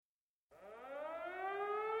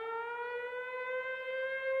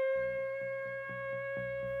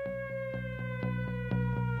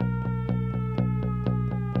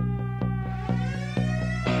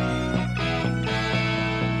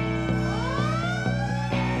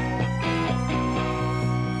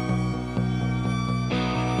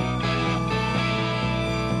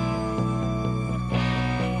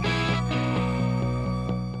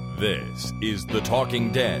This is The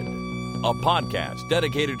Talking Dead, a podcast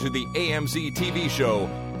dedicated to the AMC TV show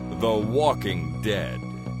The Walking Dead.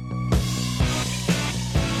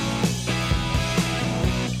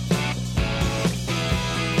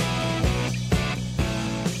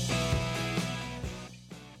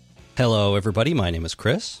 Hello, everybody. My name is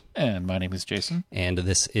Chris. And my name is Jason. And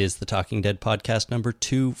this is the Talking Dead podcast number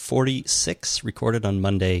 246, recorded on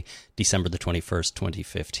Monday, December the 21st,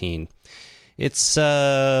 2015. It's,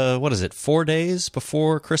 4 days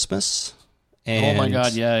before Christmas? And oh my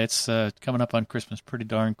God, yeah, it's coming up on Christmas pretty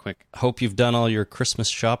darn quick. Hope you've done all your Christmas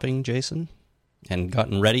shopping, Jason, and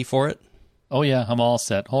gotten ready for it. Oh yeah, I'm all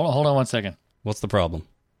set. Hold on one second. What's the problem?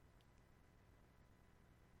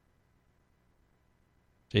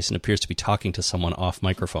 Jason appears to be talking to someone off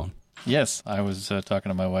microphone. Yes, I was talking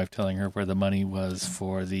to my wife, telling her where the money was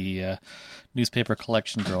for the newspaper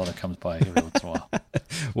collection girl that comes by every once in a while.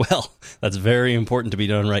 Well, that's very important to be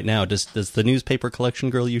done right now. Does the newspaper collection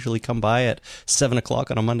girl usually come by at 7 o'clock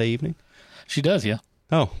on a Monday evening? She does, yeah.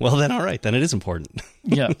 Oh, well then, all right. Then it is important.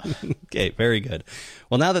 Yeah. Okay, very good.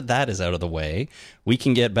 Well, now that that is out of the way, we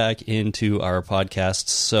can get back into our podcasts.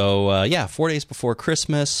 So, 4 days before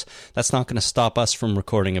Christmas. That's not going to stop us from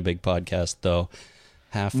recording a big podcast, though.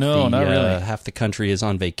 Not really. Half the country is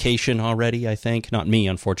on vacation already, I think. Not me,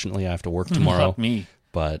 unfortunately. I have to work tomorrow. Not me.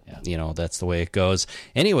 But, that's the way it goes.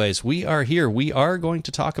 Anyways, we are here. We are going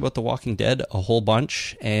to talk about The Walking Dead a whole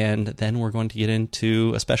bunch, and then we're going to get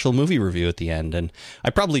into a special movie review at the end. And I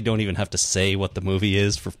probably don't even have to say what the movie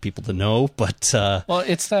is for people to know, but... well,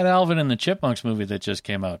 it's that Alvin and the Chipmunks movie that just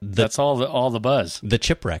came out. That's all the buzz. The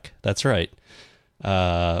Chipwreck, that's right.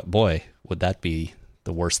 Boy, would that be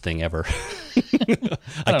the worst thing ever.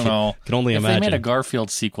 I don't know. Can only imagine. If they made a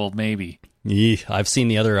Garfield sequel, maybe. Yeah, I've seen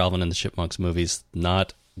the other Alvin and the Chipmunks movies.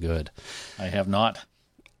 Not good. I have not.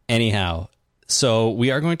 Anyhow, so we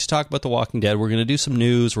are going to talk about The Walking Dead. We're going to do some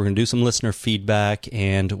news. We're going to do some listener feedback.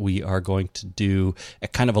 And we are going to do a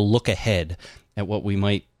kind of a look ahead at what we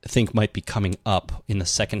might think might be coming up in the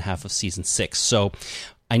second half of Season 6. So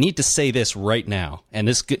I need to say this right now, and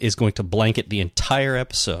this is going to blanket the entire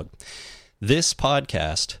episode. This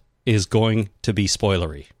podcast is going to be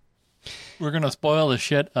spoilery. We're going to spoil the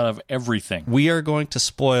shit out of everything. We are going to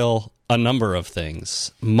spoil a number of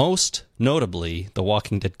things, most notably the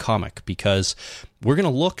Walking Dead comic, because we're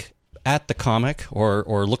going to look at the comic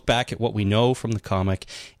or look back at what we know from the comic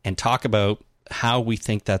and talk about how we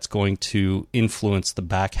think that's going to influence the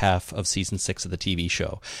back half of Season 6 of the TV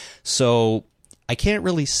show. So I can't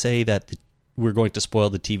really say that we're going to spoil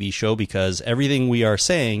the TV show because everything we are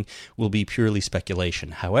saying will be purely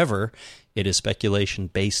speculation. However, it is speculation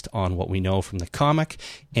based on what we know from the comic,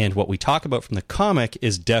 and what we talk about from the comic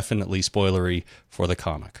is definitely spoilery for the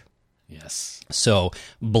comic. Yes. So,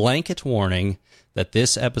 blanket warning that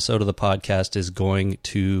this episode of the podcast is going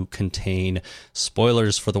to contain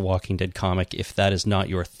spoilers for the Walking Dead comic. If that is not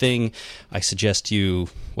your thing, I suggest you,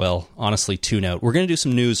 honestly, tune out. We're going to do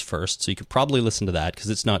some news first, so you could probably listen to that because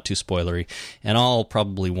it's not too spoilery, and I'll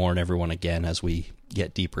probably warn everyone again as we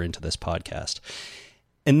get deeper into this podcast.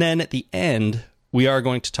 And then at the end, we are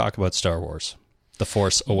going to talk about Star Wars, The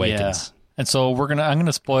Force Awakens. Yeah. And so I'm going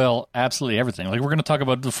to spoil absolutely everything. Like, we're going to talk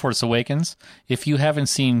about The Force Awakens. If you haven't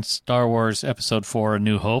seen Star Wars Episode 4, A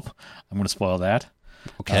New Hope, I'm going to spoil that.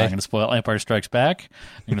 Okay. I'm going to spoil Empire Strikes Back.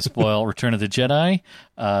 I'm going to spoil Return of the Jedi.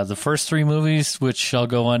 The first three movies, which shall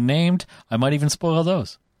go unnamed, I might even spoil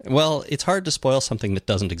those. Well, it's hard to spoil something that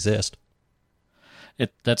doesn't exist.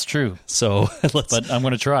 That's true. So But I'm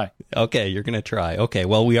going to try. Okay, you're going to try. Okay,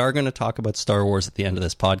 well, we are going to talk about Star Wars at the end of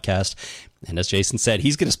this podcast. And as Jason said,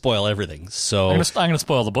 he's going to spoil everything. So I'm going to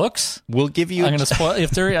spoil the books. We'll give you. I'm going to spoil if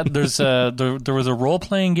there was a role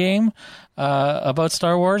playing game about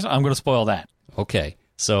Star Wars. I'm going to spoil that. Okay,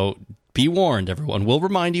 so be warned, everyone. We'll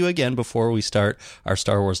remind you again before we start our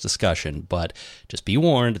Star Wars discussion, but just be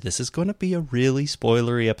warned. This is going to be a really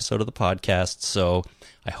spoilery episode of the podcast. So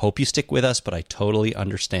I hope you stick with us, but I totally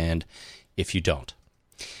understand if you don't.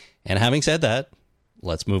 And having said that,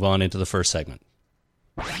 let's move on into the first segment.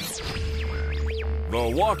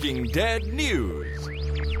 The Walking Dead News.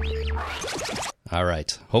 All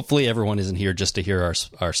right. Hopefully everyone isn't here just to hear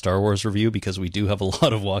our Star Wars review, because we do have a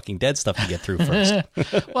lot of Walking Dead stuff to get through first.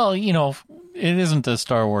 Well, it isn't a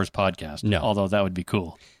Star Wars podcast. No. Although that would be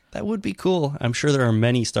cool. That would be cool. I'm sure there are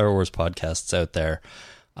many Star Wars podcasts out there.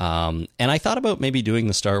 And I thought about maybe doing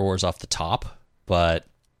the Star Wars off the top, but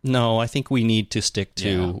no, I think we need to stick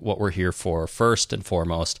to what we're here for first and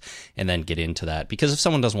foremost, and then get into that. Because if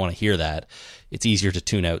someone doesn't want to hear that, it's easier to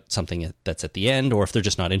tune out something that's at the end, or if they're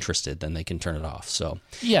just not interested, then they can turn it off. So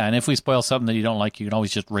yeah, and if we spoil something that you don't like, you can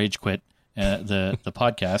always just rage quit the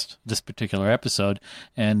podcast, this particular episode,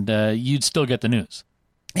 and you'd still get the news.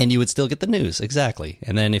 And you would still get the news, exactly.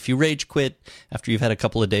 And then if you rage quit after you've had a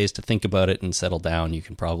couple of days to think about it and settle down, you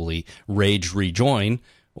can probably rage rejoin,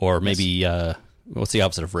 or maybe what's the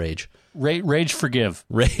opposite of rage? Rage forgive.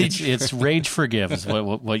 It's rage forgive is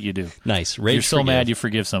what you do. Nice. Rage You're so forgive. mad you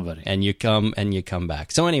forgive somebody. And you come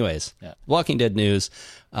back. So anyways, Walking Dead news.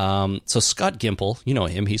 So Scott Gimple, you know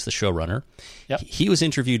him, he's the showrunner. Yep. He was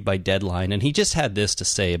interviewed by Deadline, and he just had this to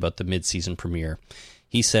say about the mid-season premiere.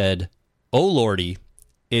 He said, "Oh lordy,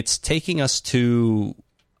 it's taking us to...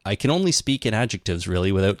 I can only speak in adjectives,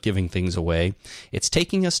 really, without giving things away. It's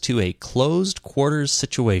taking us to a closed quarters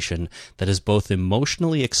situation that is both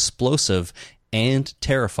emotionally explosive and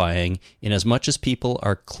terrifying in as much as people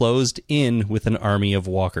are closed in with an army of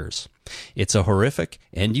walkers. It's a horrific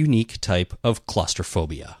and unique type of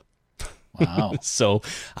claustrophobia." Wow. So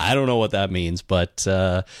I don't know what that means, but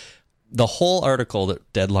the whole article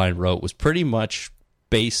that Deadline wrote was pretty much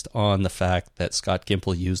based on the fact that Scott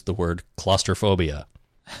Gimple used the word claustrophobia.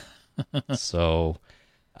 So,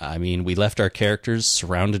 I mean, we left our characters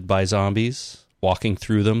surrounded by zombies, walking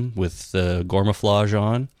through them with the gourmaflage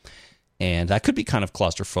on, and that could be kind of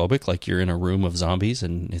claustrophobic, like you're in a room of zombies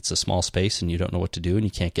and it's a small space and you don't know what to do and you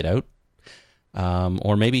can't get out.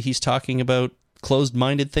 Or maybe he's talking about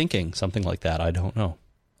closed-minded thinking, something like that. I don't know.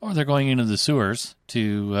 Or they're going into the sewers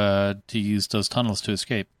to use those tunnels to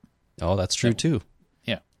escape. Oh, that's true, too.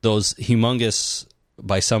 Yeah. Those humongous,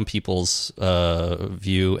 by some people's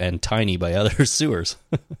view, and tiny by others, sewers.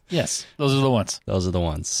 Yes, those are the ones. Those are the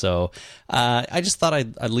ones. So I just thought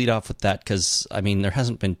I'd lead off with that because, I mean, there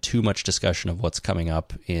hasn't been too much discussion of what's coming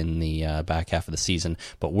up in the back half of the season,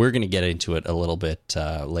 but we're going to get into it a little bit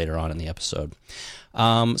later on in the episode.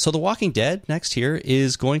 So The Walking Dead next here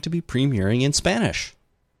is going to be premiering in Spanish.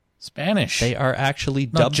 Spanish? They are actually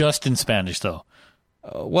Not dubbed... just in Spanish, though.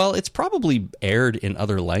 Well, it's probably aired in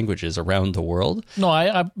other languages around the world.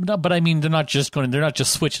 No, but I mean, they're not just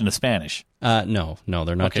switching to Spanish. No,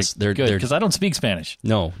 they're not. Okay, just they're good, because I don't speak Spanish.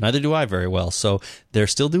 No, neither do I very well. So they're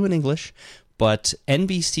still doing English, but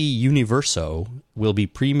NBC Universo will be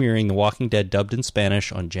premiering The Walking Dead dubbed in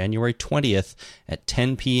Spanish on January 20th at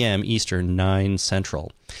 10 p.m. Eastern, 9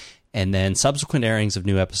 Central. And then subsequent airings of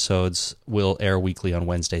new episodes will air weekly on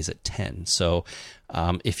Wednesdays at 10. So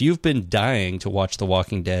if you've been dying to watch The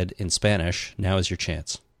Walking Dead in Spanish, now is your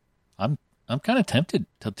chance. I'm kind of tempted,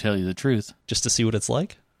 to tell you the truth. Just to see what it's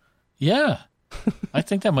like? Yeah. I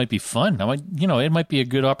think that might be fun. It might be a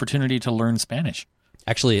good opportunity to learn Spanish.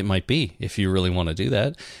 Actually, it might be, if you really want to do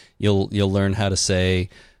that. You'll learn how to say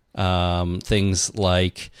things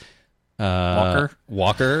like...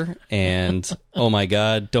 Walker, and oh my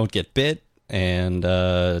God, don't get bit, and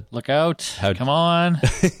look out, come on.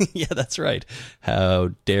 Yeah, that's right.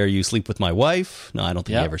 How dare you sleep with my wife? No, I don't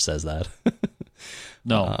think he ever says that.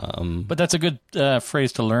 No, but that's a good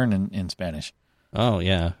phrase to learn in Spanish. Oh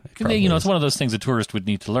yeah, it's one of those things a tourist would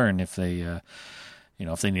need to learn if they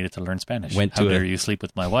if they needed to learn Spanish. How dare you sleep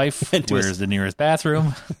with my wife? Where's the nearest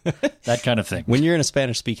bathroom? That kind of thing. When you're in a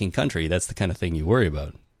Spanish-speaking country, that's the kind of thing you worry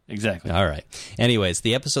about. Exactly. All right. Anyways,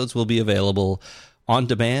 the episodes will be available on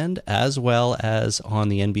demand as well as on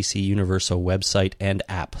the NBC Universo website and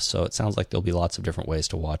app. So it sounds like there'll be lots of different ways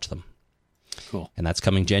to watch them. Cool. And that's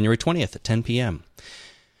coming January 20th at 10 p.m.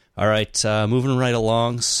 All right, moving right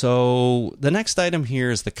along. So the next item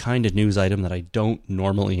here is the kind of news item that I don't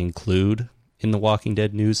normally include in the Walking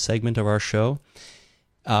Dead news segment of our show.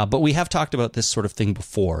 But we have talked about this sort of thing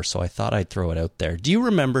before, so I thought I'd throw it out there. Do you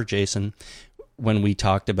remember, Jason, when we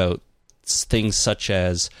talked about things such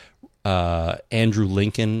as Andrew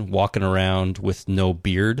Lincoln walking around with no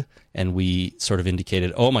beard, and we sort of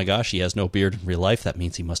indicated, oh my gosh, he has no beard in real life, that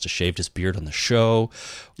means he must have shaved his beard on the show.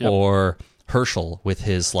 Yep. Or Herschel with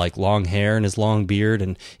his long hair and his long beard,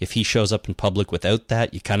 and if he shows up in public without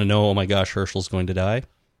that, you kind of know, oh my gosh, Herschel's going to die.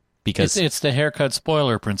 Because it's the haircut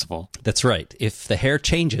spoiler principle. That's right. If the hair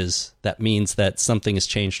changes, that means that something has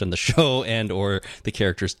changed on the show and or the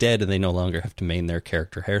character's dead and they no longer have to maintain their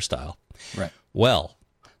character hairstyle. Right. Well,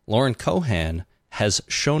 Lauren Cohan has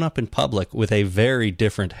shown up in public with a very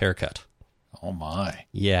different haircut. Oh my.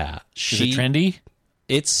 Yeah. Is it trendy?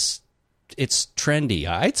 It's trendy.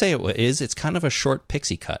 I'd say it is. It's kind of a short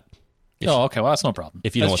pixie cut. Oh, okay. Well, that's no problem.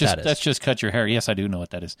 If you know what that is. That's just cut your hair. Yes, I do know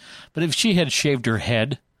what that is. But if she had shaved her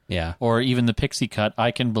head... Yeah. Or even the pixie cut,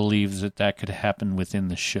 I can believe that could happen within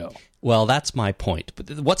the show. Well, that's my point. But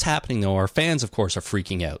what's happening, though, our fans, of course, are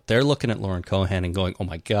freaking out. They're looking at Lauren Cohan and going, oh,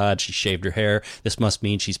 my God, she shaved her hair. This must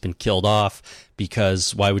mean she's been killed off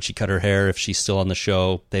because why would she cut her hair if she's still on the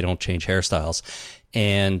show? They don't change hairstyles.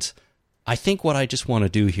 And I think what I just want to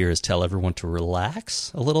do here is tell everyone to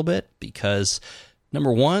relax a little bit because,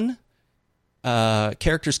 number one,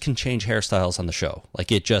 characters can change hairstyles on the show. Like,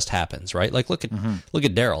 it just happens, right? Like, look at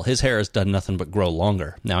Daryl. His hair has done nothing but grow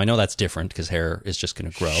longer. Now, I know that's different because hair is just going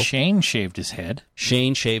to grow. Shane shaved his head.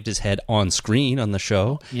 Shane shaved his head on screen on the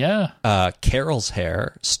show. Yeah. Carol's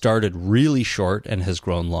hair started really short and has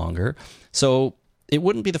grown longer. So it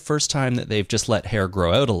wouldn't be the first time that they've just let hair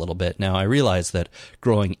grow out a little bit. Now, I realize that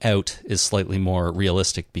growing out is slightly more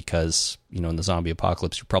realistic because, in the zombie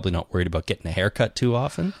apocalypse, you're probably not worried about getting a haircut too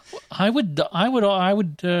often. I would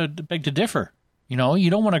beg to differ. You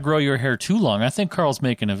don't want to grow your hair too long. I think Carl's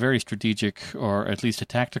making a very strategic, or at least a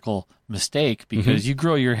tactical mistake, because you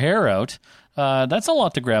grow your hair out. That's a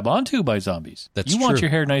lot to grab onto by zombies. That's true. You want your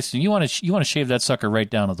hair nice, and you want to shave that sucker right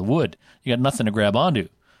down to the wood. You got nothing to grab onto.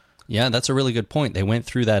 Yeah, that's a really good point. They went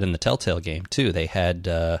through that in the Telltale game, too. They had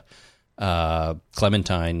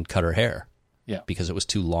Clementine cut her hair because it was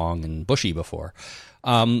too long and bushy before.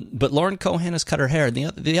 But Lauren Cohan has cut her hair.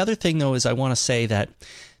 The other thing, though, is I want to say that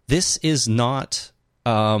this is not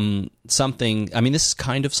something... I mean, this is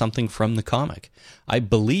kind of something from the comic. I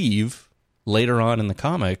believe later on in the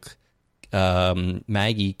comic...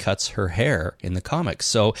 Maggie cuts her hair in the comics.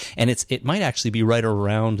 So, and it might actually be right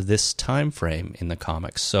around this time frame in the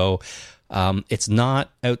comics. So, it's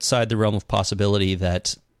not outside the realm of possibility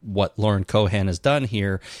that what Lauren Cohan has done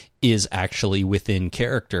here is actually within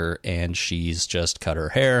character, and she's just cut her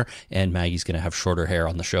hair, and Maggie's going to have shorter hair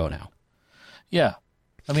on the show now. Yeah.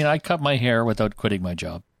 I mean, I cut my hair without quitting my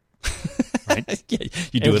job. Right? Yeah,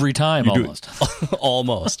 you do every time, almost.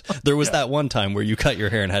 Almost. There was that one time where you cut your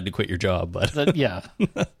hair and had to quit your job, but yeah.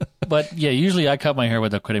 But yeah, usually I cut my hair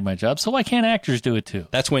without quitting my job. So why can't actors do it too?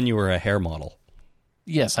 That's when you were a hair model.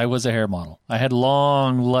 Yes, I was a hair model. I had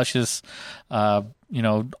long, luscious,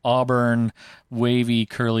 auburn, wavy,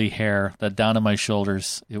 curly hair that down to my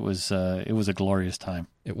shoulders. It was a glorious time.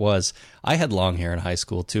 It was. I had long hair in high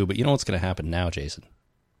school too, but you know what's going to happen now, Jason?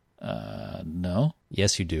 No.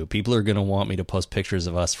 Yes, you do. People are going to want me to post pictures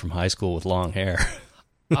of us from high school with long hair.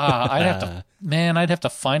 I'd have to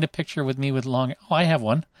find a picture with me with long. Oh, I have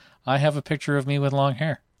one. I have a picture of me with long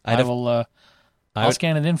hair. I'll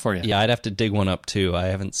scan it in for you. Yeah, I'd have to dig one up too. I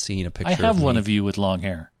haven't seen a picture. I have one of you with long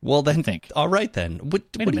hair. Well, then, I think. All right, then. Wait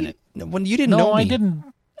a minute. When you didn't know me. No, I didn't.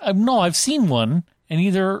 No, I've seen one,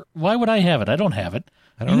 and why would I have it? I don't have it.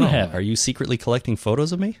 I don't know. Are you secretly collecting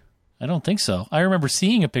photos of me? I don't think so. I remember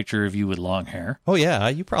seeing a picture of you with long hair. Oh, yeah,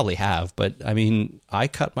 you probably have. But, I mean, I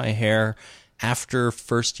cut my hair after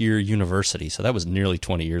first year university, so that was nearly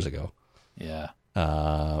 20 years ago. Yeah.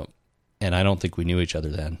 And I don't think we knew each other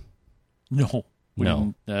then. No.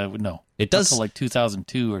 No. No. It does. Until like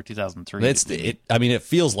 2002 or 2003. It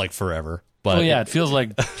feels like forever. But it feels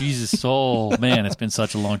like, Jesus, oh, man, it's been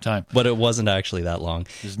such a long time. But it wasn't actually that long.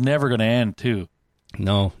 It's never going to end, too.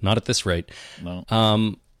 No, not at this rate.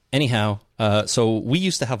 No. Anyhow, so we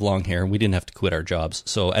used to have long hair, and we didn't have to quit our jobs.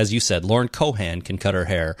 So, as you said, Lauren Cohan can cut her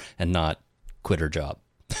hair and not quit her job.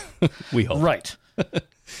 We hope. Right.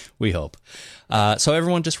 We hope. So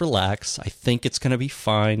everyone just relax. I think it's going to be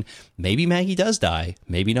fine. Maybe Maggie does die.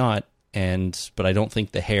 Maybe not. But I don't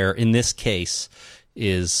think the hair, in this case,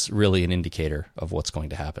 is really an indicator of what's going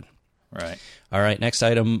to happen. Right. All right, next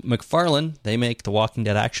item. McFarlane, they make the Walking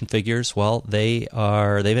Dead action figures. Well, they've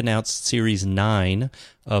announced Series 9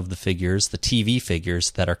 of the figures, the TV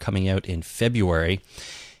figures that are coming out in February.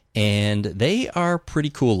 And they are pretty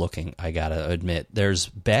cool looking, I gotta admit. There's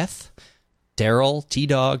Beth, Daryl,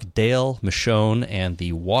 T-Dog, Dale, Michonne, and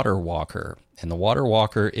the Water Walker. And the Water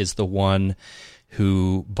Walker is the one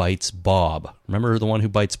who bites Bob. Remember the one who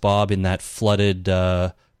bites Bob in that flooded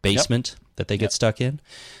basement that they get stuck in?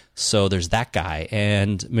 So there's that guy.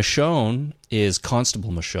 And Michonne is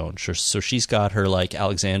Constable Michonne. So she's got her like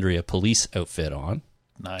Alexandria police outfit on.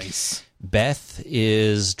 Nice. Beth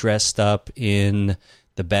is dressed up in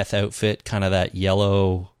the Beth outfit, kind of that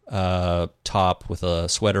yellow top with a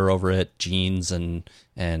sweater over it, jeans and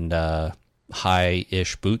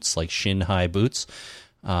high-ish boots, like shin-high boots.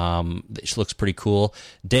 She looks pretty cool.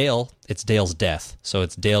 Dale, it's Dale's death. So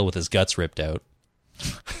it's Dale with his guts ripped out.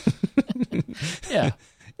 Yeah.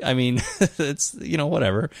 I mean, it's,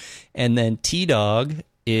 whatever. And then T-Dog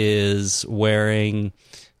is wearing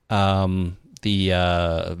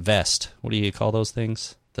the vest. What do you call those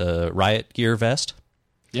things? The riot gear vest?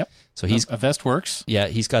 Yep. So a vest works. Yeah,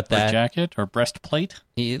 he's got that. Or jacket or breastplate.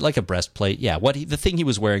 Like a breastplate. Yeah. The thing he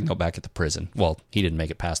was wearing though back at the prison. Well, he didn't make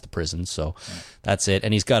it past the prison, so that's it.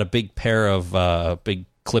 And he's got a big pair of big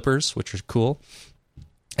clippers, which are cool.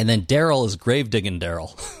 And then Daryl is Gravedigging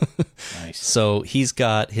Daryl. Nice. So he's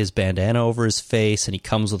got his bandana over his face, and he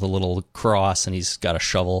comes with a little cross, and he's got a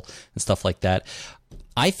shovel and stuff like that.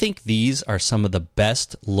 I think these are some of the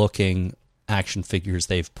best looking action figures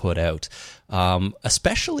they've put out,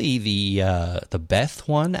 especially the Beth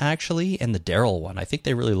one, actually, and the Daryl one. I think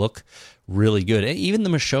they really look really good. Even the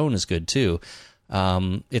Michonne is good, too.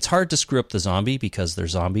 It's hard to screw up the zombie because they're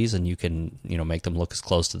zombies, and you can make them look as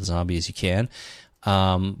close to the zombie as you can.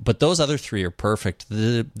 But those other three are perfect.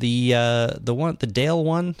 The Dale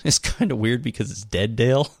one is kind of weird because it's dead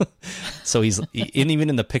Dale. So even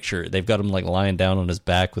in the picture, they've got him like lying down on his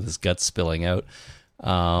back with his guts spilling out.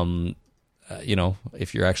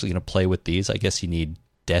 If you're actually going to play with these, I guess you need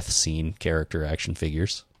death scene character action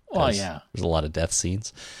figures. Oh yeah, there's a lot of death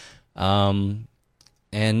scenes. And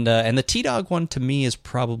the T-Dog one to me is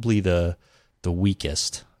probably the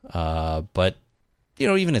weakest. But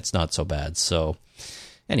even it's not so bad. So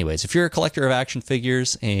anyways, if you're a collector of action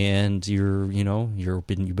figures and you've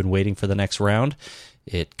been waiting for the next round,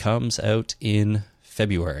 it comes out in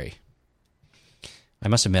February. I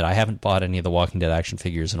must admit, I haven't bought any of the Walking Dead action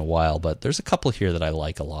figures in a while, but there's a couple here that I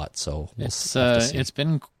like a lot. So it's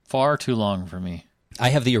been far too long for me. I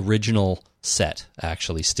have the original set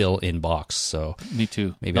actually still in box. So me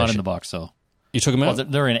too. Maybe not in the box though. You took them out? Well,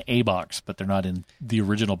 they're in a box, but they're not in the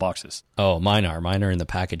original boxes. Oh, mine are. Mine are in the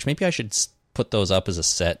package. Maybe I should put those up as a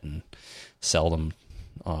set and sell them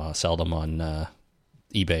on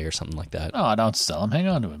eBay or something like that. Oh, don't sell them. Hang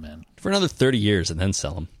on to it, man. For another 30 years and then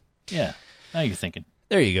sell them. Yeah. Now you're thinking.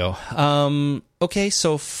 There you go. Okay,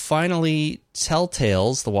 so finally,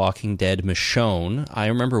 Telltale's The Walking Dead Michonne. I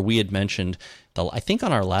remember we had mentioned, I think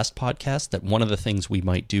on our last podcast, that one of the things we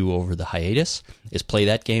might do over the hiatus is play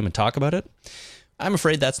that game and talk about it. I'm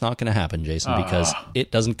afraid that's not going to happen, Jason, because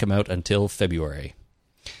it doesn't come out until February.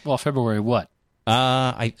 Well, February what?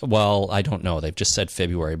 I don't know. They've just said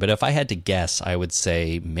February. But if I had to guess, I would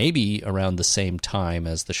say maybe around the same time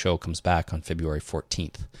as the show comes back on February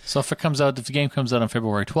 14th. So if the game comes out on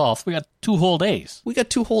February 12th, we got 2 whole days. We got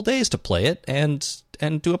 2 whole days to play it and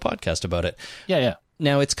do a podcast about it. Yeah.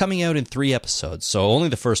 Now, it's coming out in 3 episodes, so only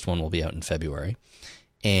the first one will be out in February.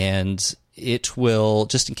 And it will,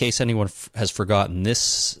 just in case anyone has forgotten,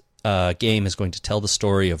 this game is going to tell the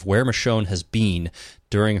story of where Michonne has been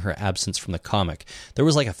during her absence from the comic. There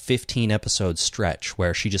was like a 15-episode stretch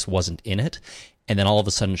where she just wasn't in it, and then all of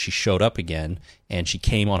a sudden she showed up again, and she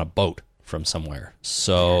came on a boat from somewhere.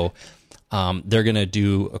 So they're going to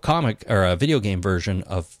do a comic or a video game version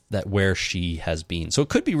of that where she has been. So it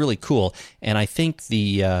could be really cool, and I think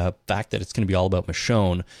the fact that it's going to be all about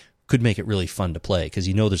Michonne could make it really fun to play, because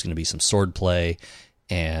there's going to be some sword play,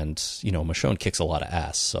 and Michonne kicks a lot of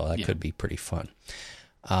ass, so that could be pretty fun.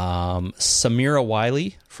 Samira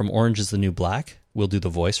Wiley from Orange is the New Black will do the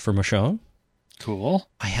voice for Michonne. Cool.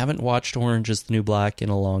 I haven't watched Orange is the New Black in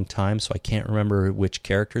a long time, so I can't remember which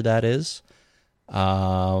character that is.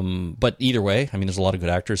 But either way, there's a lot of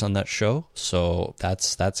good actors on that show, so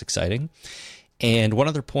that's exciting. And one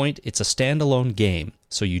other point, it's a standalone game,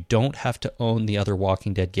 so you don't have to own the other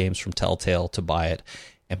Walking Dead games from Telltale to buy it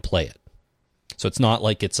and play it. So it's not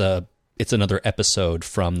like it's another episode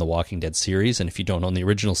from the Walking Dead series, and if you don't own the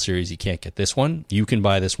original series, you can't get this one. You can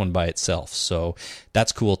buy this one by itself, so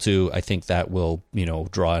that's cool too. I think that will,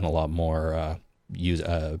 draw in a lot more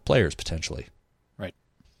players potentially. Right.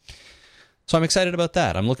 So I'm excited about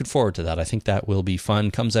that. I'm looking forward to that. I think that will be fun.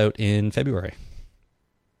 Comes out in February.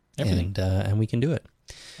 And we can do it.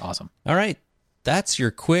 Awesome. All right. That's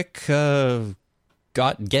your quick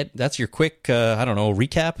that's your quick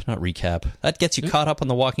recap. Not recap. That gets you caught up on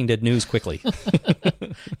the Walking Dead news quickly.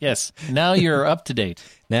 Yes. Now you're up to date.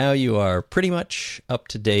 Now you are pretty much up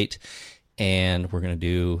to date, and we're going to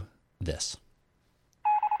do this.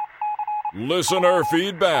 Listener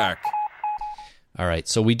feedback. All right.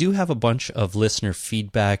 So we do have a bunch of listener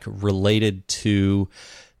feedback related to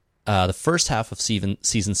the first half of season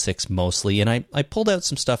 6 mostly, and I pulled out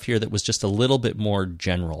some stuff here that was just a little bit more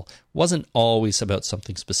general. Wasn't always about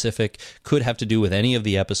something specific. Could have to do with any of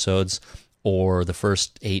the episodes or the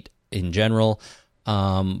first 8 in general.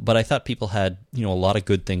 But I thought people had a lot of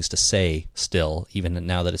good things to say still, even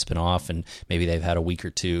now that it's been off, and maybe they've had a week or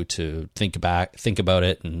two to think about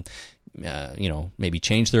it, and maybe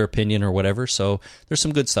change their opinion or whatever. So there's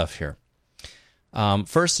some good stuff here.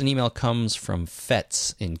 First, an email comes from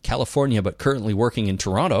Fetz in California, but currently working in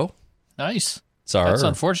Toronto. Nice. That's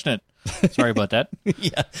unfortunate. Sorry about that.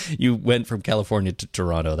 Yeah, you went from California to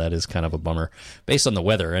Toronto. That is kind of a bummer, based on the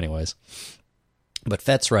weather anyways. But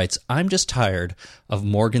Fetz writes, I'm just tired of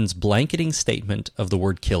Morgan's blanketing statement of the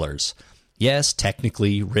word killers. Yes,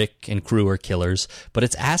 technically, Rick and crew are killers, but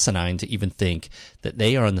it's asinine to even think that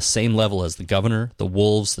they are on the same level as the governor, the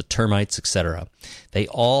wolves, the termites, etc. They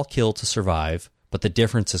all kill to survive, but the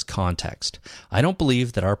difference is context. I don't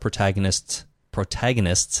believe that our protagonists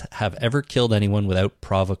have ever killed anyone without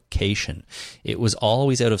provocation. It was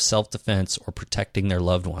always out of self-defense or protecting their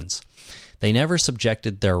loved ones. They never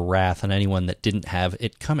subjected their wrath on anyone that didn't have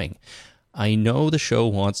it coming. I know the show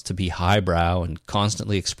wants to be highbrow and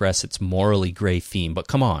constantly express its morally gray theme, but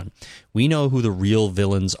come on. We know who the real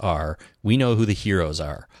villains are. We know who the heroes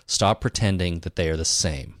are. Stop pretending that they are the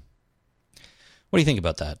same. What do you think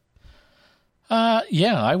about that?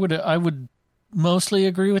 Yeah, I would mostly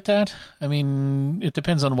agree with that. I mean, it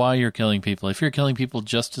depends on why you're killing people. If you're killing people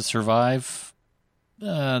just to survive,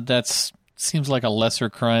 that seems like a lesser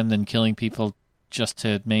crime than killing people just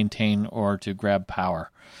to maintain or to grab power.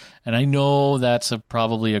 And I know that's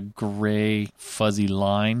probably a gray, fuzzy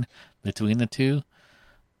line between the two,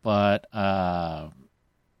 but yeah,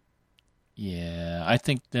 I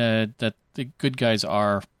think that the good guys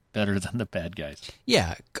are better than the bad guys.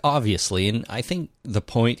 Yeah, obviously, and I think the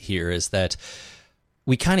point here is that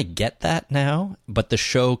we kind of get that now, but the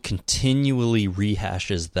show continually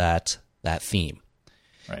rehashes that theme.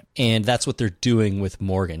 Right. And that's what they're doing with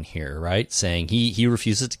Morgan here, right? Saying he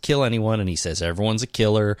refuses to kill anyone, and he says everyone's a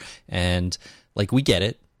killer, and like we get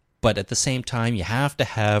it, but at the same time, you have to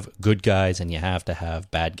have good guys and you have to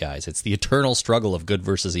have bad guys. It's the eternal struggle of good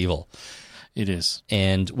versus evil. It is.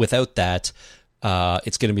 And without that,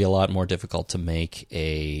 it's going to be a lot more difficult to make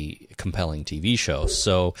a compelling TV show.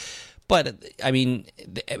 So, but I mean,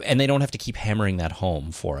 and they don't have to keep hammering that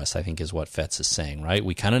home for us, I think is what Fetz is saying, right?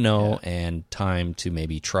 We kind of know, and time to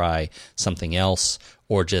maybe try something else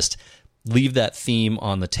or just leave that theme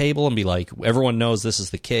on the table and be like, everyone knows this is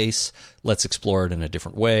the case. Let's explore it in a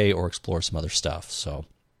different way or explore some other stuff. So,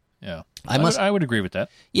 yeah, I would agree with that.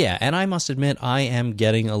 Yeah, and I must admit, I am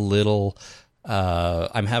getting a little,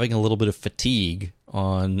 I'm having a little bit of fatigue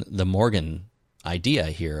on the Morgan idea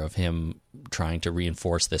here of him trying to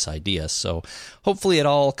reinforce this idea. So hopefully it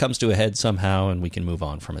all comes to a head somehow and we can move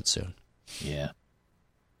on from it soon. Yeah.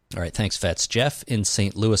 All right, thanks, Fetz. Jeff in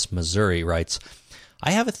St. Louis, Missouri writes, I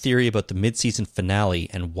have a theory about the mid-season finale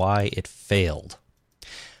and why it failed.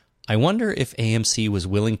 I wonder if AMC was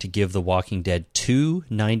willing to give The Walking Dead 2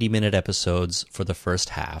 90-minute episodes for the first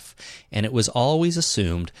half, and it was always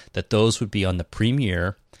assumed that those would be on the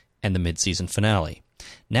premiere and the mid-season finale.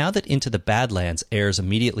 Now that Into the Badlands airs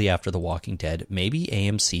immediately after The Walking Dead, maybe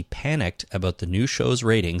AMC panicked about the new show's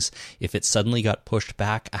ratings if it suddenly got pushed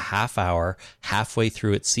back a half hour halfway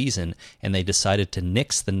through its season, and they decided to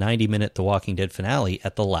nix the 90-minute The Walking Dead finale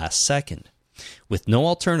at the last second. With no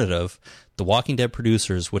alternative, The Walking Dead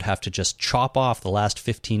producers would have to just chop off the last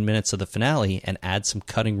 15 minutes of the finale and add some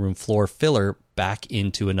cutting room floor filler back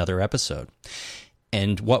into another episode.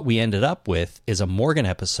 And what we ended up with is a Morgan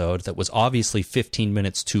episode that was obviously 15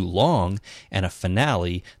 minutes too long and a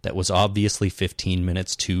finale that was obviously 15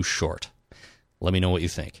 minutes too short. Let me know what you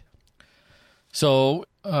think. So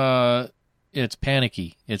it's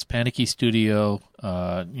panicky. It's panicky studio,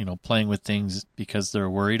 playing with things because they're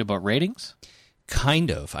worried about ratings? Kind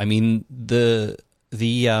of. I mean, the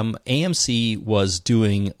AMC was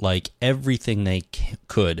doing like everything they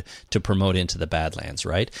could to promote Into the Badlands,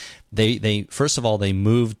 right? They first of all, they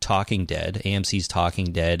moved Talking Dead, AMC's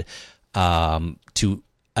Talking Dead, to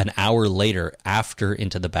an hour later after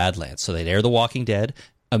Into the Badlands. So they'd air The Walking Dead,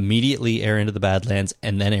 immediately air Into the Badlands,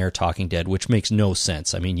 and then air Talking Dead, which makes no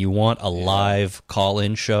sense. I mean, you want a live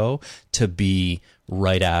call-in show to be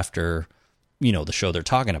right after, the show they're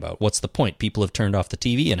talking about. What's the point? People have turned off the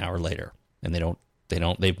TV an hour later, and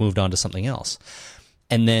they've moved on to something else.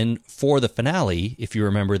 And then for the finale, if you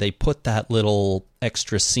remember, they put that little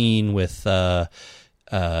extra scene with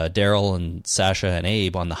Daryl and Sasha and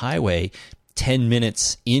Abe on the highway 10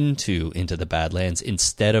 minutes into the Badlands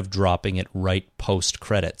instead of dropping it right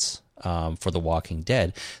post-credits for The Walking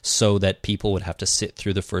Dead, so that people would have to sit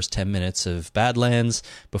through the first 10 minutes of Badlands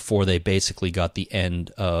before they basically got the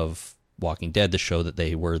end of Walking Dead, the show that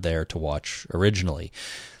they were there to watch originally.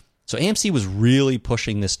 So AMC was really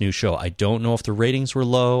pushing this new show. I don't know if the ratings were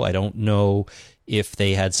low. I don't know if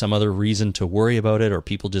they had some other reason to worry about it or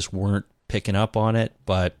people just weren't picking up on it,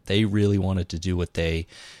 but they really wanted to do what they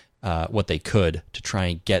could to try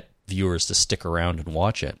and get viewers to stick around and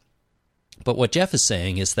watch it. But what Jeff is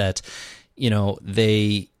saying is that,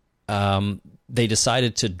 they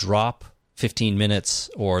decided to drop 15 minutes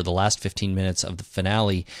or the last 15 minutes of the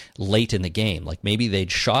finale late in the game. Like maybe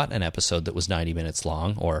they'd shot an episode that was 90 minutes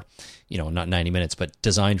long, or, not 90 minutes, but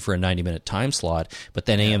designed for a 90-minute time slot. But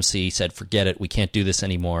then AMC said, forget it, we can't do this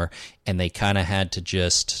anymore. And they kind of had to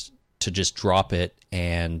just drop it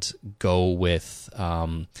and go with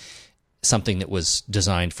something that was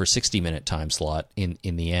designed for 60-minute time slot in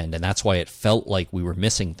the end. And that's why it felt like we were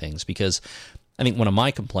missing things, because I think one of my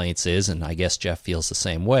complaints is, and I guess Jeff feels the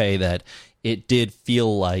same way, that it did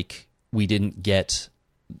feel like we didn't get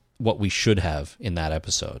what we should have in that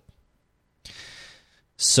episode.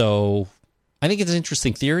 So I think it's an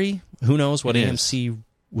interesting theory. Who knows what AMC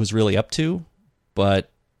was really up to? But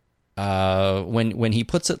when he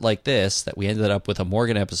puts it like this, that we ended up with a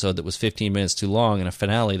Morgan episode that was 15 minutes too long and a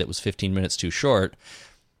finale that was 15 minutes too short,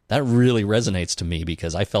 that really resonates to me,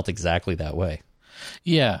 because I felt exactly that way.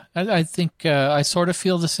 Yeah, I think I sort of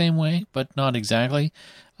feel the same way, but not exactly.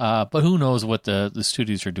 But who knows what the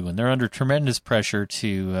studios are doing? They're under tremendous pressure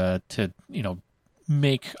to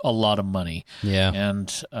make a lot of money. Yeah,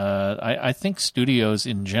 and I think studios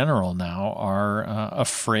in general now are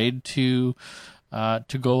afraid to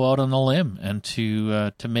go out on a limb and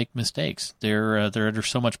to make mistakes. They're under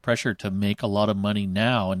so much pressure to make a lot of money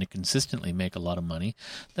now and to consistently make a lot of money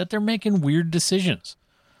that they're making weird decisions.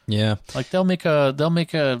 Yeah, like they'll make a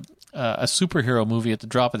superhero movie at the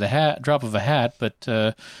drop of a hat,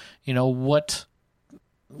 but what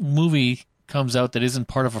movie comes out that isn't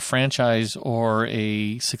part of a franchise or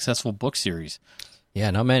a successful book series? Yeah,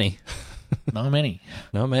 not many. Not many.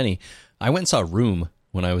 I went and saw Room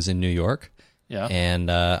when I was in New York. Yeah, and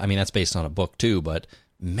that's based on a book too. But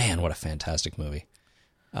man, what a fantastic movie!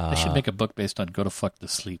 They should make a book based on Go to Fuck to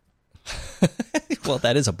Sleep. Well,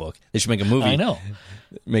 that is a book. They should make a movie. I know.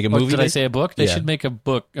 Make a movie. Did I say a book? They should make a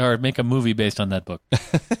book or make a movie based on that book.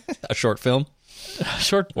 A short film.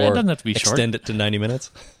 Short. Or it doesn't have to be short. Extend it to 90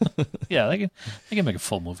 minutes. Yeah, they can make a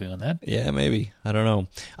full movie on that. Yeah, maybe. I don't know.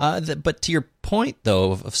 But to your point,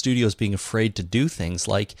 though, of studios being afraid to do things,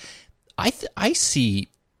 like I see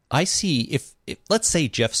if let's say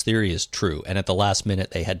Jeff's theory is true, and at the last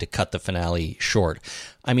minute they had to cut the finale short.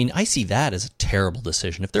 I mean, I see that as a terrible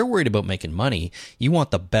decision. If they're worried about making money, you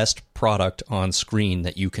want the best product on screen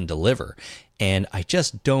that you can deliver. And I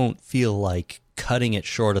just don't feel like cutting it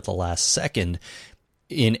short at the last second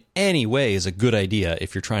in any way is a good idea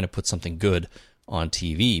if you're trying to put something good on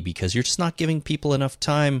TV, because you're just not giving people enough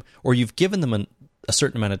time, or you've given them a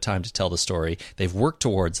certain amount of time to tell the story. They've worked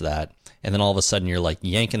towards that. And then all of a sudden you're like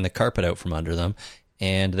yanking the carpet out from under them,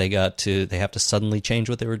 and they have to suddenly change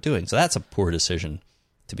what they were doing. So that's a poor decision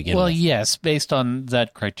to begin with. Well, yes, based on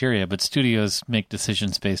that criteria, but studios make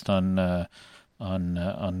decisions based on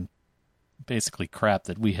basically crap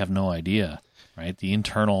that we have no idea, right? The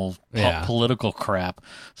internal political crap.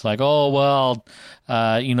 It's like, oh, well,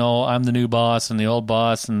 I'm the new boss and the old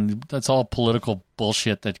boss, and that's all political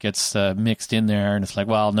bullshit that gets mixed in there. And it's like,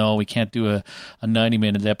 well, no, we can't do a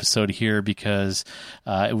 90-minute episode here because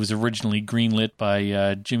it was originally greenlit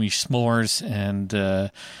by Jimmy S'mores, and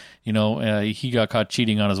he got caught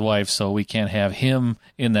cheating on his wife, so we can't have him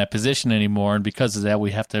in that position anymore. And because of that,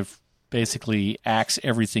 we have to basically axe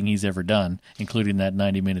everything he's ever done, including that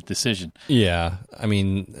 90-minute decision. Yeah, I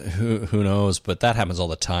mean, who knows? But that happens all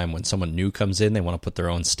the time. When someone new comes in, they want to put their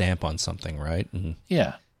own stamp on something, right? And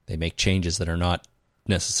yeah, they make changes that are not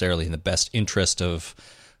necessarily in the best interest of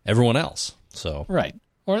everyone else. So right,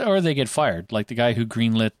 or they get fired. Like the guy who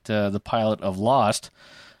greenlit the pilot of Lost,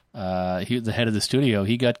 the head of the studio,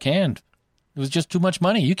 he got canned. It was just too much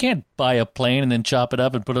money. You can't buy a plane and then chop it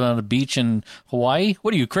up and put it on a beach in Hawaii.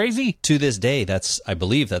 What are you, crazy? To this day, I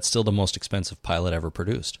believe that's still the most expensive pilot ever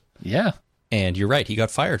produced. Yeah. And you're right, he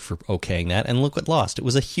got fired for okaying that, and look what Lost. It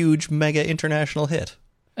was a huge, mega international hit.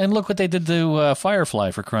 And look what they did to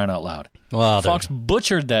Firefly, for crying out loud. Well, Fox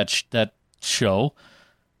butchered that show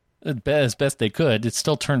as best they could. It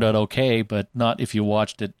still turned out okay, but not if you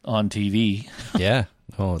watched it on TV. Yeah.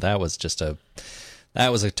 Oh, that was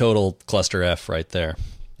a total cluster F right there.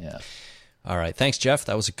 Yeah. All right. Thanks, Jeff.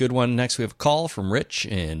 That was a good one. Next, we have a call from Rich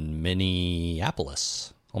in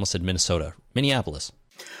Minneapolis. Almost said Minnesota. Minneapolis.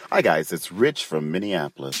 Hi, guys. It's Rich from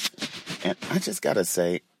Minneapolis. And I just got to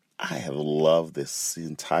say, I have loved this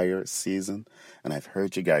entire season. And I've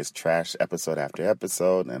heard you guys trash episode after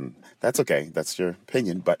episode. And that's okay. That's your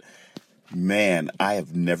opinion. But, man, I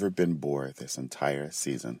have never been bored this entire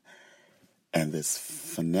season. And this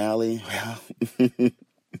finale, well,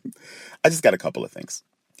 I just got a couple of things.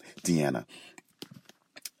 Deanna,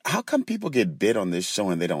 how come people get bit on this show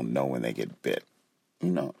and they don't know when they get bit?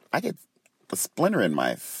 I get a splinter in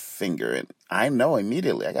my finger, and I know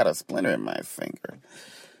immediately I got a splinter in my finger.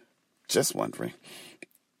 just wondering.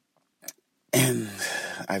 And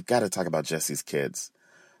I've got to talk about Jesse's kids.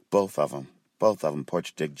 Both of them,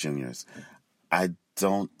 Porch Dick Juniors. I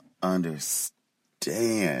don't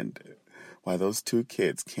understand why those two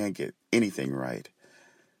kids can't get anything right.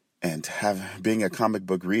 And being a comic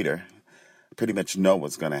book reader, I pretty much know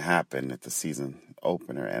what's going to happen at the season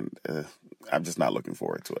opener, and I'm just not looking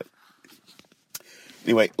forward to it.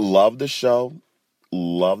 Anyway, love the show.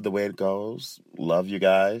 Love the way it goes. Love you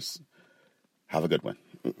guys. Have a good one.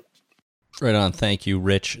 Right on. Thank you,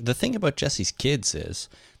 Rich. The thing about Jesse's kids is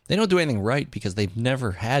they don't do anything right because they've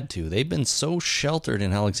never had to. They've been so sheltered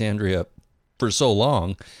in Alexandria for so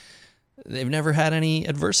long. They've never had any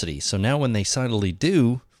adversity. So now when they suddenly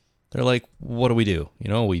do, they're like, what do?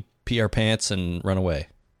 We pee our pants and run away.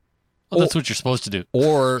 Well, that's what you're supposed to do.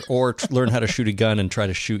 Or learn how to shoot a gun and try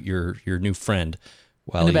to shoot your new friend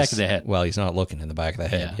in the back of the head. While he's not looking, in the back of the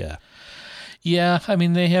head, yeah. Yeah, I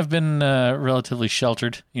mean, they have been relatively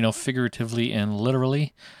sheltered, figuratively and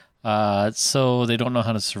literally. So they don't know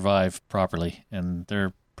how to survive properly, and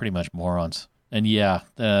they're pretty much morons. And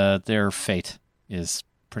their fate is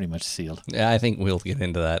pretty much sealed. Yeah, I think we'll get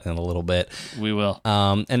into that in a little bit. We will.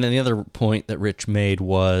 And then the other point that Rich made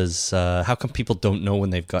was how come people don't know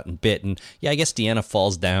when they've gotten bit? And yeah, I guess Deanna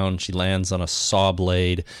falls down. She lands on a saw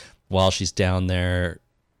blade while she's down there.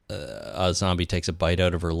 A zombie takes a bite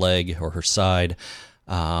out of her leg or her side.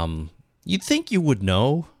 You'd think you would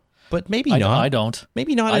know, but maybe not. I don't.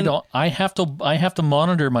 Maybe not. I don't. I have to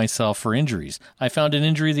monitor myself for injuries. I found an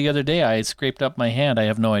injury the other day. I scraped up my hand. I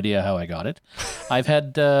have no idea how I got it. I've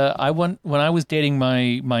had. When I was dating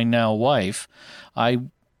my now wife, I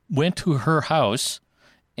went to her house.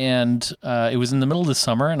 And it was in the middle of the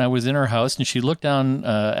summer, and I was in her house, and she looked down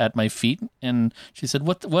at my feet, and she said,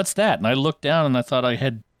 "What's that?" And I looked down, and I thought I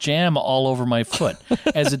had jam all over my foot.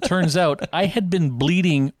 As it turns out, I had been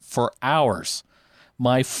bleeding for hours.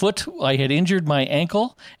 My foot, I had injured my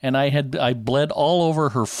ankle, and I bled all over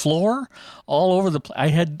her floor, all over the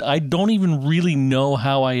I don't even really know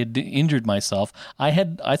how I had injured myself. I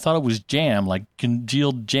thought it was jam, like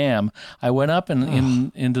congealed jam. I went up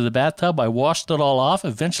and into the bathtub. I washed it all off.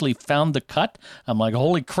 Eventually found the cut. I'm like,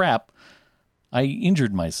 holy crap! I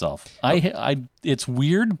injured myself. It's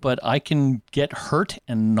weird, but I can get hurt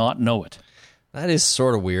and not know it. That is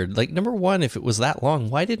sort of weird. Like, number one, if it was that long,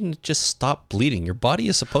 why didn't it just stop bleeding? Your body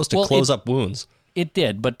is supposed to close up wounds. It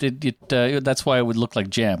did, but that's why it would look like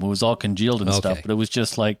jam. It was all congealed and stuff, but it was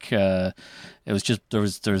just like there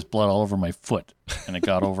was blood all over my foot, and it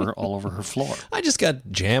got all over her floor. I just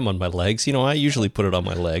got jam on my legs. I usually put it on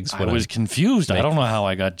my legs. I was confused. I don't know how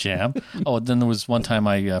I got jam. Then there was one time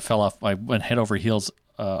I fell off. I went head over heels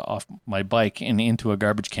off my bike and into a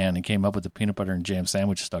garbage can and came up with a peanut butter and jam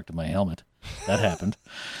sandwich stuck to my helmet. That happened.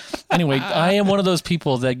 Anyway, I am one of those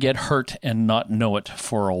people that get hurt and not know it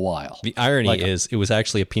for a while. The irony is it was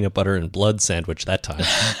actually a peanut butter and blood sandwich that time.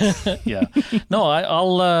 Yeah. No,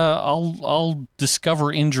 I'll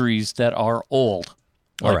discover injuries that are old.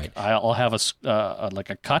 All right. I'll have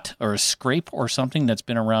a cut or a scrape or something that's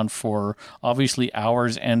been around for obviously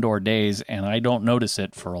hours and or days, and I don't notice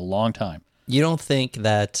it for a long time. You don't think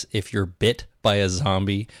that if you're bit by a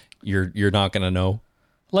zombie, you're not going to know?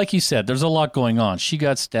 Like you said, there's a lot going on. She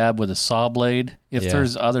got stabbed with a saw blade. If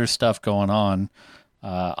there's other stuff going on,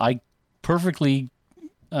 I perfectly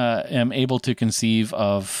am able to conceive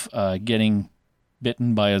of getting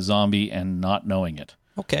bitten by a zombie and not knowing it.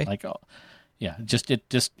 Okay.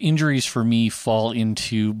 Just injuries for me fall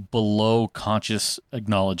into below conscious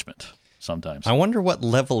acknowledgement sometimes. I wonder what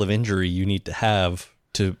level of injury you need to have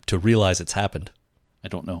to realize it's happened. I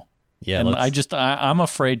don't know. Yeah, and I'm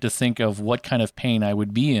afraid to think of what kind of pain I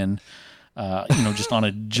would be in, just on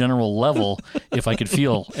a general level, if I could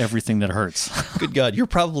feel everything that hurts. Good God, you're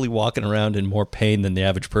probably walking around in more pain than the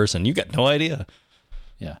average person. You got no idea.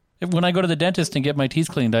 Yeah. When I go to the dentist and get my teeth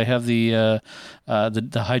cleaned, I have the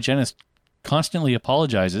hygienist constantly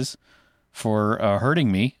apologizes for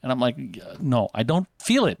hurting me, and I'm like, no, I don't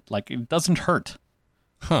feel it. Like, it doesn't hurt.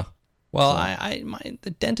 Huh. Well, the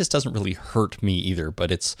dentist doesn't really hurt me either,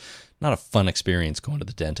 but it's not a fun experience going to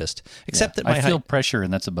the dentist. Except that I feel pressure,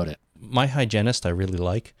 and that's about it. My hygienist I really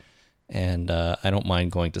like, and I don't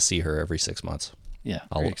mind going to see her every 6 months. Yeah,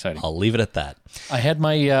 very exciting. I'll leave it at that. I had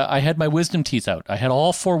my wisdom teeth out. I had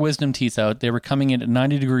all 4 wisdom teeth out. They were coming in at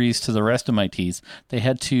 90 degrees to the rest of my teeth. They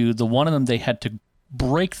had to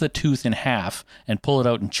break the tooth in half and pull it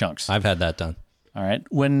out in chunks. I've had that done. All right.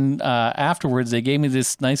 When afterwards, they gave me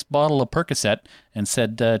this nice bottle of Percocet and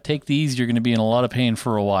said, take these, you're going to be in a lot of pain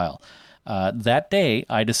for a while. That day,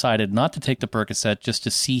 I decided not to take the Percocet just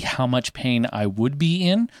to see how much pain I would be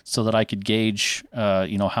in so that I could gauge,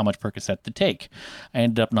 how much Percocet to take. I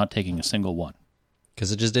ended up not taking a single one.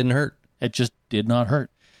 Because it just didn't hurt. It just did not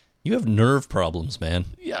hurt. You have nerve problems, man.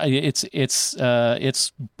 Yeah, it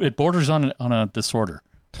borders on a disorder.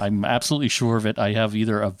 I'm absolutely sure of it. I have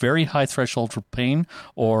either a very high threshold for pain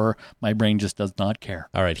or my brain just does not care.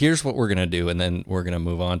 All right, here's what we're going to do, and then we're going to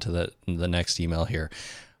move on to the next email here.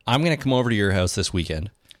 I'm going to come over to your house this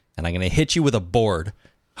weekend, and I'm going to hit you with a board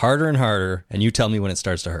harder and harder, and you tell me when it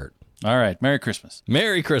starts to hurt. All right. Merry Christmas.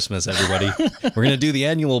 Merry Christmas, everybody. We're going to do the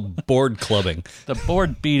annual board clubbing. The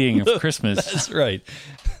board beating of Christmas. That's right.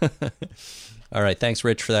 All right. Thanks,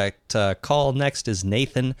 Rich, for that call. Next is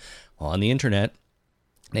Nathan on the internet.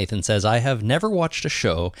 Nathan says, I have never watched a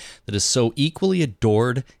show that is so equally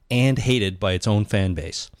adored and hated by its own fan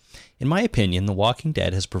base. In my opinion, The Walking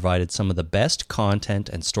Dead has provided some of the best content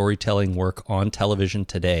and storytelling work on television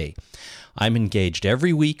today. I'm engaged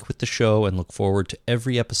every week with the show and look forward to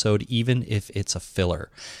every episode, even if it's a filler.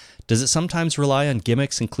 Does it sometimes rely on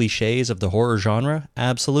gimmicks and cliches of the horror genre?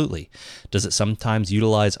 Absolutely. Does it sometimes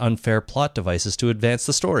utilize unfair plot devices to advance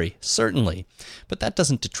the story? Certainly. But that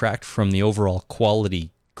doesn't detract from the overall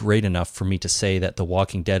quality great enough for me to say that The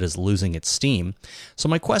Walking Dead is losing its steam. So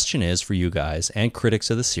my question is for you guys and critics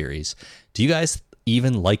of the series, do you guys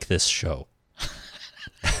even like this show?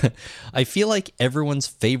 I feel like everyone's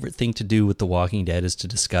favorite thing to do with The Walking Dead is to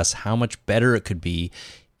discuss how much better it could be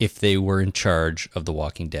if they were in charge of The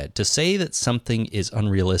Walking Dead. To say that something is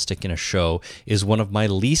unrealistic in a show is one of my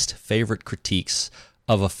least favorite critiques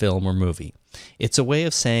of a film or movie. It's a way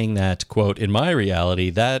of saying that, quote, in my reality,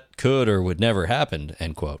 that could or would never happen,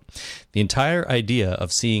 end quote. The entire idea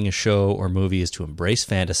of seeing a show or movie is to embrace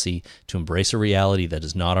fantasy, to embrace a reality that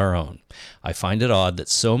is not our own. I find it odd that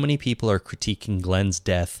so many people are critiquing Glenn's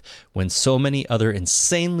death when so many other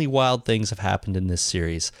insanely wild things have happened in this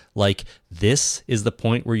series. Like, this is the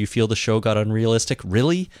point where you feel the show got unrealistic?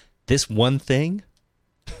 Really? This one thing?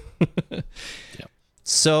 Yep.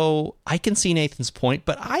 So I can see Nathan's point,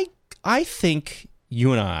 but I think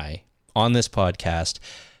you and I, on this podcast,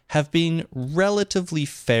 have been relatively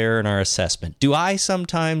fair in our assessment. Do I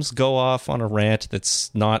sometimes go off on a rant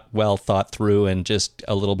that's not well thought through and just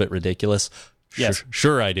a little bit ridiculous? Yes.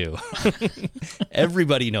 Sure I do.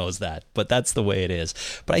 Everybody knows that, but that's the way it is.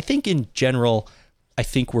 But I think in general, I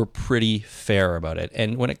think we're pretty fair about it.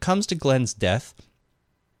 And when it comes to Glenn's death,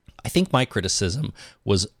 I think my criticism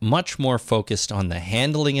was much more focused on the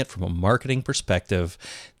handling it from a marketing perspective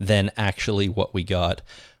than actually what we got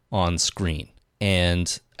on screen.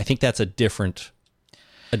 And I think that's a different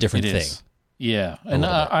thing. Is. Yeah. And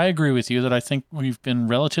I agree with you that I think we've been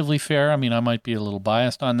relatively fair. I mean, I might be a little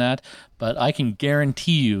biased on that, but I can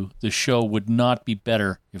guarantee you the show would not be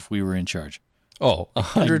better if we were in charge. Oh,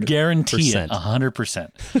 100%. I guarantee it,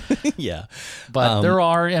 100%. Yeah. But there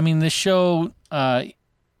are, I mean, the show...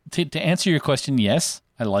 To answer your question, yes,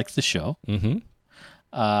 I like the show.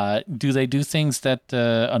 Mm-hmm. Do they do things that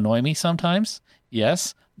annoy me sometimes?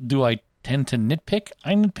 Yes. Do I tend to nitpick?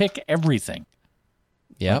 I nitpick everything.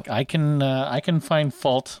 Yeah. Like I can find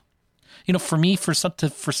fault. You know, for me, for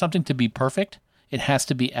something to be perfect, it has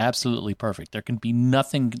to be absolutely perfect. There can be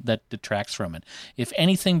nothing that detracts from it. If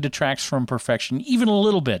anything detracts from perfection, even a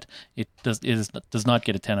little bit, it does not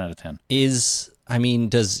get a 10 out of 10. Is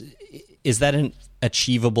that an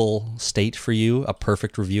achievable state for you, a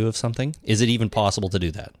perfect review of something? Is it even possible to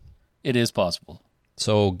do that? It is possible.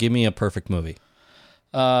 So give me a perfect movie.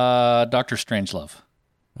 Dr. Strangelove.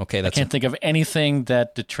 Okay, I can't think of anything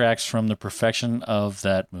that detracts from the perfection of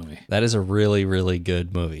that movie. That is a really, really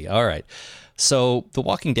good movie. All right. So The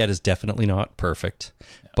Walking Dead is definitely not perfect,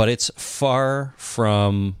 but it's far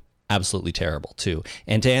from absolutely terrible too.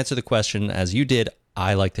 And to answer the question, as you did,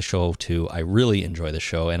 I like the show too. I really enjoy the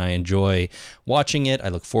show and I enjoy watching it. I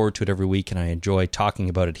look forward to it every week and I enjoy talking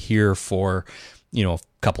about it here for, a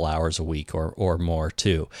couple hours a week or more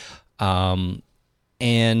too.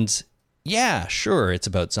 And yeah, sure, it's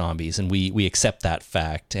about zombies and we accept that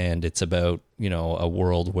fact, and it's about, a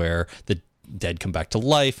world where the dead come back to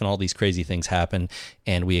life and all these crazy things happen,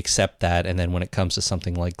 and we accept that. And then when it comes to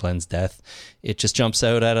something like Glenn's death, it just jumps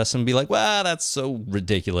out at us and be like, wow, that's so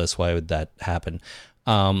ridiculous. Why would that happen?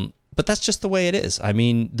 But that's just the way it is. I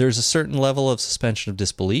mean, there's a certain level of suspension of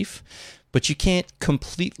disbelief, but you can't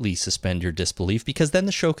completely suspend your disbelief because then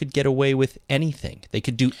the show could get away with anything. They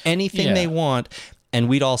could do anything they want, And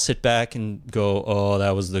we'd all sit back and go, "Oh,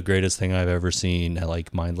 that was the greatest thing I've ever seen,"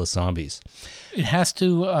 like mindless zombies. It has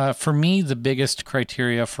to, for me, the biggest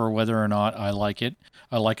criteria for whether or not I like it,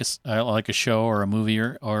 I like a show or a movie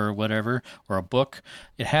or whatever, or a book,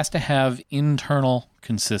 it has to have internal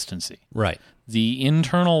consistency. Right. The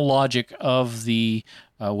internal logic of the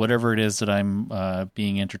whatever it is that I'm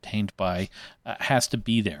being entertained by has to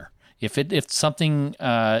be there. If something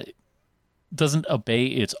doesn't obey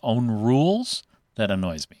its own rules, that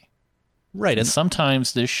annoys me. Right. And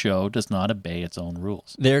sometimes this show does not obey its own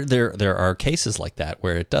rules. There are cases like that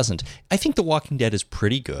where it doesn't. I think The Walking Dead is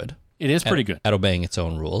pretty good. It is pretty good at obeying its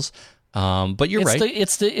own rules. But you're right.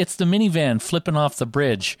 It's the minivan flipping off the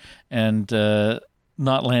bridge and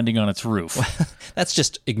not landing on its roof. That's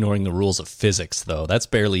just ignoring the rules of physics, though. That's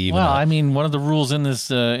barely even. Well, I mean, one of the rules in this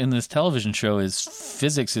television show is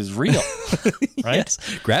physics is real, right? Yes,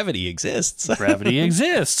 gravity exists. Gravity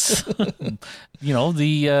exists.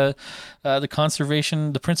 The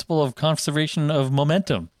principle of conservation of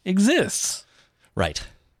momentum exists. Right,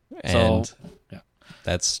 and so, yeah.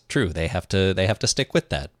 That's true. They have to stick with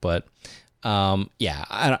that. But I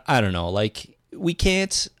don't know. Like, we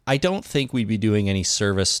can't. I don't think we'd be doing any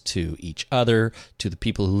service to each other, to the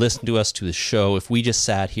people who listen to us, to the show, if we just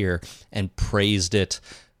sat here and praised it,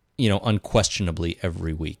 unquestionably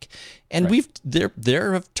every week. And right.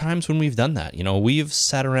 there are times when we've done that. We've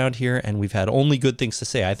sat around here and we've had only good things to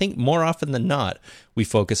say. I think more often than not, we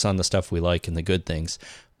focus on the stuff we like and the good things.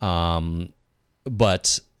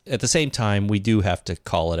 But at the same time, we do have to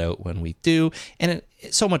call it out when we do. And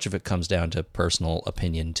so much of it comes down to personal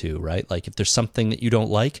opinion too, right? Like, if there's something that you don't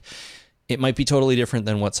like, it might be totally different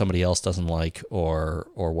than what somebody else doesn't like or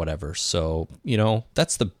whatever. So,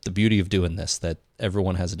 that's the beauty of doing this, that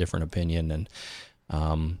everyone has a different opinion, and,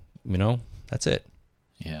 that's it.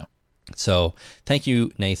 Yeah. So thank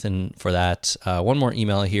you, Nathan, for that. One more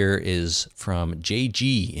email here is from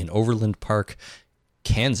JG in Overland Park,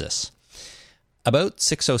 Kansas. About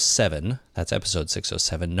 607, that's episode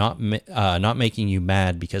 607, not making you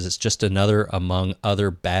mad because it's just another among other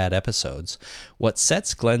bad episodes. What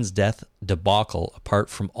sets Glenn's death debacle apart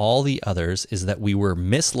from all the others is that we were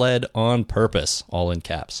misled on purpose, all in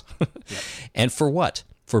caps. Yep. And for what?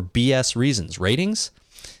 For BS reasons. Ratings?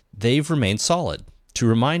 They've remained solid. To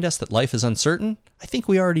remind us that life is uncertain? I think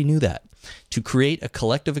we already knew that. To create a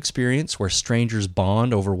collective experience where strangers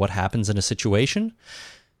bond over what happens in a situation?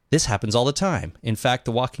 This happens all the time. In fact,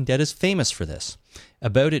 The Walking Dead is famous for this.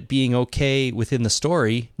 About it being okay within the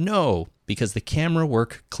story, no, because the camera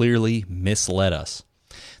work clearly misled us.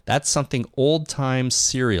 That's something old-time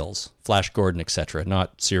serials, Flash Gordon, etc.,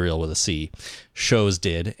 not serial with a C, shows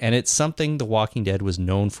did, and it's something The Walking Dead was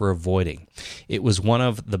known for avoiding. It was one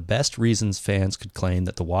of the best reasons fans could claim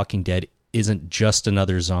that The Walking Dead isn't just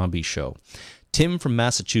another zombie show. Tim from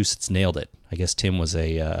Massachusetts nailed it. I guess Tim was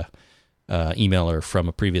a emailer from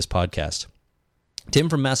a previous podcast. Tim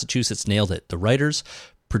from Massachusetts nailed it. The writers,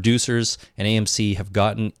 producers, and AMC have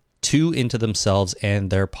gotten too into themselves and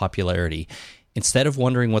their popularity. Instead of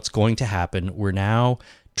wondering what's going to happen, we're now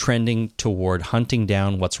trending toward hunting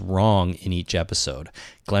down what's wrong in each episode.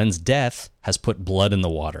 Glenn's death has put blood in the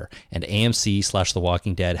water, and AMC/The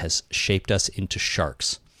Walking Dead has shaped us into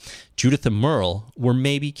sharks. Judith and Merle were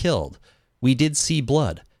maybe killed. We did see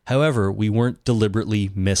blood. However, we weren't deliberately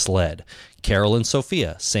misled. Carol and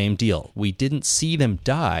Sophia, same deal. We didn't see them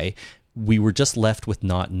die. We were just left with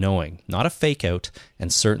not knowing. Not a fake out,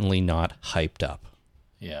 and certainly not hyped up.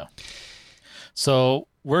 Yeah. So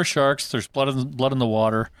we're sharks. There's blood in the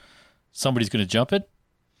water. Somebody's going to jump it?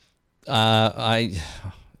 I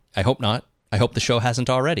hope not. I hope the show hasn't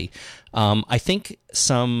already. I think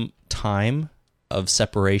some time of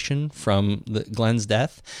separation from Glenn's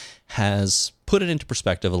death has put it into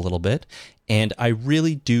perspective a little bit, and I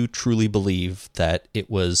really do truly believe that it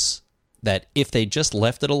was that if they just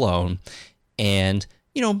left it alone and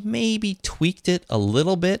maybe tweaked it a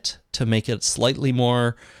little bit to make it slightly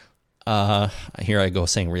more here I go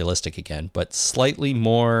saying realistic again, but slightly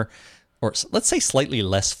more, or let's say slightly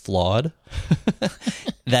less flawed,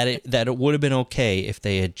 that it would have been okay if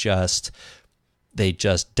they just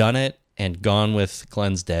done it and gone with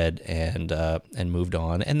Glenn's dead and moved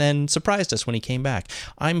on, and then surprised us when he came back.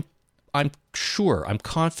 I'm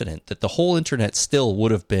confident that the whole internet still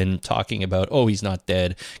would have been talking about, oh, he's not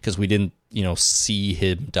dead because we didn't, see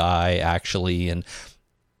him die actually, and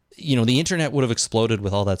the internet would have exploded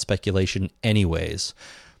with all that speculation anyways.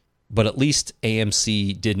 But at least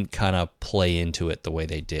AMC didn't kind of play into it the way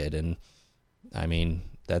they did, and I mean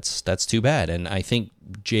that's too bad. And I think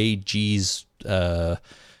JG's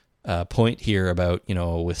point here about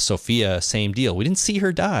with Sophia, same deal. We didn't see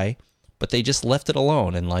her die, but they just left it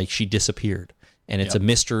alone, and like she disappeared. And it's a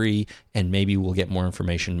mystery, and maybe we'll get more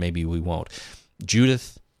information, maybe we won't.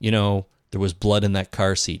 Judith, there was blood in that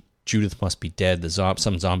car seat. Judith must be dead.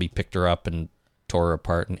 Some zombie picked her up and tore her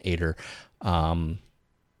apart and ate her. And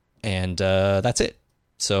that's it.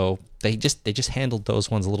 So they just handled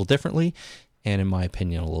those ones a little differently, and in my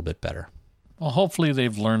opinion, a little bit better. Well, hopefully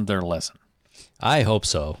they've learned their lesson. I hope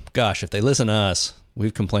so. Gosh, if they listen to us,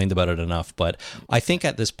 we've complained about it enough. But I think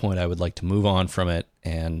at this point, I would like to move on from it,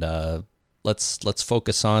 and let's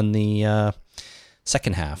focus on the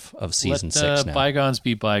second half of season 6 now. Bygones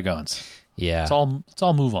be bygones. Yeah, let's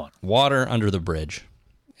all move on. Water under the bridge,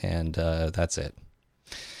 and that's it.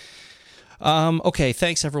 Okay,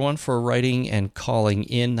 thanks everyone for writing and calling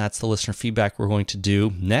in. That's the listener feedback we're going to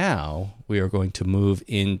do. Now we are going to move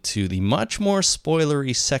into the much more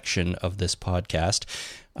spoilery section of this podcast.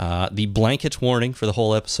 The blanket warning for the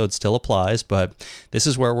whole episode still applies, but this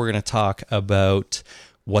is where we're going to talk about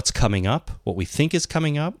what's coming up, what we think is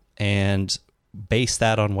coming up, and base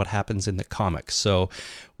that on what happens in the comic. So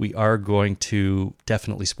we are going to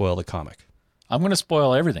definitely spoil the comic. I'm going to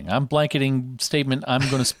spoil everything. I'm blanketing statement. I'm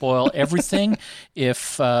going to spoil everything.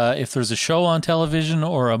 If there's a show on television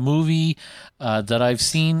or a movie that I've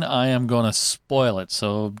seen, I am going to spoil it.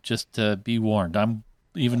 So just be warned. I'm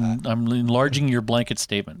enlarging your blanket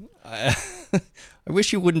statement. I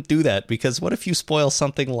wish you wouldn't do that, because what if you spoil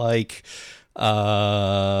something like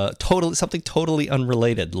something totally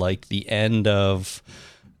unrelated, like the end of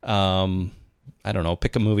I don't know,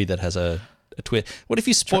 pick a movie that has a twist. What if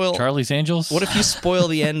you spoil Charlie's Angels? What if you spoil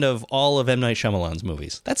the end of all of M. Night Shyamalan's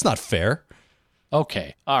movies? That's not fair.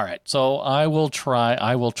 Okay. All right. So I will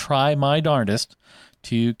try my darndest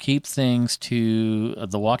to keep things to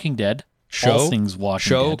The Walking Dead. All things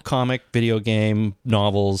Walking Dead. Comic, video game,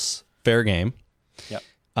 novels, fair game. Yep.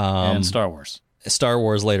 And Star Wars. Star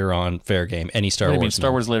Wars later on, fair game. Any Star Wars. Star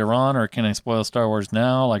Wars later on, or can I spoil Star Wars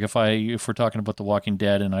now? Like if we're talking about The Walking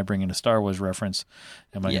Dead and I bring in a Star Wars reference,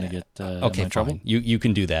 am I going to get in trouble? You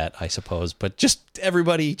can do that, I suppose, but just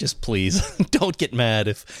everybody, just please don't get mad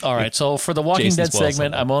if. All right, so for the Walking Dead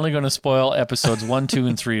segment, I'm only going to spoil episodes 1, 2,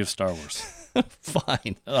 and 3 of Star Wars.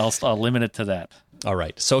 Fine. I'll limit it to that. All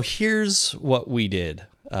right. So here's what we did.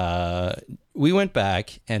 We went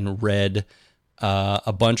back and read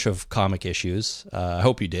a bunch of comic issues. I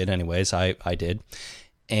hope you did. Anyways, I did.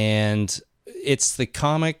 And it's the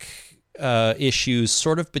comic issues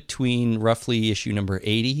sort of between roughly issue number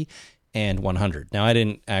 80 and 100. Now, I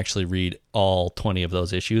didn't actually read all 20 of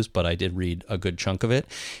those issues, but I did read a good chunk of it,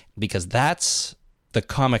 because that's the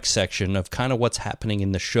comic section of kind of what's happening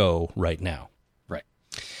in the show right now. Right.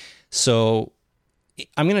 So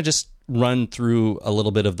I'm going to just run through a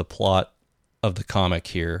little bit of the plot of the comic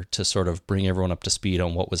here to sort of bring everyone up to speed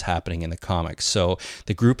on what was happening in the comics. So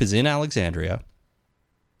the group is in Alexandria,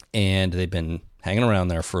 and they've been hanging around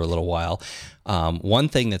there for a little while. One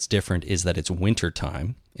thing that's different is that it's winter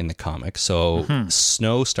time in the comic, so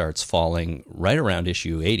snow starts falling right around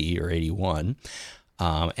issue 80 or 81,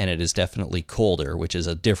 and it is definitely colder, which is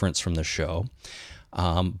a difference from the show.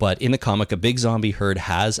 But in the comic, a big zombie herd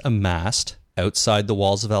has amassed outside the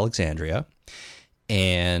walls of Alexandria,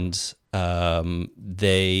 and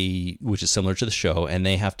which is similar to the show, and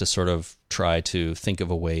they have to sort of try to think of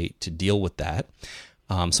a way to deal with that.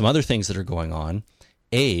 Some other things that are going on.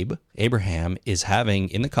 Abraham is having,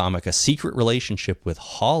 in the comic, a secret relationship with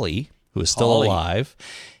Holly, who is still alive,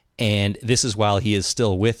 and this is while he is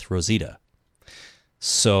still with Rosita.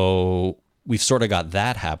 So we've sort of got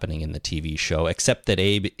that happening in the TV show, except that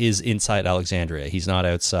Abe is inside Alexandria. He's not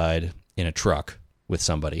outside in a truck with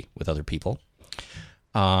somebody, with other people.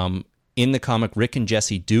 In the comic, Rick and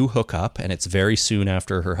Jesse do hook up, and it's very soon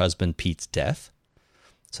after her husband Pete's death.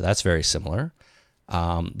 So that's very similar.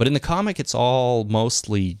 But in the comic, it's all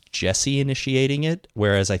mostly Jesse initiating it,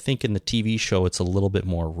 whereas I think in the TV show, it's a little bit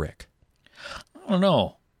more Rick. I don't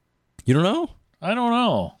know. You don't know? I don't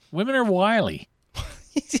know. Women are wily.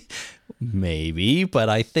 Maybe, but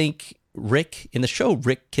I think in the show,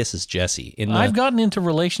 Rick kisses Jesse. I've gotten into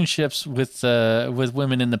relationships with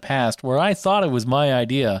women in the past where I thought it was my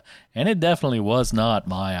idea, and it definitely was not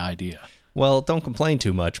my idea. Well, don't complain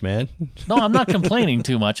too much, man. No, I'm not complaining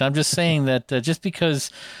too much. I'm just saying that just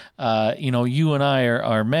because you and I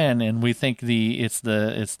are men and we think it's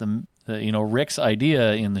Rick's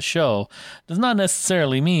idea in the show does not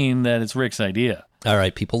necessarily mean that it's Rick's idea. All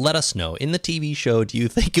right, people, let us know. In the TV show, do you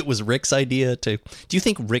think it was Rick's idea do you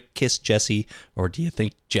think Rick kissed Jesse, or do you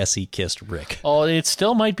think Jesse kissed Rick? Oh, it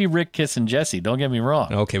still might be Rick kissing Jesse. Don't get me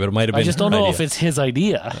wrong. Okay, but it might have been I just don't know idea. if it's his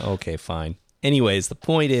idea. Okay, fine. Anyways, the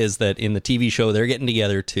point is that in the TV show, they're getting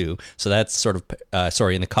together too. So that's sort of,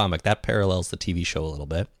 in the comic, that parallels the TV show a little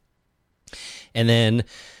bit. And then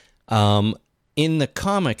in the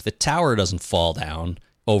comic, the tower doesn't fall down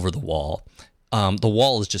over the wall. The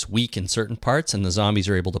wall is just weak in certain parts, and the zombies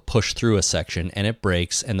are able to push through a section, and it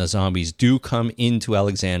breaks, and the zombies do come into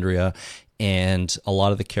Alexandria, and a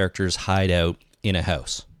lot of the characters hide out in a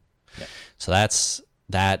house. Yeah. So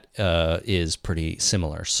that is pretty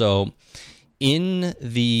similar. So in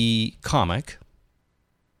the comic,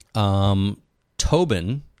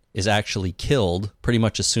 Tobin is actually killed pretty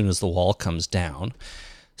much as soon as the wall comes down.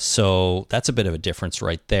 So that's a bit of a difference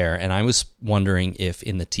right there. And I was wondering if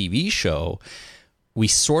in the TV show, we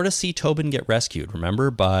sort of see Tobin get rescued, remember,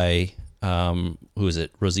 by, who is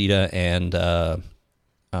it, Rosita and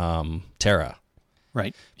Tara.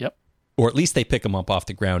 Right, yep. Or at least they pick him up off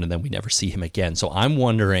the ground and then we never see him again. So I'm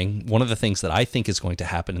wondering, one of the things that I think is going to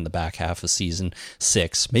happen in the back half of season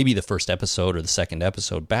 6, maybe the first episode or the second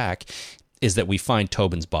episode back, is that we find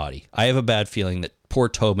Tobin's body. I have a bad feeling that poor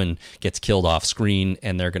Tobin gets killed off screen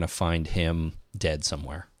and they're going to find him dead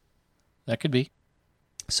somewhere. That could be.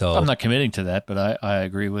 So I'm not committing to that, but I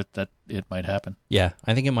agree with that it might happen. Yeah,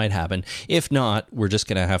 I think it might happen. If not, we're just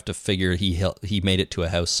going to have to figure he made it to a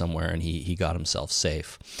house somewhere and he got himself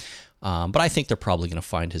safe. But I think they're probably going to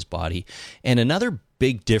find his body. And another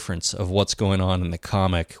big difference of what's going on in the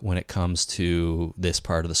comic when it comes to this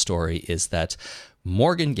part of the story is that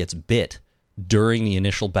Morgan gets bit during the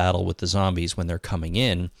initial battle with the zombies when they're coming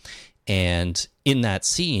in. And in that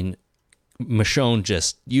scene, Michonne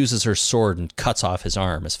just uses her sword and cuts off his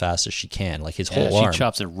arm as fast as she can, like his whole arm. She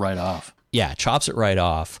chops it right off. Yeah, chops it right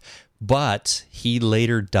off. But he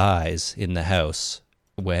later dies in the house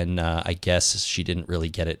when I guess she didn't really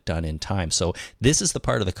get it done in time. So this is the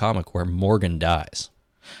part of the comic where Morgan dies.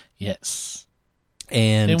 Yes.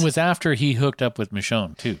 And it was after he hooked up with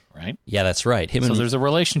Michonne, too, right? Yeah, that's right. So there's a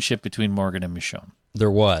relationship between Morgan and Michonne. There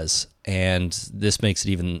was. And this makes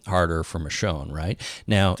it even harder for Michonne, right?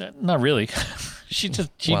 Now, not really. she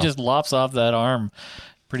just lops off that arm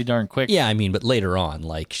pretty darn quick. Yeah, I mean, but later on,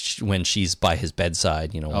 like when she's by his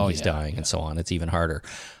bedside, when he's dying and so on, it's even harder.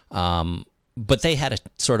 But they had a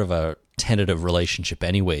sort of a tentative relationship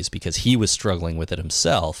anyways, because he was struggling with it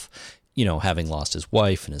himself, having lost his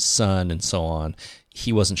wife and his son and so on.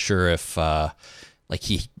 He wasn't sure if, I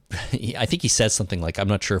think he said something like, I'm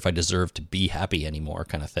not sure if I deserve to be happy anymore,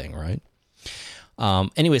 kind of thing, right?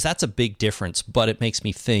 Anyways, that's a big difference, but it makes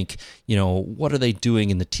me think, what are they doing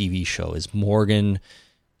in the TV show? Is Morgan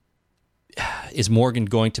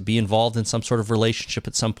going to be involved in some sort of relationship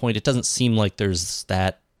at some point? It doesn't seem like there's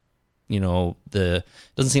that,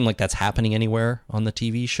 doesn't seem like that's happening anywhere on the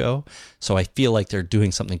TV show. So I feel like they're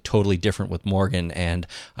doing something totally different with Morgan, and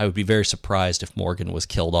I would be very surprised if Morgan was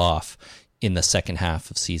killed off in the second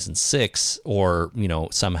half of season 6 or,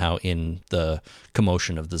 somehow in the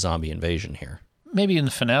commotion of the zombie invasion here. Maybe in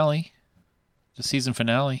the finale, the season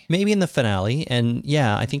finale. Maybe in the finale. And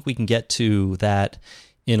yeah, I think we can get to that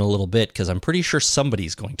in a little bit because I'm pretty sure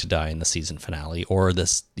somebody's going to die in the season finale or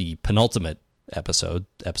the penultimate episode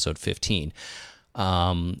 15.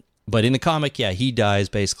 But in the comic, yeah, he dies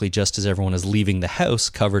basically just as everyone is leaving the house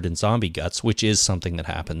covered in zombie guts, which is something that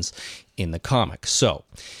happens in the comic. So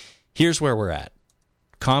here's where we're at.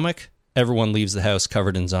 Comic, everyone leaves the house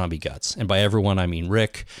covered in zombie guts. And by everyone, I mean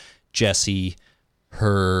Rick, Jesse,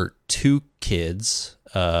 her 2 kids,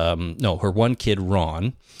 her 1 kid,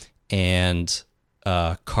 Ron, and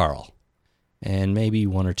Carl, and maybe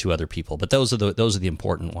 1 or 2 other people. But those are the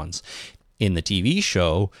important ones. In the TV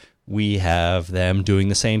show, we have them doing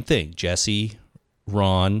the same thing. Jesse,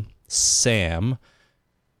 Ron, Sam,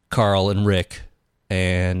 Carl, and Rick,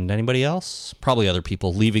 and anybody else? Probably other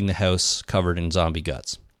people leaving the house covered in zombie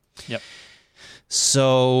guts. Yep.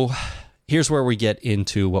 So here's where we get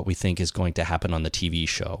into what we think is going to happen on the TV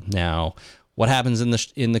show. Now, what happens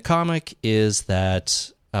in the comic is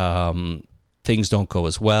that things don't go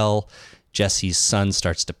as well. Jesse's son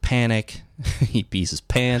starts to panic. He pees his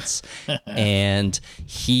pants, and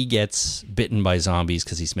he gets bitten by zombies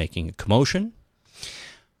because he's making a commotion.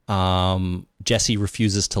 Jesse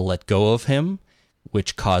refuses to let go of him,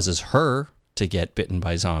 which causes her to get bitten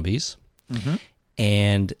by zombies. Mm-hmm.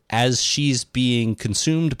 And as she's being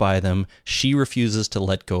consumed by them, she refuses to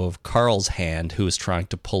let go of Carl's hand, who is trying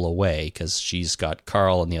to pull away because she's got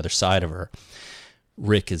Carl on the other side of her.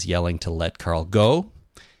 Rick is yelling to let Carl go,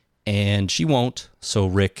 and she won't. So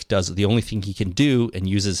Rick does the only thing he can do and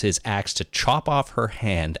uses his axe to chop off her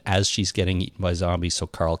hand as she's getting eaten by zombies so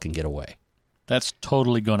Carl can get away. That's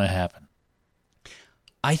totally going to happen.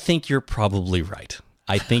 I think you're probably right.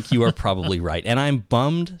 I think you are probably right. And I'm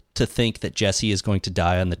bummed to think that Jesse is going to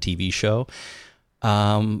die on the TV show.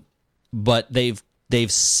 But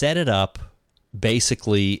they've set it up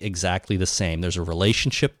basically exactly the same. There's a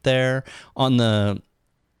relationship there. In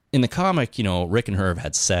the comic, Rick and her have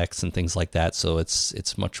had sex and things like that, so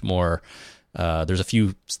it's much more. There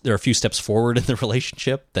are a few steps forward in the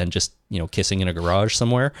relationship than just kissing in a garage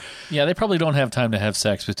somewhere. Yeah, they probably don't have time to have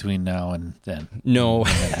sex between now and then. No,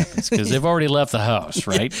 because they've already left the house,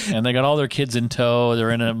 right? And they got all their kids in tow.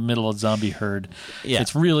 They're in the middle of zombie herd. Yeah.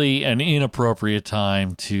 It's really an inappropriate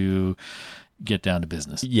time to get down to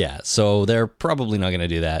business. Yeah, so they're probably not going to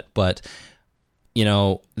do that. But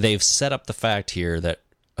they've set up the fact here that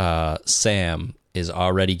Sam is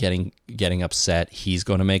already getting upset. He's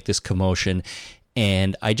going to make this commotion,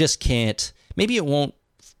 and I just can't. Maybe it won't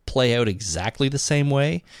play out exactly the same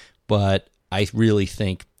way, but I really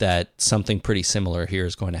think that something pretty similar here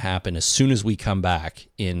is going to happen as soon as we come back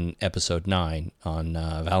in episode 9 on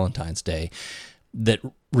Valentine's Day. That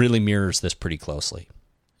really mirrors this pretty closely.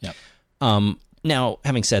 Yep. Now,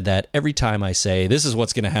 having said that, every time I say this is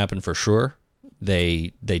what's going to happen for sure,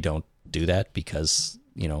 they don't do that because.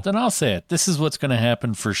 Then I'll say it. This is what's going to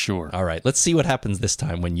happen for sure. All right, let's see what happens this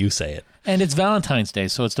time when you say it. And it's Valentine's Day,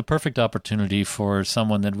 so it's the perfect opportunity for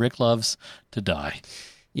someone that Rick loves to die.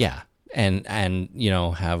 Yeah, and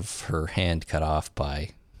have her hand cut off by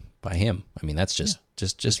him. I mean, that's just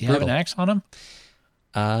Does he brutal. have an axe on him?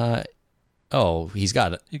 He's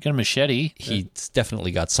got it. You got a machete. He's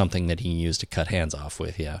definitely got something that he can use to cut hands off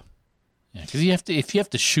with. Yeah. Yeah, because if you have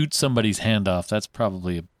to shoot somebody's hand off, that's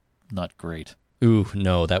probably not great. Ooh,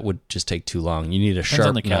 no, that would just take too long. You need a Depends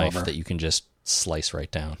on sharp the knife caliber. that you can just slice right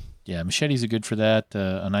down. Yeah, machetes are good for that.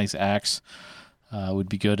 A nice axe would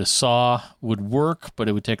be good. A saw would work, but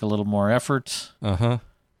it would take a little more effort. Uh-huh.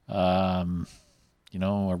 A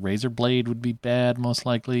razor blade would be bad, most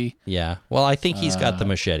likely. Yeah. Well, I think he's got the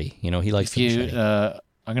machete. He likes the machete.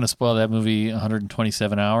 I'm going to spoil that movie,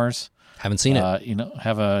 127 Hours. Haven't seen it.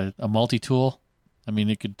 Have a multi-tool. I mean,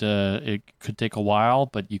 it could take a while,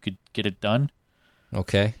 but you could get it done.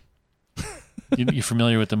 Okay. You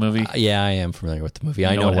familiar with the movie? Yeah, I am familiar with the movie.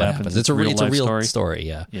 I know what happens. It's a real story.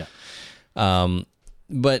 Yeah. Yeah.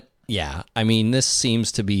 But yeah, I mean, this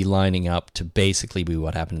seems to be lining up to basically be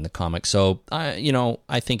what happened in the comic. So,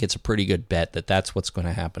 I think it's a pretty good bet that that's what's going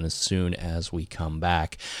to happen as soon as we come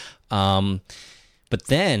back. But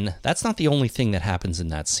then that's not the only thing that happens in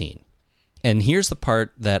that scene. And here's the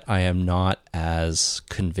part that I am not as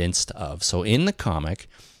convinced of. So in the comic,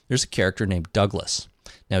 there's a character named Douglas.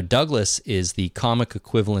 Now, Douglas is the comic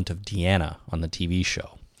equivalent of Deanna on the TV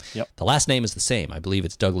show. Yep. The last name is the same. I believe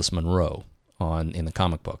it's Douglas Monroe in the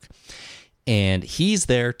comic book. And he's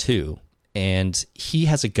there too. And he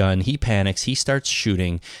has a gun. He panics. He starts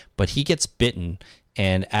shooting, but he gets bitten.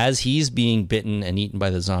 And as he's being bitten and eaten by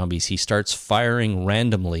the zombies, he starts firing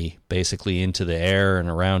randomly, basically into the air and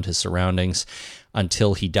around his surroundings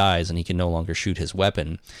until he dies and he can no longer shoot his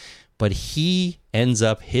weapon. But he ends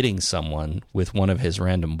up hitting someone with one of his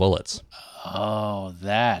random bullets. Oh,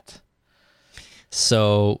 that.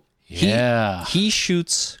 So yeah, he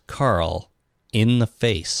shoots Carl in the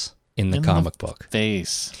face in the comic book.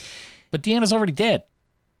 Face. But Deanna's already dead.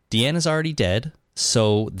 Deanna's already dead.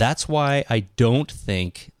 So that's why I don't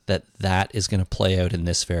think that is going to play out in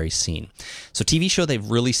this very scene. So TV show, they've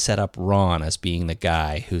really set up Ron as being the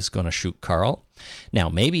guy who's going to shoot Carl. Now,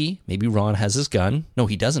 maybe Ron has his gun. No,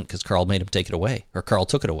 he doesn't, because Carl made him take it away, or Carl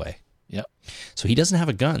took it away. Yep. So he doesn't have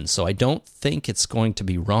a gun. So I don't think it's going to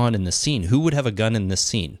be Ron in the scene. Who would have a gun in this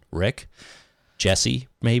scene? Rick? Jesse,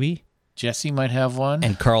 maybe? Jesse might have one.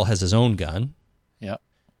 And Carl has his own gun. Yep.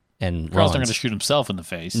 And Carl's not going to shoot himself in the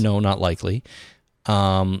face. No, not likely.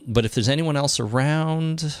 But if there's anyone else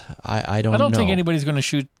around, I don't know. I don't think anybody's going to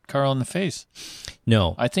shoot Carl in the face.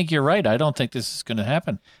 No. I think you're right. I don't think this is going to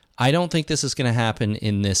happen. I don't think this is going to happen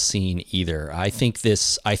in this scene either. I think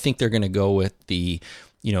they're going to go with the,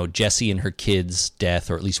 Jessie and her kid's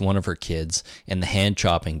death, or at least one of her kids, and the hand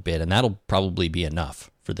chopping bit, and that'll probably be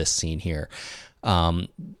enough for this scene here.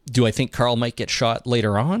 Do I think Carl might get shot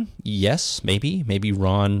later on? Yes, maybe. Maybe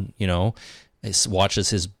Ron,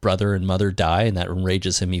 watches his brother and mother die, and that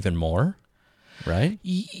enrages him even more, right?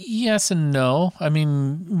 Yes and no. I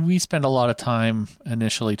mean, we spent a lot of time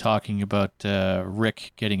initially talking about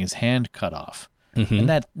Rick getting his hand cut off, and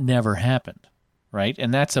that never happened, right?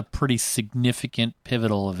 And that's a pretty significant,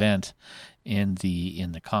 pivotal event in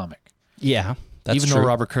the comic. Yeah, that's even true. though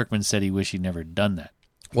Robert Kirkman said he wished he'd never done that.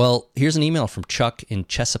 Well, here's an email from Chuck in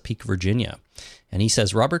Chesapeake, Virginia. And he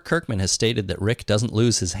says, Robert Kirkman has stated that Rick doesn't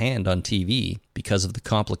lose his hand on TV because of the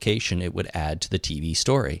complication it would add to the TV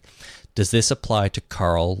story. Does this apply to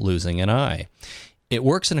Carl losing an eye? It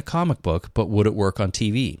works in a comic book, but would it work on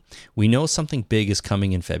TV? We know something big is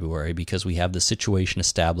coming in February because we have the situation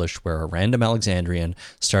established where a random Alexandrian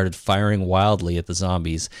started firing wildly at the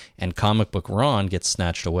zombies, and comic book Ron gets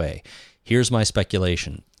snatched away. Here's my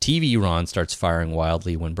speculation. TV Ron starts firing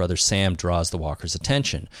wildly when Brother Sam draws the walker's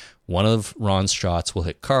attention. One of Ron's shots will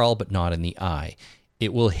hit Carl, but not in the eye.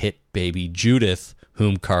 It will hit baby Judith,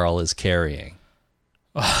 whom Carl is carrying.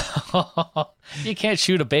 You can't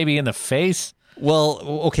shoot a baby in the face. Well,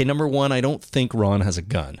 okay, number one, I don't think Ron has a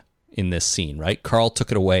gun in this scene, right? Carl took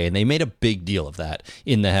it away, and they made a big deal of that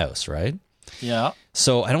in the house, right? Yeah.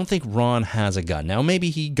 So I don't think Ron has a gun. Now, maybe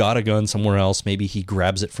he got a gun somewhere else. Maybe he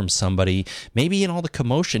grabs it from somebody. Maybe in all the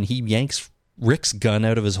commotion, he yanks Rick's gun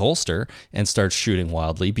out of his holster and starts shooting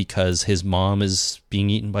wildly because his mom is being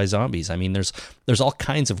eaten by zombies. I mean, there's all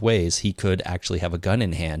kinds of ways he could actually have a gun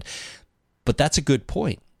in hand. But that's a good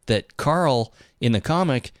point, that Carl, in the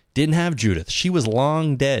comic, didn't have Judith. She was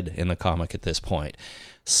long dead in the comic at this point.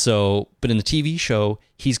 So, but in the TV show,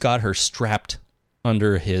 he's got her strapped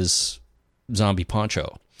under his zombie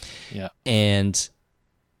poncho. Yeah. And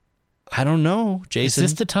I don't know, Jason.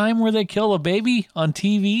 Is this the time where they kill a baby on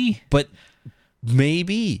TV? But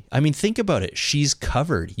maybe. I mean, think about it. She's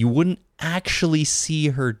covered. You wouldn't actually see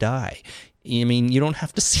her die. I mean, you don't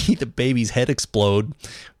have to see the baby's head explode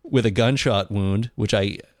with a gunshot wound, which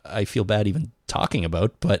I feel bad even talking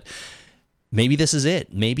about, but maybe this is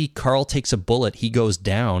it. Maybe Carl takes a bullet, he goes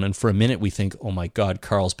down, and for a minute we think, oh my God,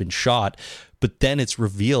 Carl's been shot. But then it's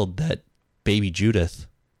revealed that baby Judith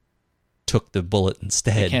took the bullet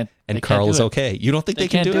instead, and Carl is okay. You don't think they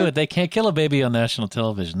can do it? They can't kill a baby on national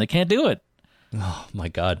television. They can't do it. Oh my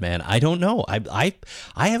God, man. I don't know. I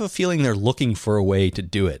have a feeling they're looking for a way to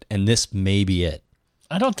do it, and this may be it.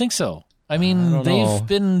 I don't think so. I mean, they've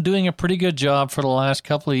been doing a pretty good job for the last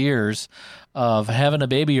couple of years of having a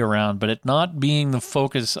baby around, but it not being the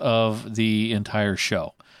focus of the entire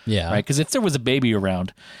show. Yeah. Right? Because if there was a baby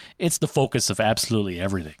around, it's the focus of absolutely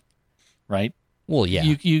everything. Right? Well, yeah.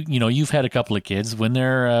 You know, you've had a couple of kids when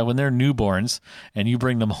they're newborns and you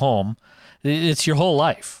bring them home, it's your whole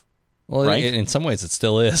life. Well, right? In some ways, it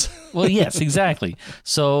still is. Well, yes, exactly.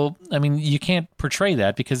 So, I mean, you can't portray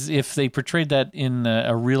that, because if they portrayed that in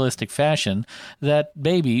a realistic fashion, that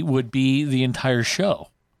baby would be the entire show,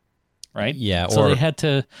 right? Yeah. So they had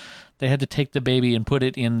to take the baby and put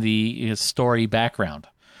it in the story background.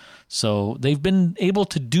 So they've been able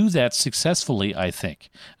to do that successfully, I think,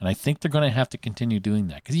 and I think they're going to have to continue doing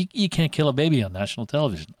that, because you can't kill a baby on national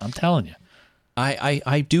television. I'm telling you.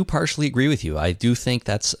 I do partially agree with you. I do think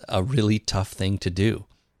that's a really tough thing to do.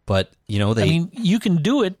 But, you know, I mean, you can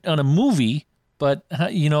do it on a movie, but,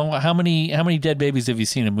 you know, how many dead babies have you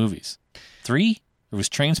seen in movies? 3? There was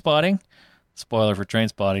Train Spotting. Spoiler for Train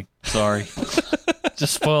Spotting. Sorry.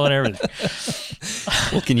 Just spoiling everything.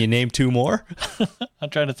 Well, can you name 2 more? I'm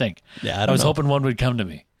trying to think. Yeah, I was hoping one would come to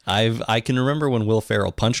me. I can remember when Will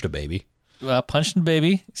Ferrell punched a baby. Punched a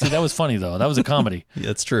baby? See, that was funny, though. That was a comedy.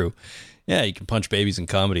 That's true. Yeah, you can punch babies in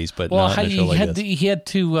comedies, but not in a show like this. He had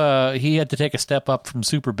to take a step up from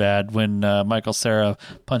Superbad when Michael Cera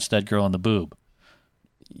punched that girl in the boob.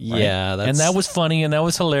 Right? Yeah, and that was funny and that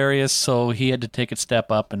was hilarious. So he had to take a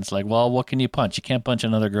step up, and it's like, well, what can you punch? You can't punch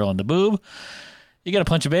another girl in the boob. You got to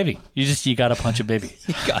punch a baby. You got to punch a baby.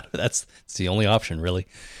 That's the only option, really.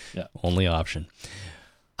 Yeah, only option.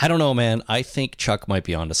 I don't know, man. I think Chuck might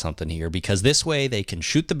be onto something here, because this way they can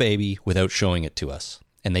shoot the baby without showing it to us.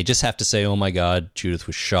 And they just have to say, oh my God, Judith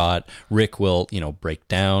was shot. Rick will, break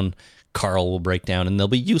down. Carl will break down, and they'll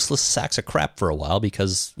be useless sacks of crap for a while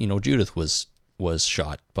because, Judith was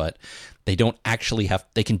shot. But they don't actually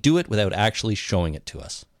they can do it without actually showing it to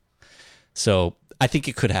us. So I think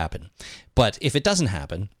it could happen. But if it doesn't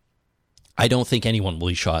happen, I don't think anyone will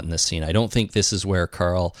be shot in this scene. I don't think this is where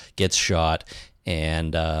Carl gets shot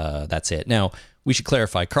and that's it. Now, we should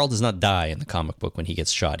clarify, Carl does not die in the comic book when he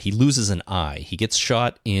gets shot. He loses an eye. He gets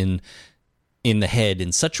shot in the head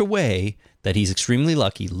in such a way that he's extremely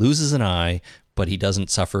lucky, loses an eye, but he doesn't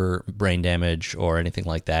suffer brain damage or anything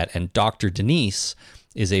like that. And Dr. Denise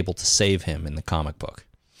is able to save him in the comic book.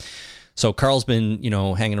 So Carl's been,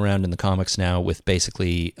 hanging around in the comics now with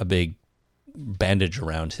basically a big bandage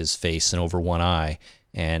around his face and over one eye,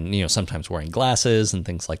 and, sometimes wearing glasses and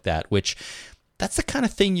things like that, which... That's the kind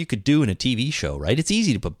of thing you could do in a TV show, right? It's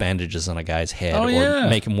easy to put bandages on a guy's head or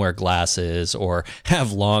make him wear glasses or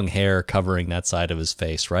have long hair covering that side of his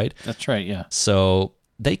face, right? That's right, yeah. So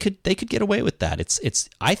they could get away with that.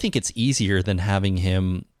 I think it's easier than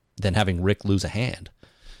having Rick lose a hand.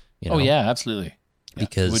 Oh yeah, absolutely.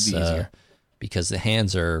 Because it would be easier. because the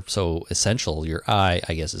hands are so essential. Your eye,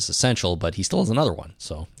 I guess, is essential, but he still has another one.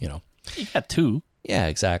 So, You got two. Yeah,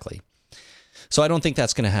 exactly. So I don't think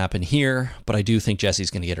that's going to happen here, but I do think Jessie's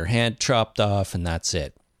going to get her hand chopped off, and that's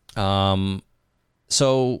it.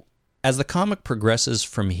 So as the comic progresses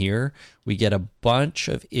from here, we get a bunch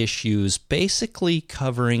of issues basically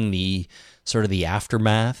covering the sort of the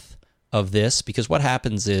aftermath of this, because what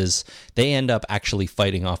happens is they end up actually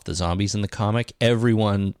fighting off the zombies in the comic.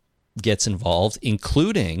 Everyone gets involved,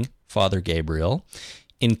 including Father Gabriel,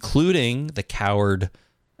 including the coward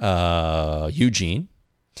Eugene.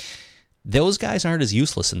 Those guys aren't as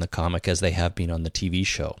useless in the comic as they have been on the TV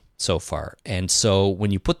show so far. And so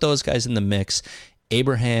when you put those guys in the mix,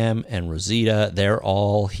 Abraham and Rosita, they're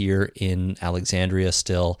all here in Alexandria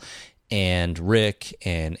still, and Rick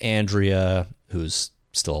and Andrea, who's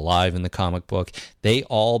still alive in the comic book, they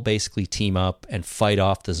all basically team up and fight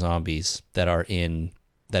off the zombies that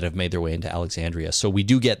have made their way into Alexandria. So we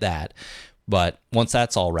do get that, but once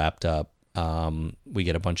that's all wrapped up, we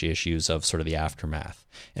get a bunch of issues of sort of the aftermath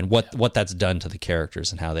and what that's done to the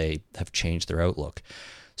characters and how they have changed their outlook.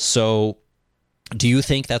 So do you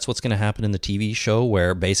think that's what's going to happen in the TV show,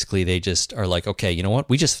 where basically they just are like, okay, you know what?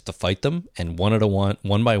 We just have to fight them and one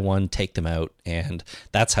by one, take them out. And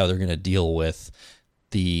that's how they're going to deal with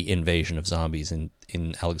the invasion of zombies in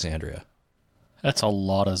Alexandria. That's a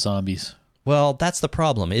lot of zombies. Well, that's the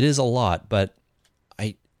problem. It is a lot, but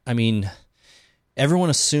I mean, everyone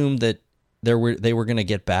assumed that they were going to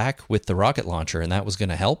get back with the rocket launcher, and that was going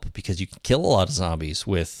to help because you can kill a lot of zombies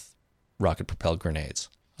with rocket-propelled grenades.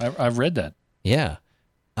 I've read that. Yeah,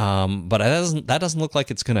 but that doesn't look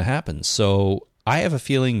like it's going to happen. So I have a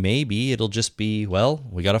feeling maybe it'll just be, well,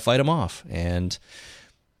 we got to fight them off. And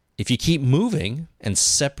if you keep moving and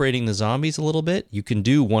separating the zombies a little bit, you can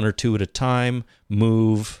do one or two at a time,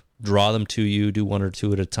 move, draw them to you, do one or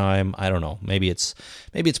two at a time. I don't know. Maybe it's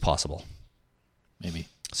possible. Maybe.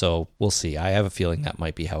 So we'll see. I have a feeling that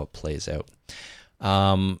might be how it plays out.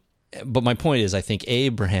 But my point is, I think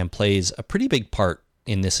Abraham plays a pretty big part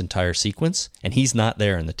in this entire sequence, and he's not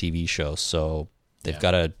there in the TV show, so they've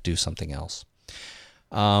got to do something else.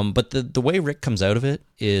 But the way Rick comes out of it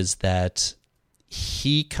is that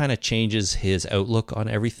he kind of changes his outlook on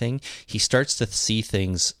everything. He starts to see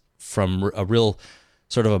things from a real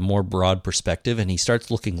sort of a more broad perspective, and he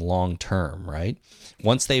starts looking long term, right?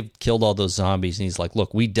 Once they've killed all those zombies, and he's like,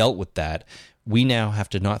 look, we dealt with that. We now have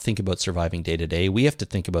to not think about surviving day to day. We have to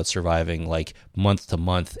think about surviving like month to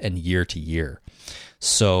month and year to year.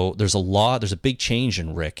 So there's a big change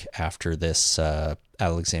in Rick after this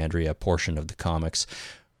Alexandria portion of the comics,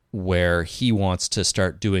 where he wants to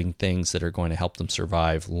start doing things that are going to help them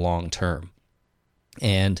survive long term.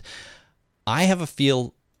 And I have a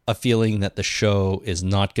feeling that the show is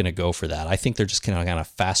not going to go for that. I think they're just going to kind of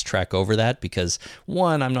fast track over that because,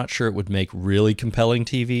 one, I'm not sure it would make really compelling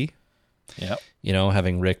TV. Yeah.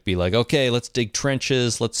 Having Rick be like, okay, let's dig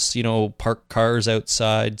trenches. Let's, park cars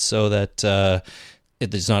outside so that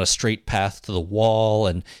there's not a straight path to the wall.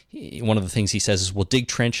 And one of the things he says is we'll dig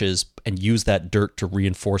trenches and use that dirt to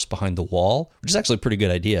reinforce behind the wall, which is actually a pretty good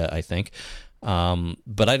idea, I think.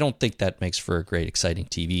 But I don't think that makes for a great, exciting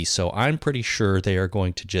TV. So I'm pretty sure they are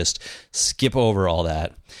going to just skip over all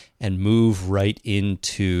that and move right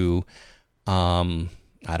into, I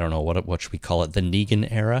don't know, what should we call it? The Negan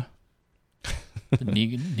era? The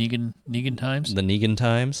Negan times? The Negan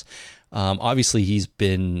times. Obviously, he's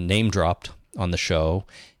been name dropped on the show,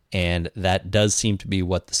 and that does seem to be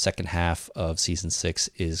what the second half of season 6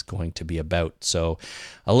 is going to be about. So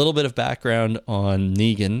a little bit of background on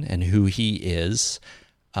Negan and who he is.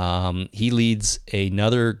 He leads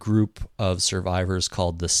another group of survivors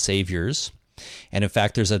called the Saviors. And in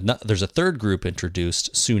fact, there's a third group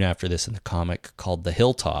introduced soon after this in the comic called the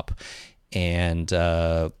Hilltop. And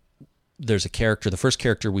there's a character, the first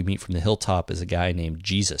character we meet from the Hilltop is a guy named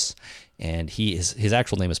Jesus. And his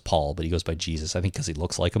actual name is Paul, but he goes by Jesus, I think because he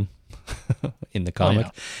looks like him in the comic.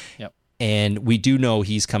 Oh, yeah. Yep. And we do know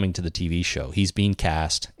he's coming to the TV show. He's being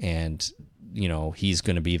cast, and he's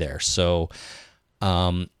going to be there. So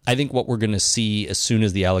I think what we're going to see as soon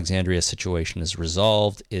as the Alexandria situation is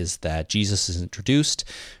resolved is that Jesus is introduced.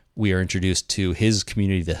 We are introduced to his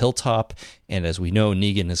community, the Hilltop, and as we know,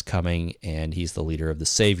 Negan is coming, and he's the leader of the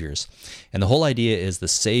Saviors. And the whole idea is the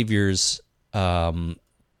Saviors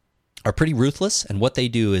are pretty ruthless, and what they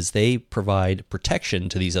do is they provide protection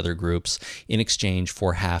to these other groups in exchange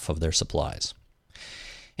for half of their supplies.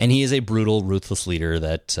 And he is a brutal, ruthless leader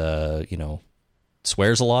that,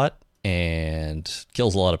 swears a lot and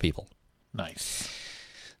kills a lot of people. Nice.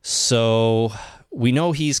 So we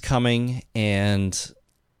know he's coming, and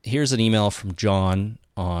here's an email from John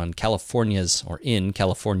in California's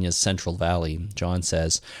Central Valley. John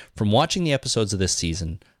says, "From watching the episodes of this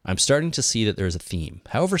season, I'm starting to see that there's a theme,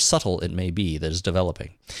 however subtle it may be, that is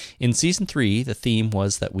developing. In Season 3, the theme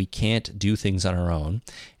was that we can't do things on our own,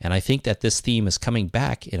 and I think that this theme is coming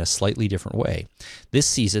back in a slightly different way. This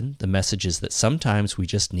season, the message is that sometimes we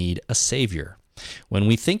just need a savior. When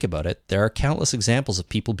we think about it, there are countless examples of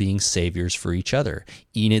people being saviors for each other.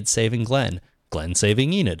 Enid saving Glenn, Glenn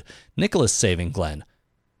saving Enid, Nicholas saving Glenn,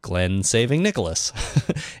 Glenn saving Nicholas,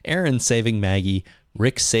 Aaron saving Maggie,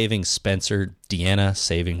 Rick saving Spencer, Deanna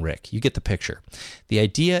saving Rick. You get the picture. The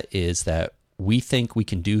idea is that we think we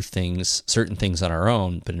can do certain things on our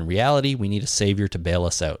own, but in reality, we need a savior to bail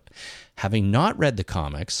us out. Having not read the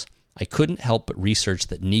comics, I couldn't help but research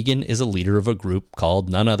that Negan is a leader of a group called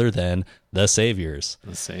none other than the Saviors."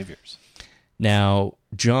 The Saviors. Now,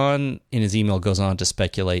 John, in his email, goes on to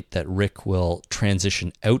speculate that Rick will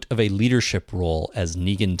transition out of a leadership role as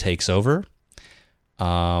Negan takes over.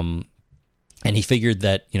 And he figured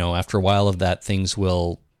that, after a while of that, things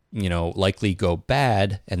will, likely go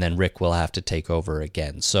bad, and then Rick will have to take over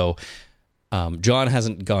again. So John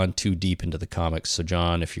hasn't gone too deep into the comics. So,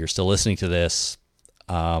 John, if you're still listening to this,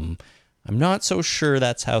 I'm not so sure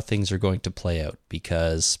that's how things are going to play out,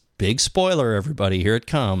 because, big spoiler, everybody, here it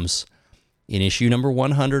comes. In issue number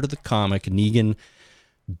 100 of the comic, Negan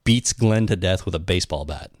beats Glenn to death with a baseball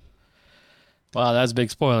bat. Wow, that's a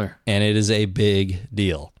big spoiler. And it is a big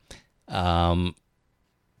deal. And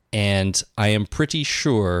I am pretty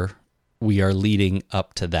sure we are leading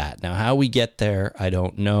up to that. Now, how we get there, I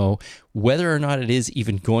don't know. Whether or not it is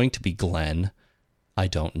even going to be Glenn, I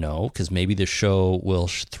don't know, because maybe the show will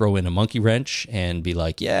throw in a monkey wrench and be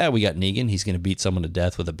like, yeah, we got Negan. He's going to beat someone to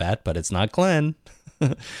death with a bat, but it's not Glenn.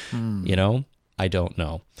 I don't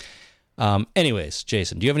know. Anyways,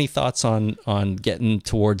 Jason, do you have any thoughts on getting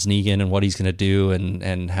towards Negan and what he's going to do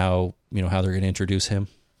and how they're going to introduce him?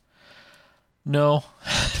 No.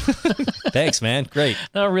 Thanks, man. Great.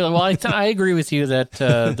 Not really. Well, I agree with you that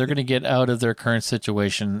they're going to get out of their current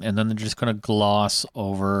situation, and then they're just going to gloss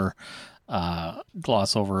over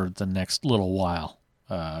the next little while,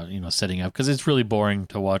 setting up, because it's really boring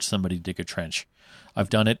to watch somebody dig a trench. I've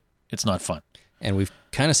done it. It's not fun. And we've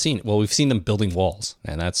kind of we've seen them building walls,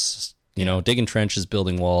 and that's, digging trenches,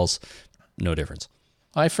 building walls, no difference.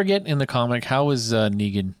 I forget in the comic, how was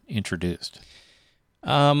Negan introduced?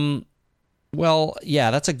 Well,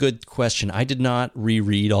 yeah, that's a good question. I did not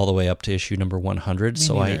reread all the way up to issue number 100,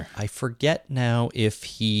 so I forget now if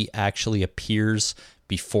he actually appears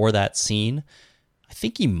before that scene. I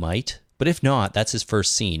think he might, but if not, that's his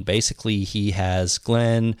first scene. Basically, he has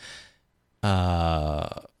Glenn,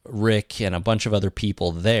 Rick, and a bunch of other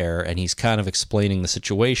people there, and he's kind of explaining the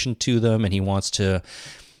situation to them, and he wants to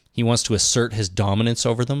assert his dominance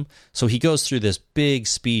over them. So he goes through this big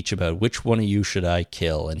speech about which one of you should I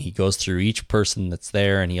kill, and he goes through each person that's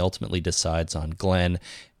there, and he ultimately decides on Glenn,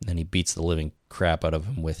 and then he beats the living crap out of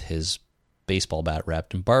him with his baseball bat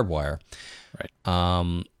wrapped in barbed wire. Right.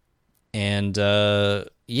 I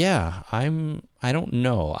don't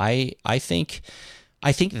know. I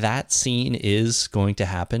think that scene is going to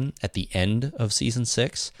happen at the end of season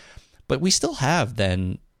 6, but we still have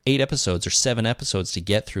then 8 episodes or 7 episodes to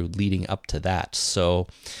get through leading up to that. So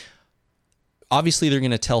obviously they're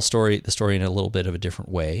going to tell the story in a little bit of a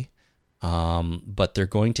different way, but they're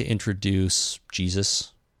going to introduce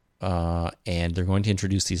Jesus, and they're going to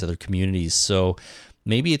introduce these other communities. So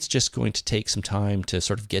maybe it's just going to take some time to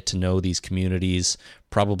sort of get to know these communities,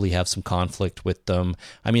 probably have some conflict with them.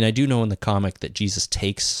 I mean, I do know in the comic that Jesus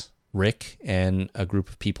takes Rick and a group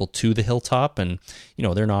of people to the hilltop, and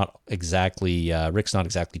they're not exactly Rick's not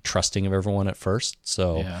exactly trusting of everyone at first,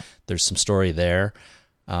 so there's some story there,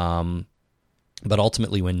 but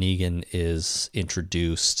ultimately when Negan is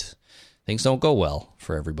introduced, things don't go well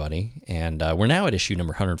for everybody, and we're now at issue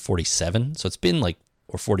number 147, so it's been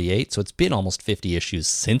or 48, so it's been almost 50 issues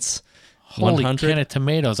since Holy 100. Can of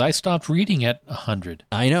tomatoes. I stopped reading at 100.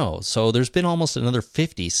 I know. So there's been almost another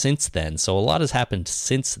 50 since then. So a lot has happened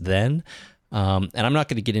since then. And I'm not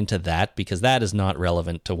going to get into that because that is not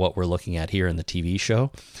relevant to what we're looking at here in the TV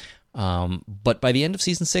show. But by the end of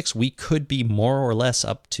season 6, we could be more or less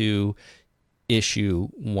up to issue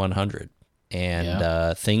 100.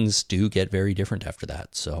 And things do get very different after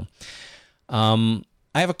that. So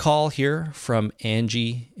I have a call here from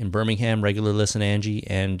Angie in Birmingham, regular listen Angie,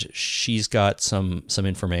 and she's got some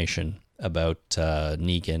information about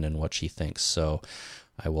Negan and what she thinks. So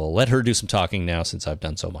I will let her do some talking now since I've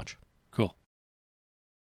done so much. Cool.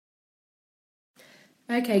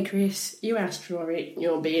 Okay, Chris, you asked for it.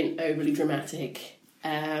 You're being overly dramatic.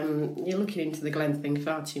 You're looking into the Glenn thing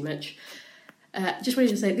far too much. Just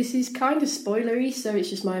wanted to say, this is kind of spoilery, so it's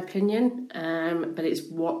just my opinion, but it's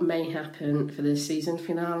what may happen for the season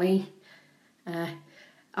finale.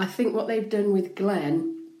 I think what they've done with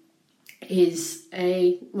Glenn is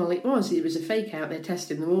it was a fake out. They're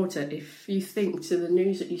testing the water. If you think to the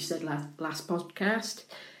news that you said last podcast,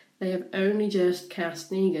 they have only just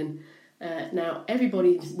cast Negan. Now,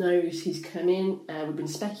 everybody knows he's come in. We've been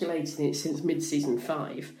speculating it since mid-season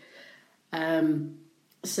 5.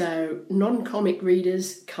 So non-comic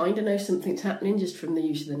readers kind of know something's happening just from the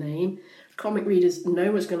use of the name. Comic readers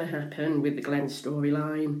know what's going to happen with the Glenn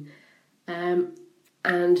storyline. And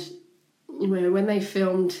when they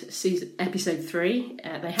filmed episode 3,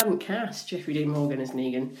 they hadn't cast Jeffrey Dean Morgan as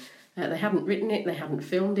Negan. They hadn't written it, they hadn't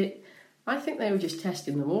filmed it. I think they were just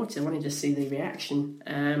testing the water, wanting to see the reaction.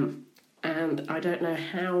 And I don't know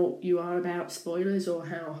how you are about spoilers or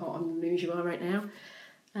how hot on the news you are right now.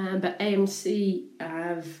 But AMC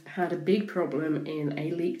have had a big problem in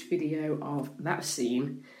a leaked video of that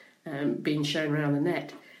scene being shown around the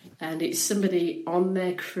net. And it's somebody on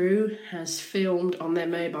their crew has filmed on their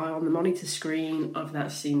mobile on the monitor screen of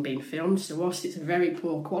that scene being filmed. So whilst it's a very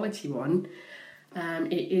poor quality one,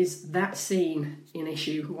 it is that scene in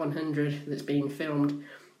issue 100 that's being filmed.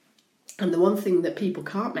 And the one thing that people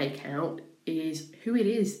can't make out is who it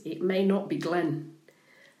is. It may not be Glenn.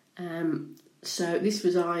 So this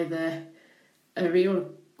was either a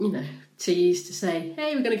real, tease to say,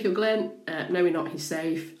 hey, we're going to kill Glenn. No, we're not. He's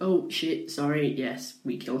safe. Oh, shit, sorry. Yes,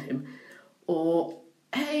 we killed him. Or,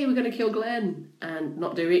 hey, we're going to kill Glenn and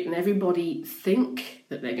not do it. And everybody think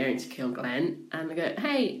that they're going to kill Glenn. And they go,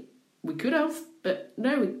 hey, we could have, but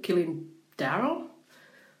no, we're killing Daryl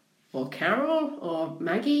or Carol or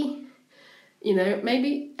Maggie.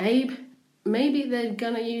 Maybe Abe. Maybe they're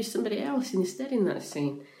going to use somebody else instead in that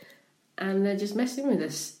scene. And they're just messing with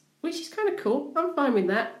us, which is kind of cool. I'm fine with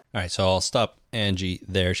that. All right, so I'll stop Angie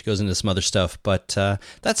there. She goes into some other stuff, but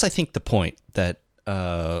that's, I think, the point that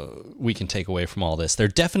we can take away from all this. They're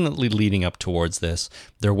definitely leading up towards this.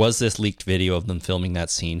 There was this leaked video of them filming that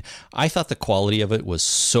scene. I thought the quality of it was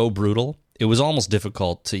so brutal. It was almost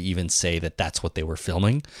difficult to even say that that's what they were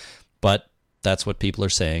filming, but that's what people are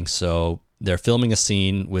saying. So they're filming a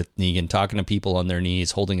scene with Negan talking to people on their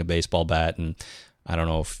knees, holding a baseball bat, and I don't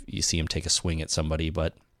know if you see him take a swing at somebody,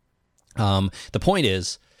 but the point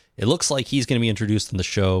is, it looks like he's going to be introduced in the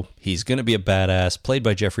show. He's going to be a badass, played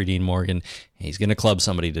by Jeffrey Dean Morgan. And he's going to club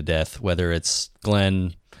somebody to death, whether it's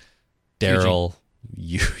Glenn, Daryl,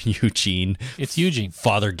 Eugene. It's Eugene.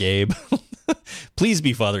 Father Gabe. Please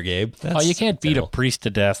be Father Gabe. You can't beat a priest to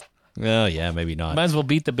death. Oh, yeah, maybe not. Might as well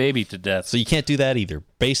beat the baby to death. So you can't do that either.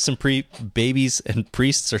 Babies and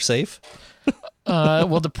priests are safe?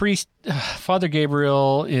 Well, the priest, Father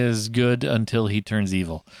Gabriel, is good until he turns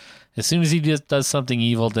evil. As soon as he does something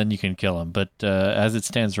evil, then you can kill him. But as it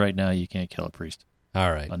stands right now, you can't kill a priest.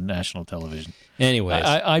 All right. On national television. Anyways.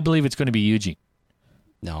 I believe it's going to be Eugene.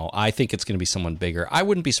 No, I think it's going to be someone bigger. I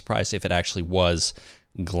wouldn't be surprised if it actually was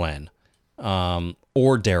Glenn or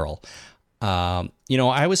Daryl.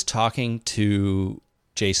 I was talking to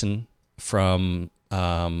Jason from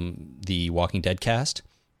the Walking Dead cast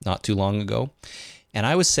not too long ago, and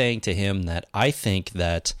I was saying to him that I think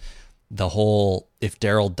that the whole "if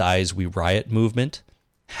Daryl dies, we riot" movement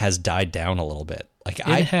has died down a little bit. Like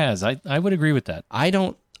it has. I would agree with that. I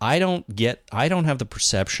don't have the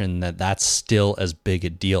perception that that's still as big a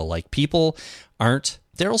deal. Like people aren't.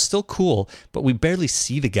 Daryl's still cool, but we barely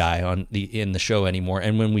see the guy in the show anymore.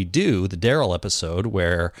 And when we do, the Daryl episode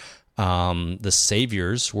where the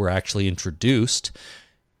Saviors were actually introduced,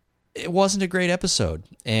 it wasn't a great episode.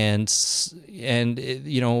 And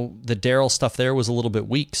the Daryl stuff there was a little bit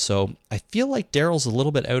weak. So I feel like Daryl's a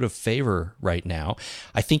little bit out of favor right now.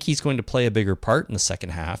 I think he's going to play a bigger part in the second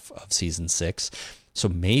half of season 6. So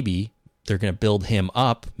maybe they're going to build him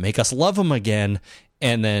up, make us love him again,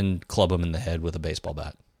 and then club him in the head with a baseball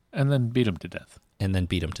bat. And then beat him to death.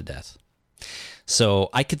 So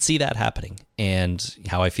I could see that happening. And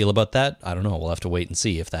how I feel about that, I don't know. We'll have to wait and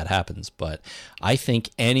see if that happens. But I think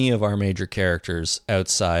any of our major characters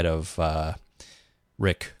outside of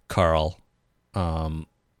Rick and Carl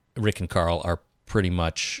are pretty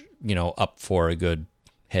much, up for a good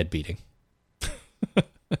head beating.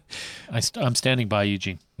 I'm standing by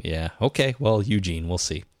Eugene. Yeah. Okay. Well, Eugene, we'll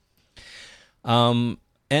see. And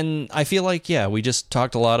I feel like, we just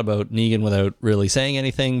talked a lot about Negan without really saying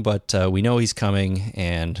anything, but we know he's coming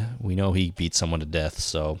and we know he beat someone to death.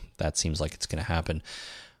 So that seems like it's going to happen.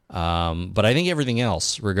 But I think everything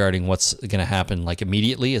else regarding what's going to happen, like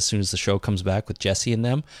immediately as soon as the show comes back with Jesse and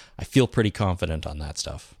them, I feel pretty confident on that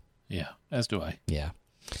stuff. Yeah. As do I. Yeah.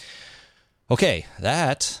 Okay.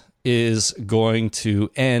 That is going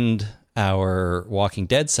to end our Walking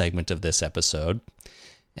Dead segment of this episode.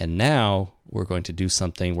 And now we're going to do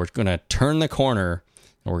something. We're going to turn the corner,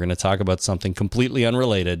 and we're going to talk about something completely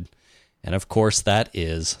unrelated. And of course, that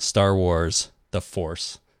is Star Wars: The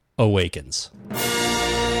Force Awakens.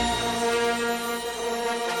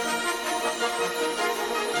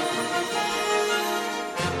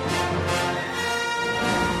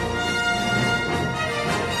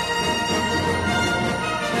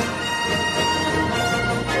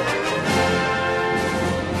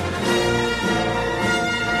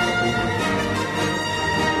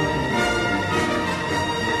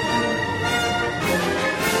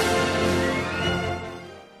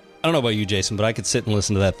 I don't know about you, Jason, but I could sit and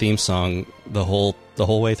listen to that theme song the whole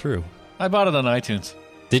way through. I bought it on iTunes.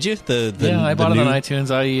 Did you? I bought it on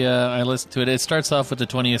iTunes. I listened to it. It starts off with the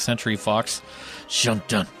 20th Century Fox. Shun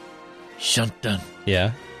dun, shun dun.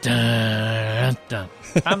 Yeah. Dun dun.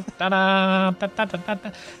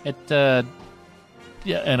 It.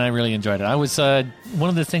 Yeah, and I really enjoyed it. I was one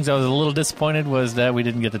of the things I was a little disappointed was that we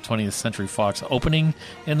didn't get the 20th Century Fox opening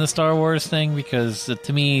in the Star Wars thing, because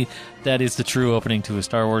to me that is the true opening to a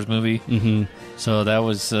Star Wars movie. Mm-hmm. So that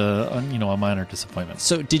was a minor disappointment.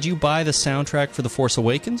 So did you buy the soundtrack for The Force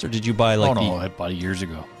Awakens, or did you buy like? Oh no, I bought it years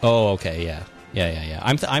ago. Oh, okay, yeah.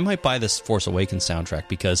 I might buy this Force Awakens soundtrack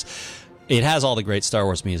because it has all the great Star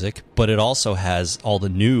Wars music, but it also has all the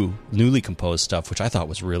newly composed stuff, which I thought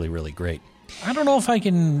was really, really great. I don't know if I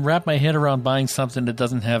can wrap my head around buying something that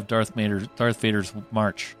doesn't have Darth Vader's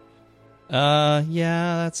march.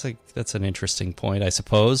 Yeah, that's an interesting point, I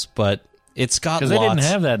suppose, but it's got because they didn't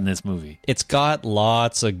have that in this movie. It's got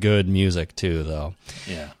lots of good music too, though.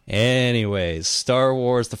 Yeah. Anyways, Star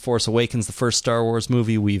Wars: The Force Awakens, the first Star Wars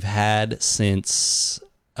movie we've had since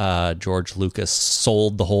George Lucas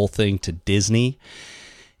sold the whole thing to Disney.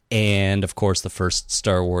 And, of course, the first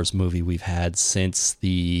Star Wars movie we've had since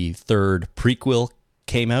the third prequel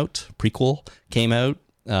came out.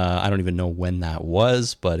 I don't even know when that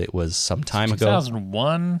was, but it was some time ago.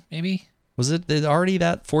 2001, maybe? Was it already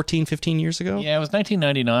that 14, 15 years ago? Yeah, it was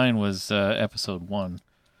 1999 was episode 1.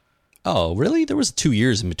 Oh, really? There was 2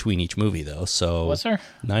 years in between each movie, though. So was there?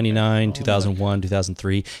 99, 2001,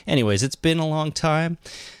 2003. Anyways, it's been a long time.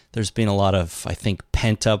 There's been a lot of, I think,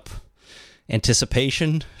 pent-up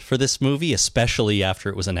anticipation for this movie, especially after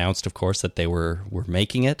it was announced, of course, that they were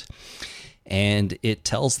making it. And it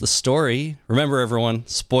tells the story. Remember, everyone,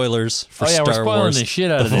 spoilers for Star Wars. We're spoiling the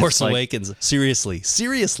shit out of The this. Force Awakens.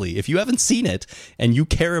 Seriously, if you haven't seen it and you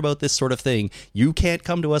care about this sort of thing, you can't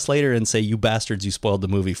come to us later and say, you bastards, you spoiled the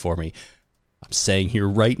movie for me. I'm saying here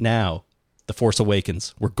right now, The Force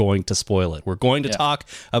Awakens, we're going to spoil it. We're going to talk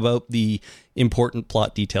about the important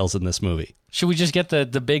plot details in this movie. Should we just get the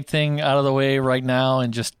big thing out of the way right now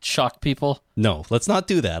and just shock people? No, let's not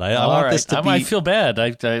do that. I want this to be... I feel bad.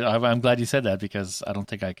 I'm glad you said that because I don't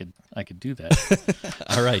think I could do that.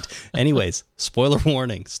 All right. Anyways, spoiler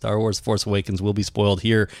warning. Star Wars Force Awakens will be spoiled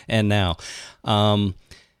here and now. I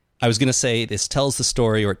was going to say this tells the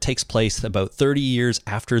story, or it takes place about 30 years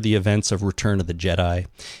after the events of Return of the Jedi.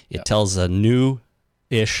 It tells a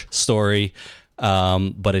new-ish story,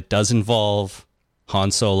 but it does involve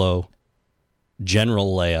Han Solo,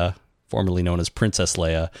 General Leia, formerly known as Princess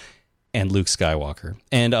Leia, and Luke Skywalker,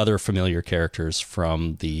 and other familiar characters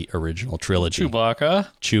from the original trilogy. Chewbacca.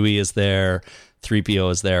 Chewie is there, 3PO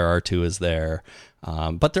is there, R2 is there,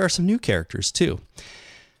 but there are some new characters too.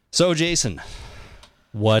 So, Jason,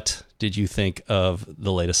 what did you think of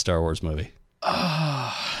the latest Star Wars movie?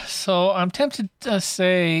 So I'm tempted to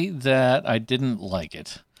say that I didn't like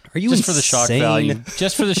it. Are you just insane? For the shock value?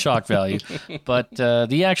 Just for the shock value. But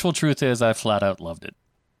the actual truth is I flat out loved it.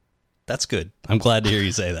 That's good. I'm glad to hear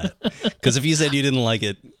you say that. Because if you said you didn't like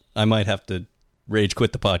it, I might have to rage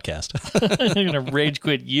quit the podcast. I'm going to rage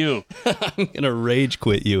quit you. I'm going to rage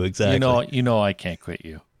quit you, exactly. You know I can't quit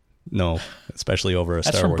you. No, especially over a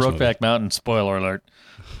That's Star Wars movie. That's from Brokeback Mountain, spoiler alert.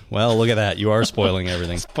 Well, look at that. You are spoiling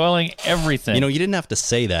everything. Spoiling everything. You didn't have to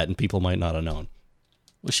say that, and people might not have known.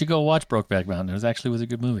 We should go watch Brokeback Mountain. It was a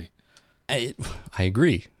good movie. I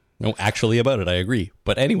agree. No, actually about it, I agree.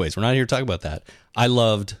 But anyways, we're not here to talk about that. I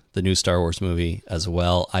loved the new Star Wars movie as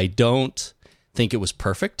well. I don't think it was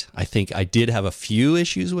perfect. I think I did have a few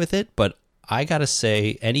issues with it, but I gotta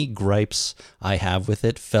say, any gripes I have with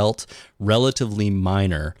it felt relatively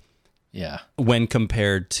minor. Yeah. When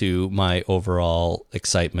compared to my overall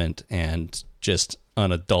excitement and just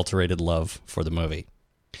unadulterated love for the movie.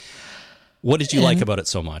 What did you like about it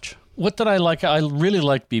so much? What did I like? I really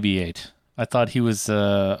liked BB-8. I thought he was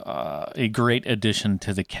a great addition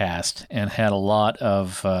to the cast and had a lot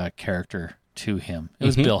of character to him. It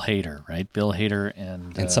was Bill Hader, right? Bill Hader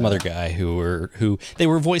and some other guy who they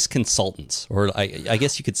were voice consultants, or I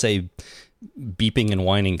guess you could say beeping and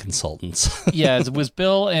whining consultants. Yeah, it was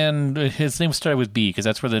Bill, and his name started with B, because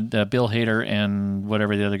that's where the Bill Hader and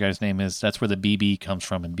whatever the other guy's name is, that's where the BB comes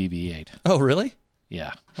from in BB-8. Oh, really?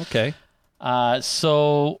 Yeah. Okay.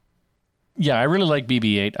 So, yeah, I really like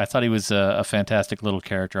BB-8. I thought he was a fantastic little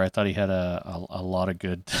character. I thought he had a lot of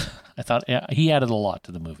good... I thought he added a lot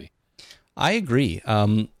to the movie. I agree.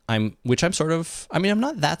 I'm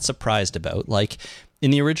not that surprised about. Like, in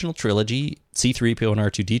the original trilogy, C-3PO and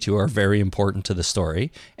R2-D2 are very important to the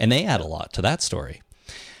story, and they add a lot to that story.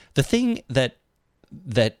 The thing that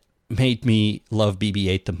made me love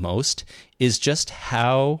BB-8 the most is just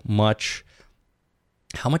how much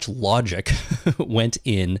logic went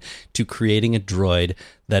in to creating a droid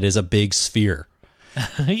that is a big sphere.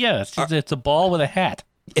 Yeah, it's a ball with a hat.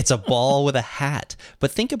 It's a ball with a hat. But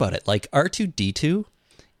think about it. Like, R2-D2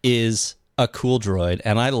 is a cool droid,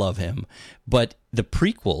 and I love him. But the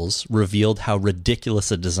prequels revealed how ridiculous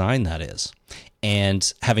a design that is.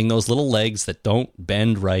 And having those little legs that don't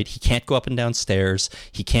bend right, he can't go up and down stairs,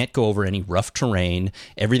 he can't go over any rough terrain,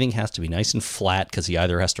 everything has to be nice and flat because he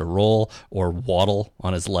either has to roll or waddle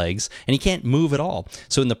on his legs, and he can't move at all.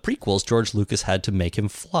 So in the prequels, George Lucas had to make him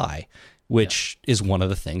fly, which is one of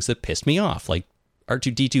the things that pissed me off. Like,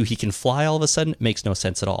 R2-D2, he can fly all of a sudden, it makes no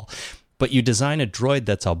sense at all. But you design a droid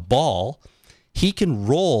that's a ball, he can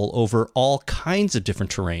roll over all kinds of different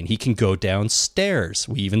terrain. He can go downstairs.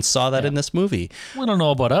 We even saw that in this movie. We don't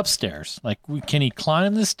know about upstairs. Like, can he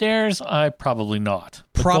climb the stairs? Probably not.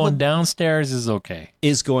 But going downstairs is okay.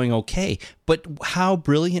 Is going okay. But how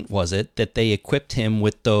brilliant was it that they equipped him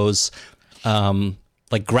with those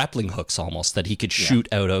like grappling hooks almost that he could shoot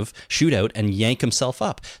out and yank himself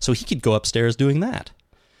up. So he could go upstairs doing that.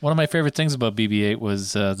 One of my favorite things about BB-8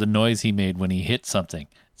 was the noise he made when he hit something.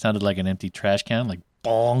 It sounded like an empty trash can, like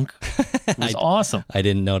bonk. It was awesome. I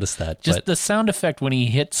didn't notice that. Just the sound effect when he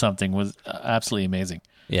hit something was absolutely amazing.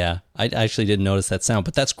 Yeah, I actually didn't notice that sound,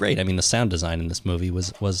 but that's great. I mean, the sound design in this movie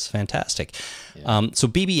was fantastic. Yeah. So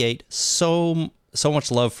BB-8, so much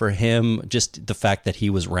love for him. Just the fact that he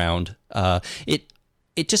was round,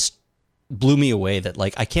 it just blew me away. That,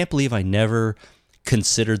 like, I can't believe I never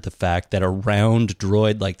considered the fact that a round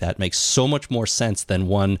droid like that makes so much more sense than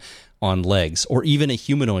one on legs, or even a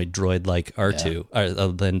humanoid droid like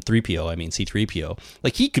R2, than 3PO. I mean C-3PO.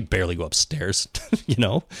 Like, he could barely go upstairs, you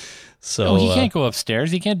know. So he can't go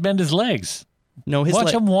upstairs. He can't bend his legs. No,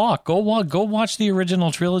 watch him walk. Go watch the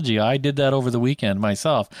original trilogy. I did that over the weekend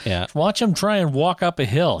myself. Yeah. Watch him try and walk up a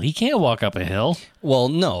hill. He can't walk up a hill. Well,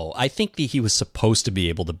 no. I think that he was supposed to be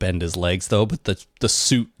able to bend his legs, though, but the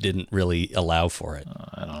suit didn't really allow for it.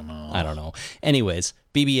 I don't know. Anyways,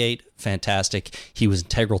 BB-8, fantastic. He was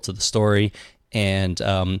integral to the story. And,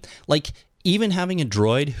 like, even having a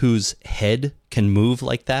droid whose head can move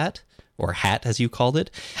like that, or hat, as you called it,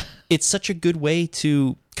 it's such a good way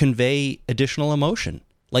to convey additional emotion.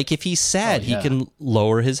 Like, if he's sad, he can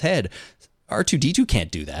lower his head. R2-D2 can't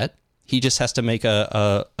do that. He just has to make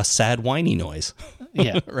a sad whiny noise.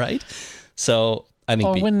 Yeah. Right? So I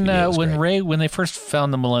think when they first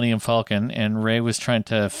found the Millennium Falcon and Rey was trying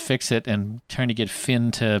to fix it and trying to get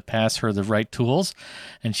Finn to pass her the right tools,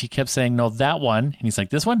 and she kept saying, no, that one. And he's like,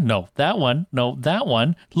 this one? No, that one. No, that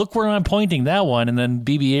one. Look where I'm pointing, that one. And then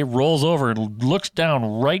BB-8 rolls over and looks down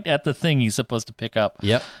right at the thing he's supposed to pick up.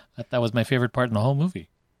 Yep. That was my favorite part in the whole movie.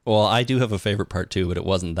 Well, I do have a favorite part too, but it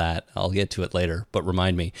wasn't that. I'll get to it later, but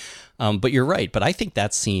remind me. But you're right. But I think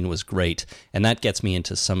that scene was great, and that gets me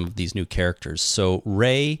into some of these new characters. So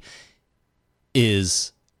Rey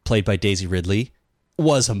is played by Daisy Ridley,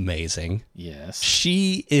 was amazing. Yes.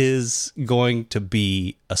 She is going to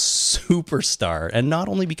be a superstar, and not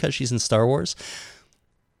only because she's in Star Wars.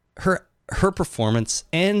 Her performance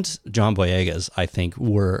and John Boyega's, I think,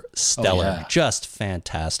 were stellar. Just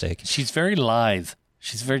fantastic. She's very lithe.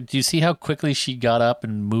 Do you see how quickly she got up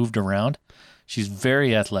and moved around? She's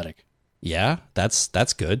very athletic. Yeah,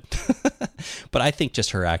 that's good. But I think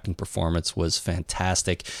just her acting performance was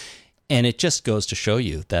fantastic. And it just goes to show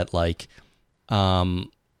you that, like,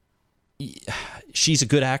 she's a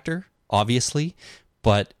good actor, obviously,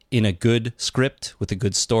 but in a good script with a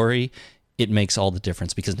good story, it makes all the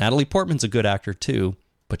difference, because Natalie Portman's a good actor too,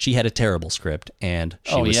 but she had a terrible script, and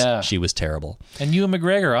she was terrible. And Ewan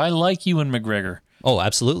McGregor, I like Ewan McGregor. Oh,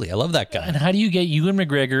 absolutely. I love that guy. And how do you get Ewan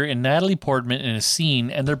McGregor and Natalie Portman in a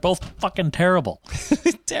scene, and they're both fucking terrible?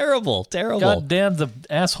 Terrible. God damn, the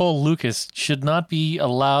asshole Lucas should not be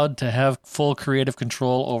allowed to have full creative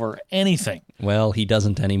control over anything. Well, he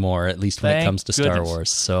doesn't anymore, at least when it Thank comes to Star goodness. Wars.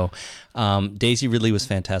 So Daisy Ridley was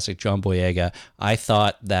fantastic. John Boyega. I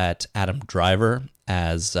thought that Adam Driver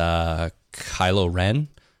as Kylo Ren,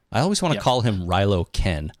 I always want to call him Rylo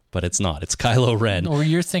Ken, but it's not. It's Kylo Ren. Or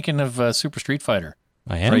you're thinking of Super Street Fighter.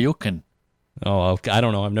 I am? Ryukin. Oh, I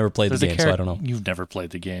don't know. I've never played the game, so I don't know. You've never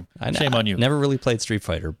played the game. Shame on you. Never really played Street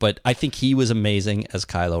Fighter, but I think he was amazing as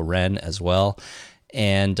Kylo Ren as well.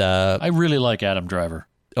 And I really like Adam Driver.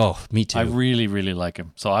 oh, me too. I really, really like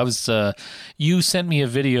him. So I was, you sent me a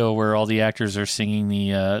video where all the actors are singing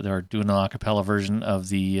they're doing an a cappella version of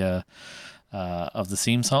the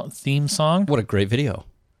theme song. What a great video.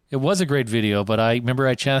 It was a great video, but I remember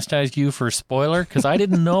I chastised you for spoiler because I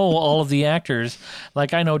didn't know all of the actors.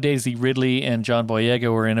 Like, I know Daisy Ridley and John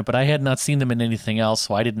Boyega were in it, but I had not seen them in anything else,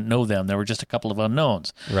 so I didn't know them. There were just a couple of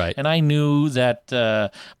unknowns. Right. And I knew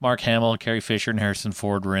that Mark Hamill, Carrie Fisher, and Harrison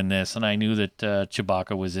Ford were in this, and I knew that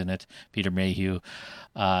Chewbacca was in it, Peter Mayhew.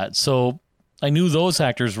 So I knew those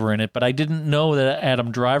actors were in it, but I didn't know that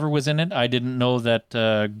Adam Driver was in it. I didn't know that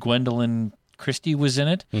Gwendolyn Christie was in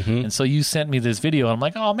it. Mm-hmm. And so you sent me this video, and I'm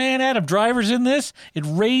like, oh man, Adam Driver's in this. It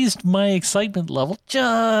raised my excitement level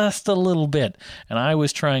just a little bit. And I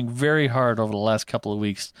was trying very hard over the last couple of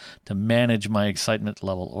weeks to manage my excitement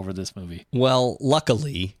level over this movie. Well,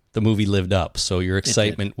 luckily, the movie lived up, so your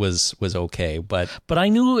excitement was okay. But I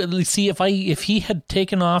knew, see, if he had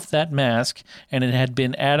taken off that mask and it had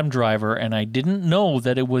been Adam Driver, and I didn't know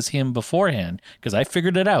that it was him beforehand, because I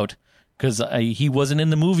figured it out, because he wasn't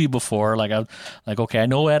in the movie before. Okay, I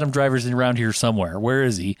know Adam Driver's around here somewhere. Where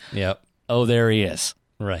is he? Yep. Oh, there he is.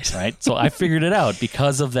 Right. Right. So I figured it out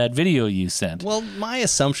because of that video you sent. Well, my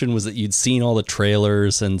assumption was that you'd seen all the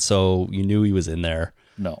trailers, and so you knew he was in there.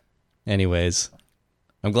 No. Anyways,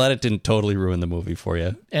 I'm glad it didn't totally ruin the movie for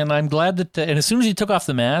you. And I'm glad that, and as soon as he took off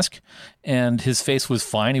the mask and his face was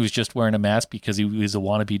fine, he was just wearing a mask because he was a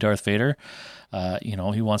wannabe Darth Vader.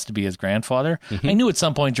 He wants to be his grandfather. Mm-hmm. I knew at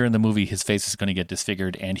some point during the movie his face is going to get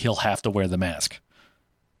disfigured and he'll have to wear the mask.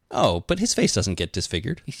 Oh, but his face doesn't get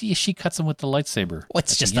disfigured. She cuts him with the lightsaber. Well,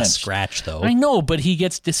 it's just a scratch, though. I know, but he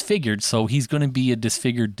gets disfigured, so he's going to be a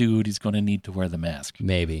disfigured dude. He's going to need to wear the mask.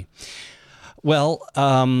 Maybe. Well,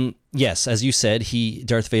 yes, as you said,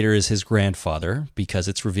 Darth Vader is his grandfather because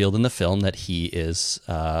it's revealed in the film that he is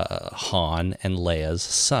Han and Leia's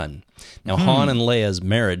son. Now, Han and Leia's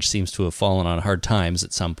marriage seems to have fallen on hard times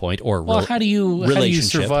at some point, or how do you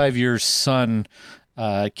survive your son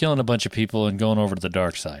killing a bunch of people and going over to the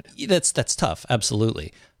dark side? That's tough,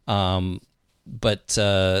 absolutely. But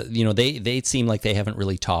they seem like they haven't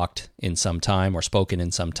really talked in some time or spoken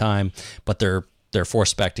in some time, but they're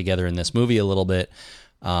forced back together in this movie a little bit.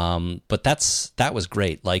 But that was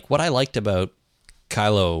great. Like, what I liked about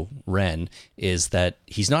Kylo Ren is that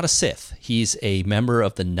he's not a Sith. He's a member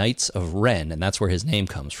of the Knights of Ren, and that's where his name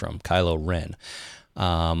comes from, Kylo Ren.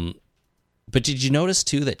 But did you notice,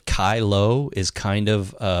 too, that Kylo is kind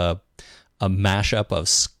of a mashup of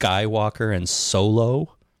Skywalker and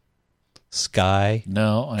Solo? Sky.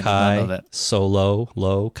 No, I did Kai, not know that. Solo,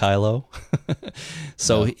 Lo, Kylo.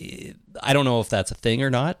 So no. I don't know if that's a thing or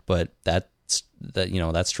not, but that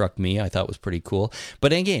struck me. I thought was pretty cool.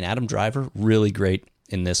 But again, Adam Driver, really great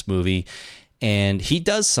in this movie. And he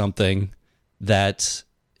does something that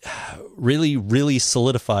really, really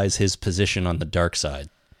solidifies his position on the dark side.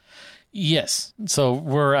 Yes. So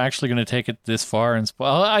we're actually going to take it this far. And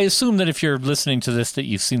I assume that if you're listening to this, that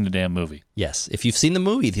you've seen the damn movie. Yes. If you've seen the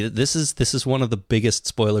movie, this is one of the biggest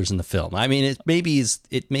spoilers in the film. I mean, it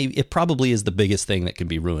probably is the biggest thing that can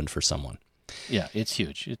be ruined for someone. Yeah, it's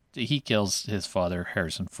huge. He kills his father,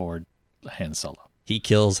 Harrison Ford, Han Solo. He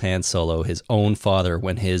kills Han Solo, his own father,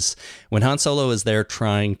 when Han Solo is there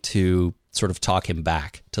trying to sort of talk him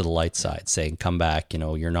back to the light side, saying, "Come back,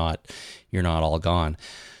 you're not all gone."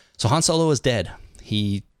 So Han Solo is dead.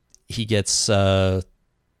 He gets impaled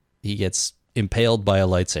by a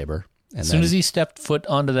lightsaber. And as soon as he stepped foot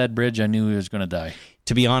onto that bridge, I knew he was going to die.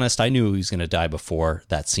 To be honest, I knew he was going to die before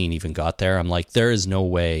that scene even got there. I'm like, there is no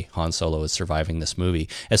way Han Solo is surviving this movie.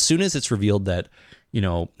 As soon as it's revealed that,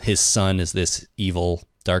 his son is this evil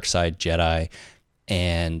dark side Jedi,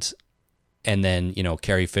 and then,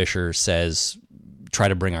 Carrie Fisher says, try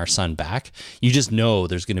to bring our son back, you just know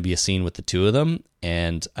there's going to be a scene with the two of them,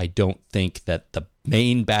 and I don't think that the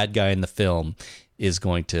main bad guy in the film is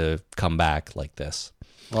going to come back like this.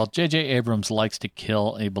 Well, J.J. Abrams likes to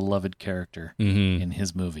kill a beloved character in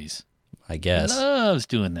his movies. I guess. He loves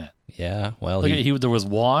doing that. Yeah, well, There was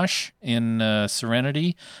Wash in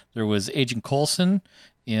Serenity. There was Agent Coulson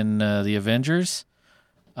in the Avengers.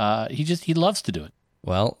 He loves to do it.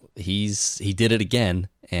 Well, he did it again,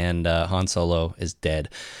 and Han Solo is dead.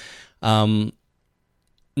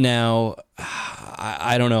 Now,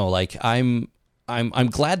 I don't know. Like, I'm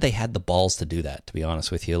glad they had the balls to do that. To be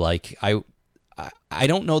honest with you, like I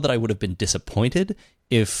don't know that I would have been disappointed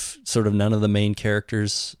if sort of none of the main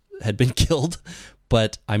characters had been killed,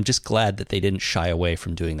 but I'm just glad that they didn't shy away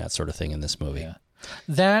from doing that sort of thing in this movie. Yeah.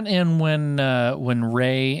 That and when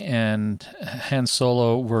Rey and Han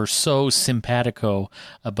Solo were so simpatico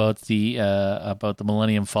about the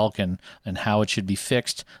Millennium Falcon and how it should be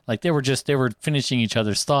fixed, like they were finishing each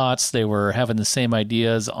other's thoughts. They were having the same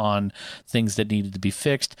ideas on things that needed to be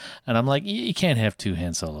fixed. And I'm like, you can't have two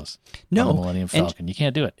Han Solos on the Millennium Falcon. You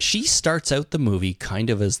can't do it. She starts out the movie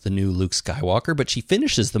kind of as the new Luke Skywalker, but she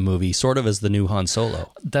finishes the movie sort of as the new Han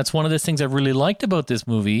Solo. That's one of the things I really liked about this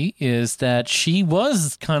movie is that she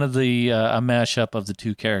was kind of a mashup of the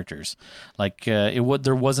two characters. Like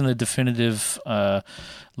there wasn't a definitive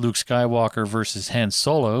Luke Skywalker versus Han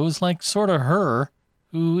Solo. It was like sort of her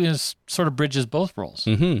who is sort of bridges both roles.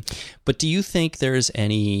 Mm-hmm. But do you think there's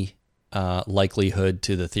any likelihood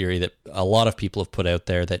to the theory that a lot of people have put out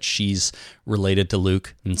there that she's related to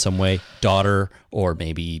Luke in some way, daughter or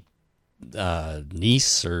maybe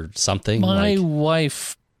niece or something? My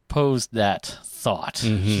wife posed that thought.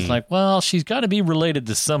 Mm-hmm. She's like, well, she's got to be related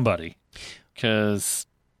to somebody because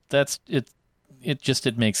that's it.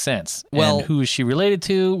 It makes sense. Well, and who is she related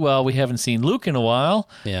to? Well, we haven't seen Luke in a while.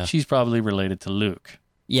 Yeah. She's probably related to Luke.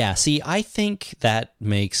 Yeah, see, I think that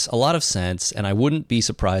makes a lot of sense, and I wouldn't be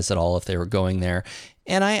surprised at all if they were going there.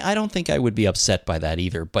 And I don't think I would be upset by that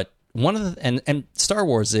either. But one of the and Star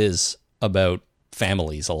Wars is about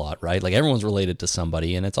families a lot, right? Like everyone's related to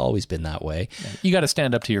somebody, and it's always been that way. You got to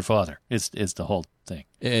stand up to your father. Is the whole thing.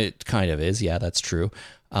 It kind of is. Yeah, that's true.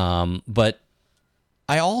 But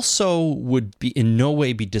I also would be in no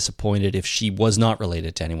way be disappointed if she was not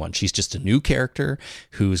related to anyone. She's just a new character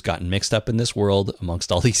who's gotten mixed up in this world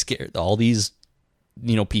amongst all these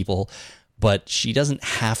people. But she doesn't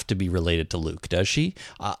have to be related to Luke, does she?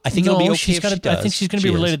 I think it'll be okay if she does. I think she's going to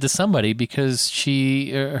be related to somebody because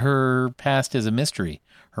her past is a mystery.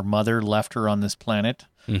 Her mother left her on this planet,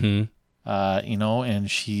 and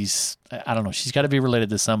and she's I don't know. She's got to be related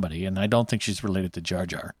to somebody, and I don't think she's related to Jar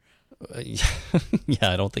Jar.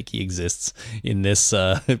 Yeah, I don't think he exists in this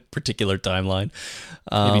particular timeline.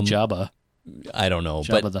 Maybe Jabba. I don't know.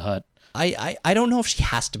 Jabba the Hutt. I don't know if she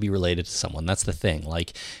has to be related to someone. That's the thing.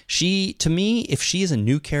 Like to me, if she is a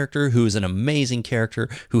new character who is an amazing character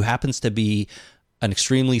who happens to be an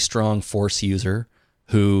extremely strong Force user,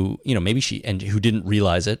 who maybe who didn't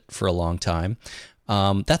realize it for a long time,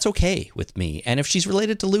 that's okay with me. And if she's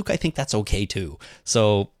related to Luke, I think that's okay too.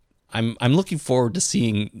 So I'm looking forward to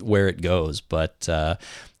seeing where it goes. But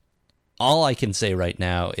all I can say right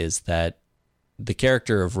now is that the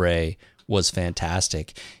character of Rey was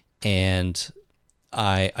fantastic. And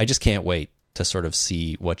I just can't wait to sort of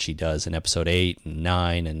see what she does in episode 8 and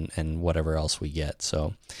 9 and whatever else we get.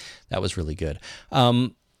 So that was really good.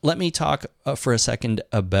 Let me talk for a second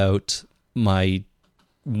about my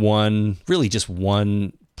one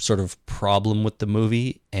sort of problem with the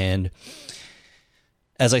movie. And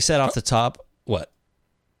as I said off the top, what?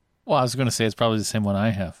 Well, I was going to say it's probably the same one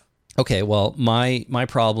I have. Okay, well, my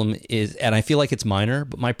problem is, and I feel like it's minor,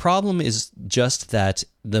 but my problem is just that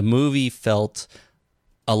the movie felt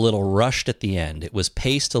a little rushed at the end. It was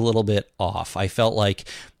paced a little bit off. I felt like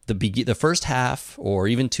the first half, or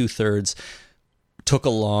even 2/3, took a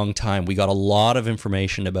long time. We got a lot of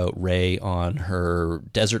information about Rey on her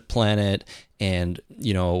desert planet, and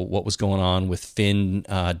what was going on with Finn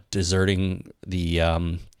deserting the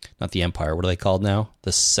not the Empire. What are they called now?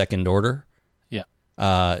 The Second Order.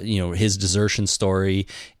 His desertion story,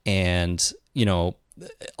 and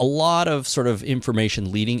a lot of sort of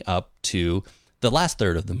information leading up to the last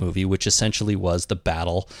third of the movie, which essentially was the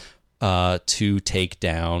battle to take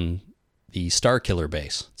down the Starkiller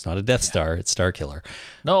base. It's not a Death Star, it's Starkiller.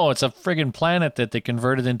 No, it's a friggin' planet that they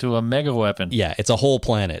converted into a mega weapon. Yeah, it's a whole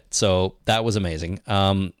planet. So that was amazing.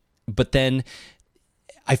 But then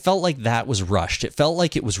I felt like that was rushed. It felt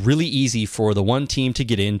like it was really easy for the one team to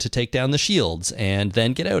get in to take down the shields and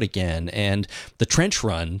then get out again. And the trench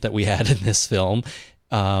run that we had in this film,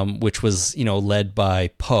 which was, led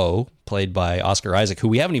by Poe, played by Oscar Isaac, who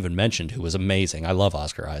we haven't even mentioned, who was amazing. I love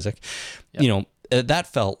Oscar Isaac. Yep. That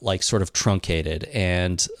felt like sort of truncated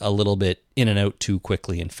and a little bit in and out too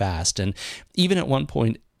quickly and fast. And even at one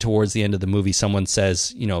point towards the end of the movie, someone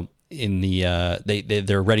says, in the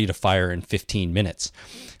they're ready to fire in 15 minutes.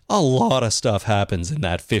 a lot of stuff happens in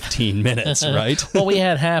that 15 minutes, right? Well, we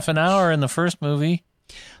had half an hour in the first movie,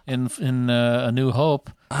 in A New Hope.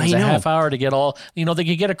 It was I know. a half hour to get all, they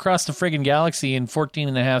could get across the friggin' galaxy in 14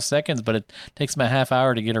 and a half seconds, but it takes them a half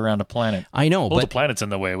hour to get around a planet. I know, Well, the but planet's in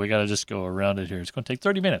the way. We got to just go around it here. It's going to take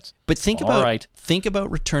 30 minutes. but think All about right.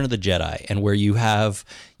 Return of the Jedi, and where you have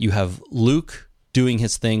Luke doing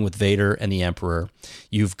his thing with Vader and the Emperor.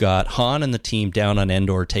 You've got Han and the team down on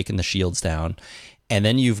Endor taking the shields down, and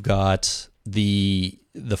then you've got the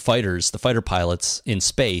fighter pilots in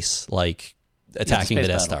space, like attacking the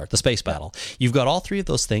Death Star, the space battle. You've got all three of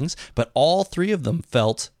those things, but all three of them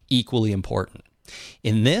felt equally important.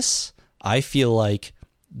 In this, I feel like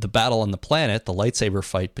the battle on the planet, the lightsaber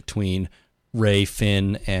fight between Rey,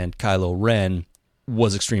 Finn, and Kylo Ren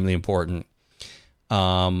was extremely important.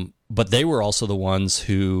 But they were also the ones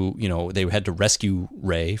who, they had to rescue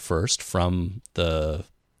Rey first from the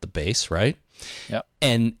base, right? Yep.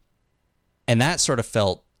 And that sort of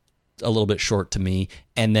felt a little bit short to me.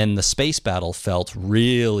 And then the space battle felt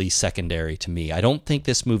really secondary to me. I don't think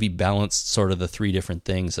this movie balanced sort of the three different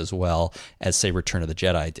things as well as, say, Return of the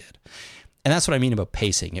Jedi did. And that's what I mean about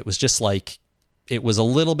pacing. It was just like, it was a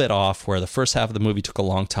little bit off where the first half of the movie took a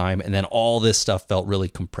long time, and then all this stuff felt really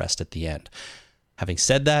compressed at the end. Having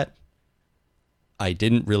said that, I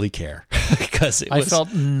didn't really care because I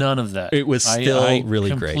felt none of that. It was still really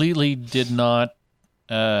great. I completely did not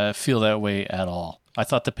feel that way at all. I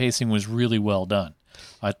thought the pacing was really well done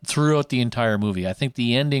throughout the entire movie. I think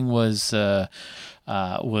the ending was you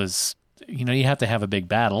have to have a big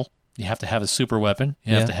battle. You have to have a super weapon.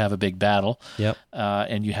 You have to have a big battle. Yep.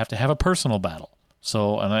 And you have to have a personal battle.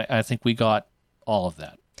 So, and I think we got all of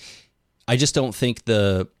that. I just don't think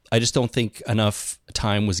enough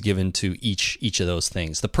time was given to each of those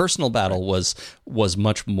things. The personal battle was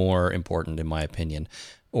much more important, in my opinion,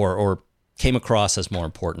 or came across as more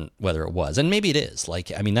important, whether it was. And maybe it is.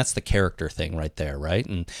 That's the character thing right there, right?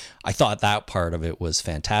 And I thought that part of it was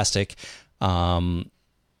fantastic.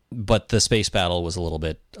 But the space battle was a little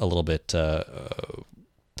bit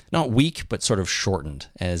not weak, but sort of shortened,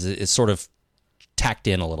 as it's sort of tacked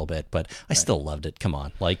in a little bit. But I still loved it. Come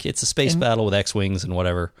on, it's a space battle with X-wings and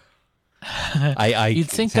whatever. You'd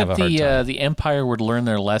think that the Empire would learn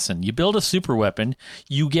their lesson. You build a super weapon,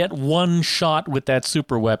 you get one shot with that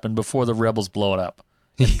super weapon before the rebels blow it up.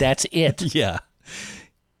 And that's it.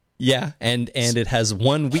 Yeah, and it has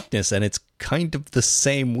one weakness, and it's kind of the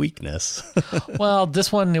same weakness. Well,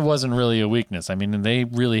 this one, it wasn't really a weakness. I mean, they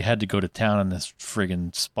really had to go to town on this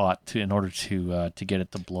friggin' spot in order to get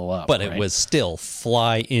it to blow up. But right? It was still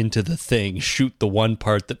fly into the thing, shoot the one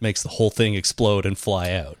part that makes the whole thing explode and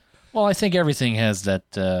fly out. Well, I think everything has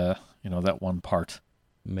that, that one part.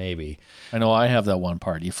 Maybe. I know I have that one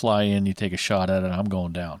part. You fly in, you take a shot at it, I'm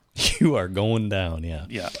going down. You are going down, yeah.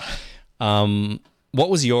 Yeah. What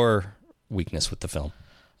was your weakness with the film?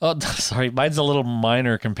 Oh, sorry, mine's a little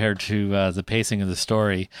minor compared to the pacing of the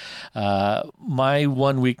story. My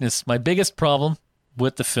one weakness, my biggest problem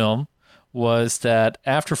with the film was that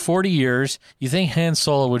after 40 years, you think Han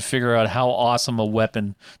Solo would figure out how awesome a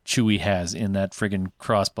weapon Chewie has in that friggin'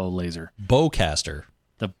 crossbow laser. Bowcaster.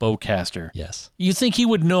 The bowcaster. Yes. You think he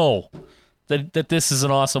would know that this is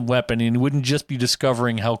an awesome weapon and he wouldn't just be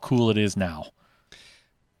discovering how cool it is now.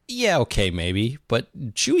 Yeah, okay, maybe. But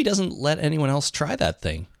Chewie doesn't let anyone else try that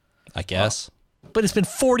thing, I guess. But it's been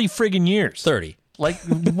 40 friggin' years. 30.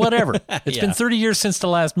 Whatever. It's Yeah. been 30 years since the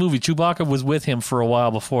last movie. Chewbacca was with him for a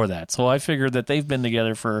while before that. So I figured that they've been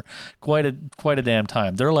together for quite a damn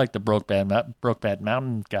time. They're like the Brokeback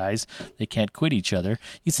Mountain guys. They can't quit each other.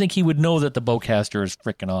 You think he would know that the bowcaster is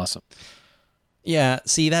freaking awesome. Yeah,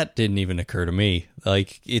 see, that didn't even occur to me.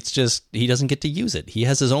 It's just, he doesn't get to use it. He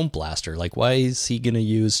has his own blaster. Why is he going to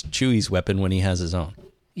use Chewie's weapon when he has his own?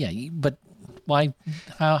 Yeah, but why?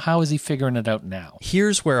 How is he figuring it out now?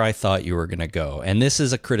 Here's where I thought you were going to go. And this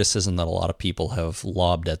is a criticism that a lot of people have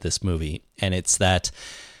lobbed at this movie. And it's that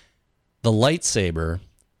the lightsaber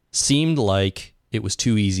seemed like it was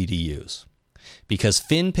too easy to use. Because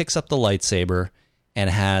Finn picks up the lightsaber and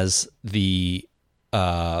has the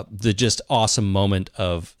just awesome moment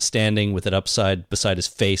of standing with it upside beside his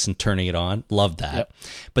face and turning it on. Loved that. Yep.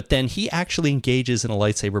 But then he actually engages in a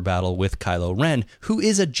lightsaber battle with Kylo Ren, who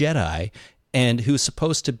is a Jedi and who's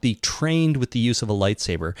supposed to be trained with the use of a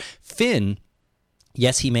lightsaber. Finn,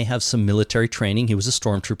 yes, he may have some military training. He was a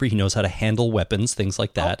stormtrooper. He knows how to handle weapons, things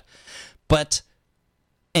like that.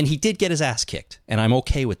 And he did get his ass kicked, and I'm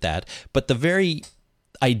okay with that. But the very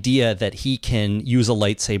idea that he can use a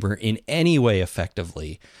lightsaber in any way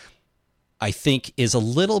effectively, I think is a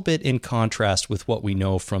little bit in contrast with what we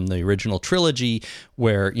know from the original trilogy,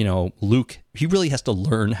 where, Luke, he really has to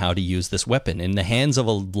learn how to use this weapon. In the hands of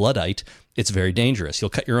a Luddite, it's very dangerous. You'll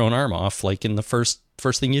cut your own arm off, like in the first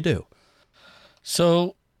thing you do.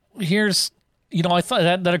 So here's, I thought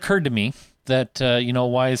that occurred to me that,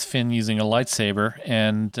 why is Finn using a lightsaber?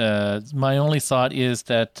 And my only thought is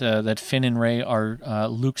that Finn and Rey are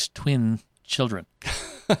Luke's twin children.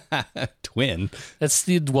 Twin? Luke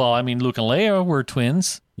and Leia were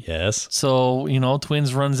twins. Yes. So,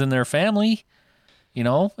 twins runs in their family,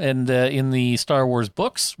 and in the Star Wars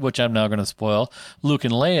books, which I'm now going to spoil, Luke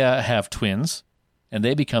and Leia have twins, and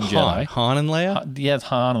they become Jedi. Han and Leia? Yes,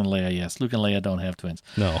 Han and Leia, yes. Luke and Leia don't have twins.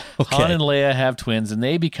 No. Okay. Han and Leia have twins, and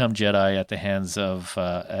they become Jedi at the hands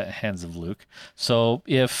of Luke. So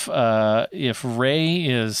if Rey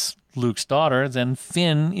is Luke's daughter, then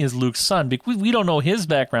Finn is Luke's son. Because we don't know his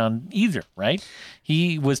background either, right?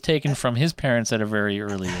 He was taken from his parents at a very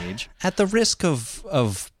early age. At the risk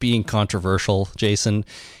of being controversial, Jason,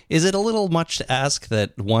 is it a little much to ask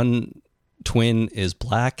that one twin is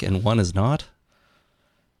black and one is not?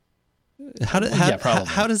 How does that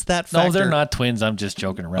factor? No, they're not twins. I'm just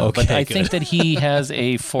joking around. Okay, but I good. think that he has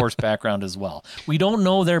a Force background as well. We don't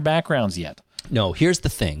know their backgrounds yet. No, here's the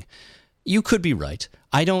thing. You could be right.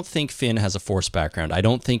 I don't think Finn has a Force background. I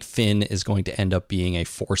don't think Finn is going to end up being a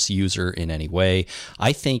Force user in any way.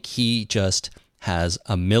 I think he just has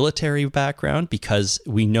a military background because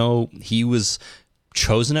we know he was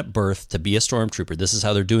chosen at birth to be a stormtrooper. This is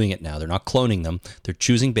how they're doing it now. They're not cloning them. They're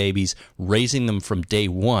choosing babies, raising them from day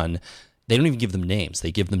one. They don't even give them names.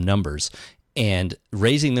 They give them numbers and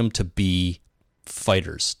raising them to be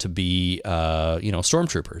fighters, to be,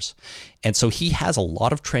 stormtroopers. And so he has a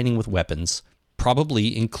lot of training with weapons,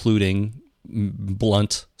 probably including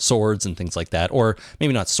blunt swords and things like that, or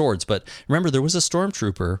maybe not swords, but remember there was a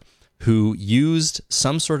stormtrooper who used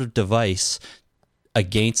some sort of device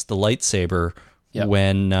against the lightsaber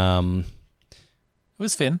when... It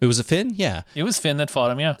was Finn. It was a Finn? Yeah. It was Finn that fought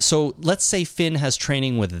him, yeah. So let's say Finn has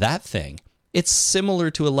training with that thing. It's similar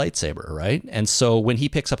to a lightsaber, right? And so when he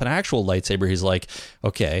picks up an actual lightsaber, he's like,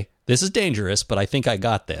 okay, this is dangerous, but I think I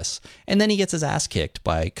got this. And then he gets his ass kicked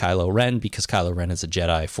by Kylo Ren because Kylo Ren is a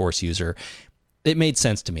Jedi Force user. It made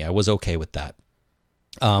sense to me. I was okay with that.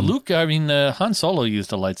 Han Solo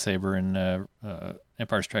used a lightsaber in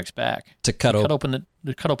Empire Strikes Back to cut open a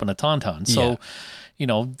tauntaun. So,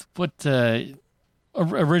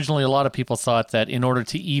 originally, a lot of people thought that in order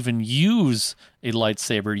to even use a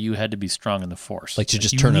lightsaber, you had to be strong in the Force. Like to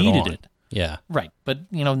just turn it on. Yeah. Right. But,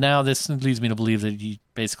 now this leads me to believe that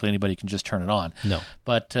basically anybody can just turn it on. No.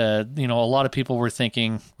 But, a lot of people were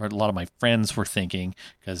thinking, or a lot of my friends were thinking,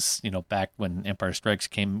 because, back when Empire Strikes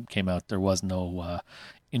came out, there was no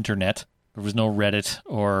internet. There was no Reddit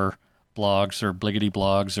or blogs or bliggity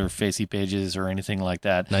blogs or facey pages or anything like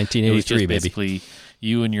that. 1983, it was just baby. Basically,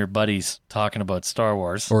 you and your buddies talking about Star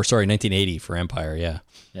Wars. Or, sorry, 1980 for Empire, yeah.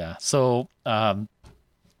 Yeah. So,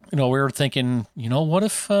 we were thinking, what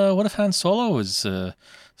if Han Solo is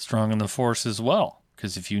strong in the Force as well?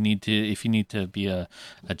 Because if you need to be a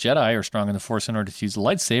Jedi or strong in the Force in order to use a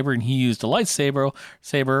lightsaber, and he used a lightsaber,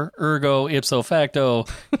 ergo ipso facto,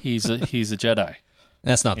 he's a Jedi.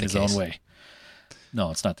 That's not the case. In his own way. No,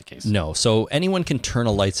 it's not the case. No. So anyone can turn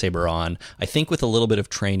a lightsaber on. I think with a little bit of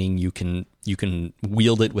training, you can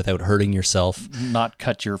wield it without hurting yourself. Not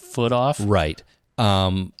cut your foot off. Right.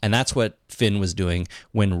 And that's what Finn was doing.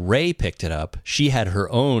 When Rey picked it up, she had her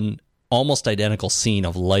own almost identical scene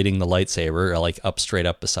of lighting the lightsaber, like straight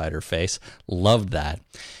up beside her face. Loved that.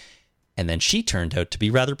 And then she turned out to be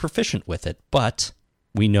rather proficient with it. But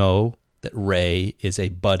we know that Rey is a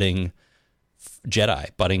budding Jedi,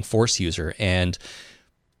 budding Force user, and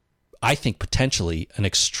I think potentially an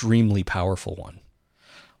extremely powerful one.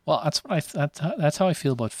 Well, that's how I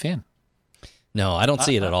feel about Finn. No, I don't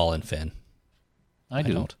see it at all in Finn. I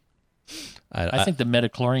do. Don't. I think the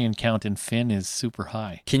metachlorian count in Finn is super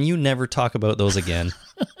high. Can you never talk about those again?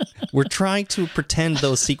 We're trying to pretend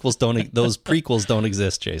those prequels don't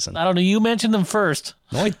exist, Jason. I don't know. You mentioned them first.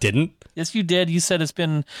 No, I didn't. Yes, you did. You said it's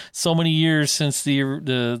been so many years since the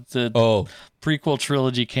prequel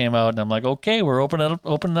trilogy came out, and I'm like, okay, we're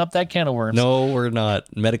opening up that can of worms. No, we're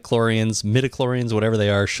not. Midichlorians, whatever they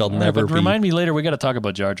are, shall never be. Remind me later. We got to talk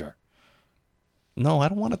about Jar Jar. No, I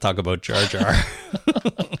don't want to talk about Jar Jar.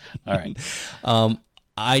 All right.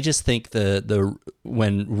 I just think the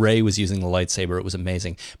when Rey was using the lightsaber, it was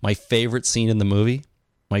amazing. My favorite scene in the movie,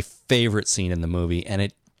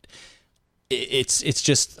 and it's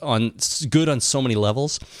just good on so many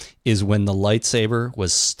levels, is when the lightsaber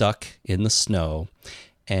was stuck in the snow,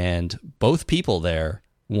 and both people there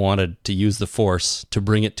wanted to use the Force to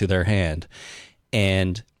bring it to their hand.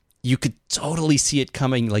 And you could totally see it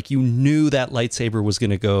coming. Like, you knew that lightsaber was going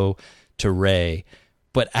to go to Rey,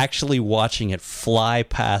 but actually watching it fly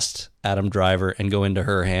past Adam Driver and go into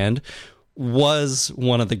her hand was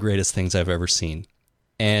one of the greatest things I've ever seen.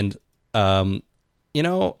 And, you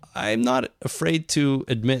know, I'm not afraid to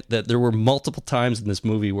admit that there were multiple times in this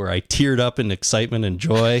movie where I teared up in excitement and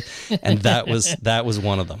joy, and that was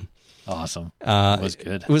one of them. Awesome. It was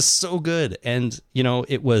good. It was so good. And, you know,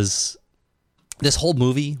 this whole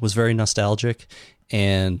movie was very nostalgic,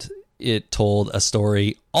 and it told a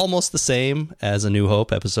story almost the same as A New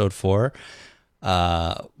Hope, Episode 4.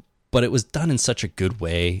 But it was done in such a good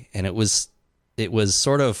way, and it was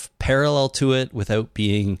sort of parallel to it without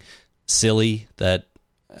being silly, that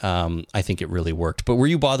I think it really worked. But were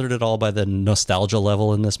you bothered at all by the nostalgia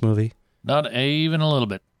level in this movie? Not even a little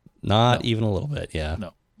bit. Not even a little bit, yeah.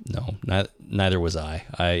 No, neither was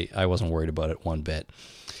I. I wasn't worried about it one bit.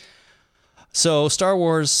 So Star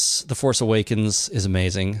Wars The Force Awakens is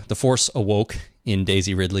amazing. The Force awoke in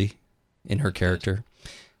Daisy Ridley, in her character.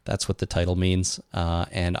 That's what the title means.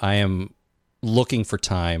 And I am looking for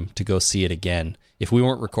time to go see it again. If we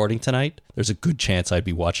weren't recording tonight, there's a good chance I'd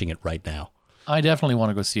be watching it right now. I definitely want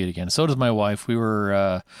to go see it again. So does my wife. We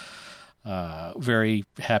were very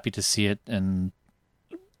happy to see it. And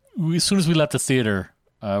as soon as we left the theater,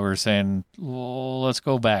 we were saying, well, let's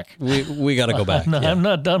go back. We got to go back. No, yeah. I'm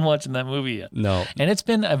not done watching that movie yet. No. And it's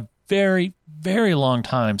been a very, very long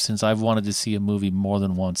time since I've wanted to see a movie more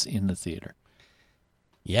than once in the theater.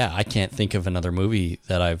 Yeah, I can't think of another movie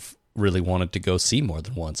that I've really wanted to go see more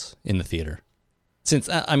than once in the theater. Since,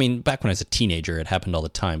 I mean, back when I was a teenager, it happened all the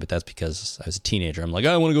time, but that's because I was a teenager. I'm like,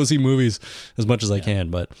 I want to go see movies as much as I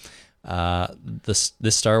can. But this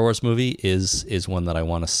Star Wars movie is one that I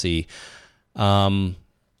want to see.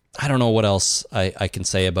 I don't know what else I can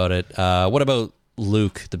say about it. What about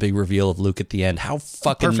Luke, the big reveal of Luke at the end? How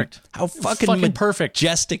fucking perfect.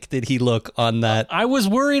 Majestic did he look on that? I was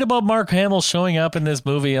worried about Mark Hamill showing up in this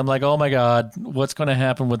movie. I'm like, oh my God, what's going to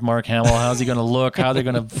happen with Mark Hamill? How's he going to look? How are they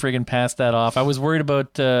going to friggin' pass that off? I was worried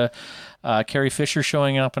about Carrie Fisher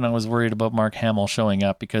showing up, and I was worried about Mark Hamill showing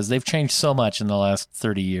up, because they've changed so much in the last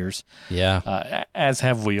 30 years. Yeah. As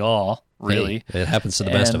have we all, really. Hey, it happens to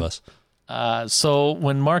the best of us. So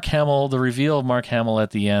when the reveal of Mark Hamill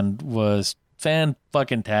at the end was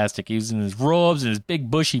fan-fucking-tastic. He was in his robes and his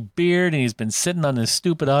big bushy beard, and he's been sitting on this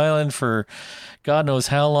stupid island for God knows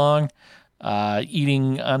how long,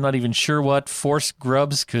 eating, I'm not even sure what, Force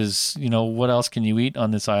grubs, because, you know, what else can you eat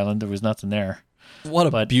on this island? There was nothing there.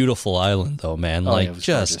 What a beautiful island, though, man. Like,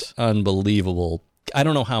 just gorgeous. Unbelievable. I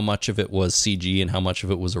don't know how much of it was CG and how much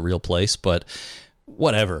of it was a real place, but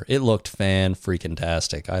whatever. It looked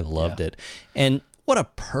fan-freaking-tastic. I loved it. And what a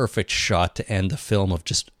perfect shot to end the film, of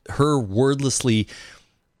just her wordlessly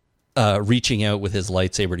reaching out with his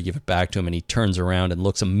lightsaber to give it back to him, and he turns around and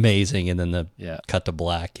looks amazing, and then the cut to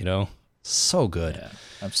black, you know? So good. Yeah.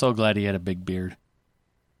 I'm so glad he had a big beard.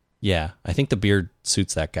 Yeah, I think the beard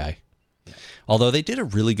suits that guy. Yeah. Although they did a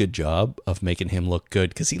really good job of making him look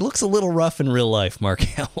good, because he looks a little rough in real life, Mark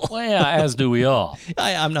Hamill. Well, yeah, as do we all.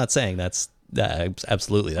 I'm not saying that's...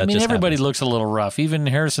 absolutely. That everybody happens. Looks a little rough. Even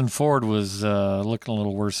Harrison Ford was looking a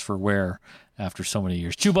little worse for wear after so many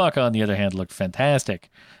years. Chewbacca, on the other hand, looked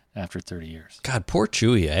fantastic after 30 years. God, poor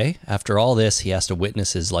Chewie, eh? After all this, he has to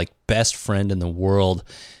witness his best friend in the world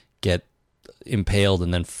get impaled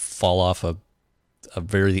and then fall off a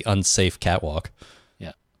very unsafe catwalk.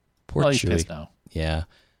 Yeah. Poor He's Chewie. pissed now. Yeah.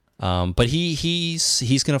 But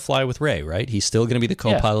he's going to fly with Rey, right? He's still going to be the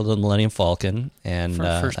co-pilot of the Millennium Falcon, and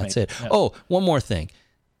that's it. Yeah. Oh, one more thing.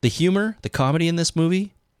 The humor, the comedy in this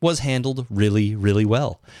movie was handled really, really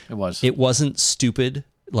well. It was. It wasn't stupid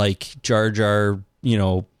like Jar Jar,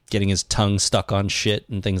 getting his tongue stuck on shit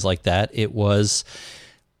and things like that. It was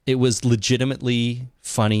legitimately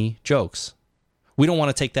funny jokes. We don't want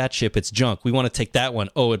to take that ship. It's junk. We want to take that one.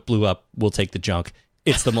 Oh, it blew up. We'll take the junk.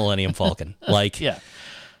 It's the Millennium Falcon. Yeah.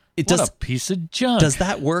 What a piece of junk. Does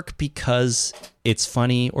that work because it's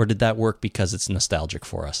funny, or did that work because it's nostalgic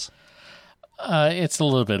for us? It's a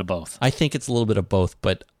little bit of both. I think it's a little bit of both,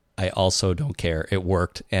 but I also don't care. It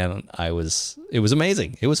worked, and it was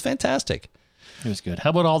amazing. It was fantastic. It was good.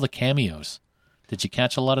 How about all the cameos? Did you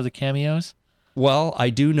catch a lot of the cameos? Well,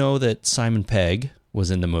 I do know that Simon Pegg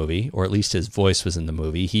was in the movie, or at least his voice was in the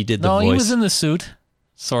movie. He did the voice. No, he was in the suit,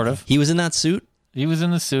 sort of. He was in that suit? He was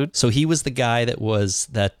in the suit. So he was the guy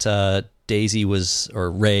that Daisy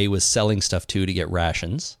or Rey was selling stuff to get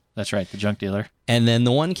rations. That's right, the junk dealer. And then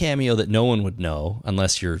the one cameo that no one would know,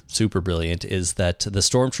 unless you're super brilliant, is that the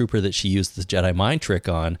stormtrooper that she used the Jedi mind trick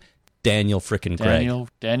on Daniel frickin' Craig.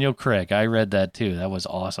 Daniel Craig. I read that too. That was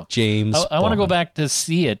awesome. James I want to go Bond. back to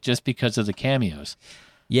see it just because of the cameos.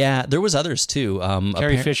 Yeah, there was others too.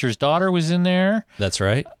 Carrie Fisher's daughter was in there. That's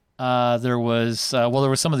right. There was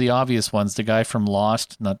some of the obvious ones. The guy from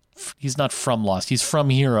Lost. He's not from Lost. He's from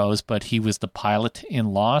Heroes, but he was the pilot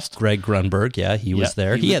in Lost. Greg Grunberg. Yeah, he was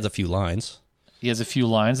there. He has a few lines. He has a few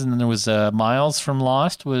lines, and then there was Miles from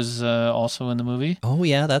Lost was also in the movie. Oh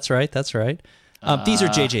yeah, that's right. These are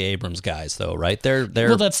J.J. Abrams guys, though, right? They're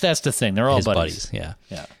well, that's the thing. They're all his buddies. Yeah.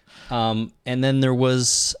 Yeah. And then there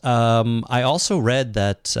was, I also read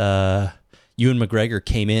that Ewan McGregor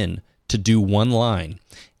came in to do one line,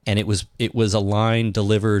 and it was a line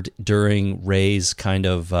delivered during Rey's kind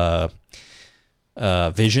of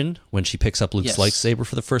vision when she picks up Luke's lightsaber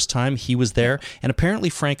for the first time. He was there, and apparently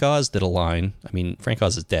Frank Oz did a line. I mean, Frank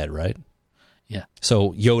Oz is dead, right? Yeah.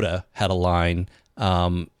 So Yoda had a line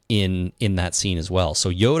in that scene as well. So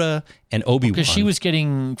Yoda and Obi-Wan, because she was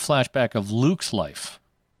getting flashback of Luke's life.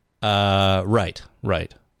 Right.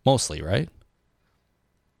 Mostly, right?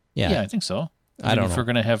 Yeah, I think so. I don't know. If we're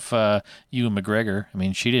going to have Ewan McGregor, I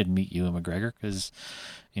mean, she didn't meet Ewan McGregor because,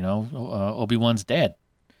 Obi-Wan's dead.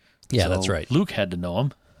 Yeah, So that's right. Luke had to know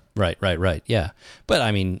him. Right. Yeah. But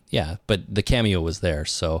I mean, but the cameo was there.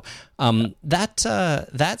 So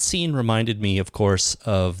that scene reminded me, of course,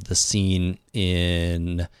 of the scene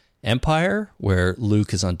in Empire where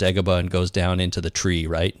Luke is on Dagobah and goes down into the tree,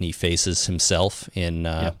 right? And he faces himself in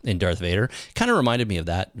Darth Vader. Kind of reminded me of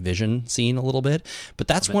that vision scene a little bit. But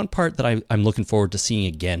that's one part that I'm looking forward to seeing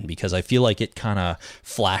again, because I feel like it kind of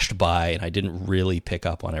flashed by and I didn't really pick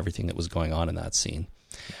up on everything that was going on in that scene.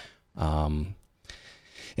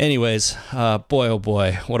 Anyways, boy, oh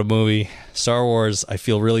boy, what a movie. Star Wars, I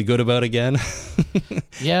feel really good about again.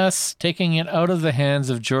 Yes, taking it out of the hands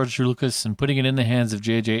of George Lucas and putting it in the hands of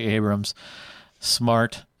J.J. Abrams.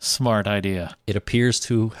 Smart idea. It appears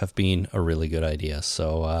to have been a really good idea.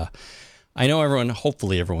 So I know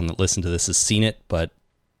hopefully everyone that listened to this has seen it, but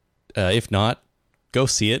if not, go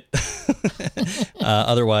see it.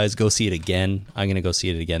 Otherwise, go see it again. I'm going to go see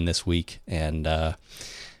it again this week, and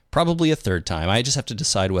probably a third time. I just have to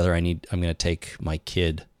decide whether I'm going to take my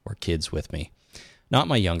kid or kids with me. Not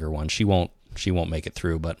my younger one. She won't make it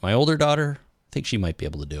through, but my older daughter, I think she might be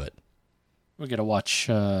able to do it. We're going to watch,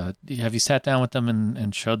 have you sat down with them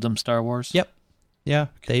and showed them Star Wars? Yep. Yeah,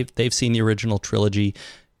 they've seen the original trilogy.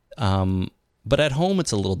 But at home,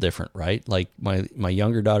 it's a little different, right? Like my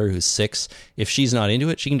younger daughter, who's 6, if she's not into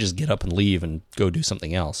it, she can just get up and leave and go do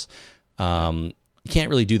something else. You can't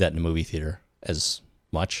really do that in a movie theater as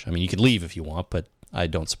much. I mean, you could leave if you want, but I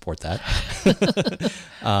don't support that.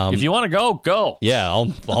 If you want to go. Yeah,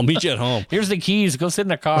 I'll meet you at home. Here's the keys. Go sit in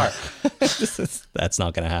the car. That's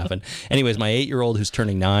not going to happen. Anyways, my 8-year-old who's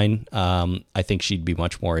turning 9, I think she'd be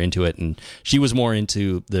much more into it, and she was more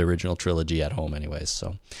into the original trilogy at home anyways.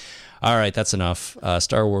 So, all right, that's enough.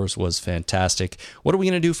 Star Wars was fantastic. What are we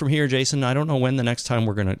going to do from here, Jason? I don't know when the next time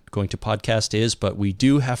we're going to podcast is, but we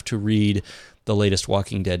do have to read the latest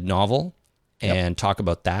Walking Dead novel and talk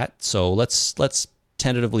about that. So let's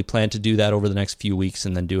tentatively plan to do that over the next few weeks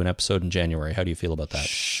and then do an episode in January. How do you feel about that?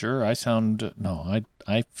 Sure. I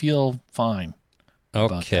feel fine.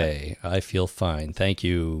 Okay. I feel fine. Thank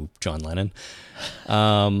you, John Lennon.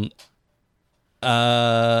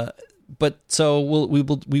 But so we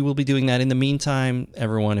will be doing that. In the meantime,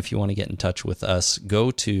 everyone, if you want to get in touch with us,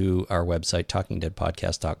 go to our website,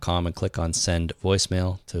 talkingdeadpodcast.com, and click on send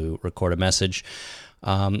voicemail to record a message.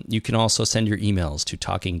 You can also send your emails to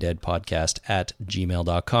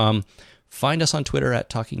talkingdeadpodcast@gmail.com. Find us on Twitter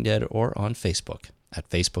 @TalkingDead or on Facebook at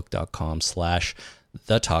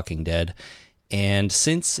facebook.com/TheTalkingDead. And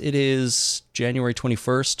since it is December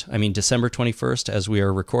 21st, as we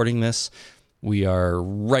are recording this, we are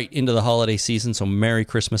right into the holiday season. So Merry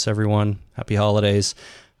Christmas, everyone. Happy holidays.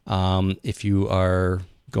 If you are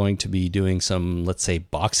going to be doing some, let's say,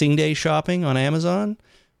 Boxing Day shopping on Amazon,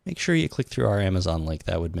 make sure you click through our Amazon link.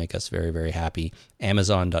 That would make us very, very happy.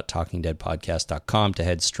 Amazon.talkingdeadpodcast.com to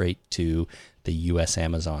head straight to the U.S.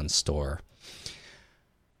 Amazon store.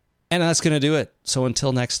 And that's going to do it. So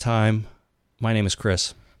until next time, my name is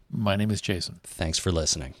Chris. My name is Jason. Thanks for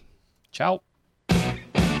listening. Ciao.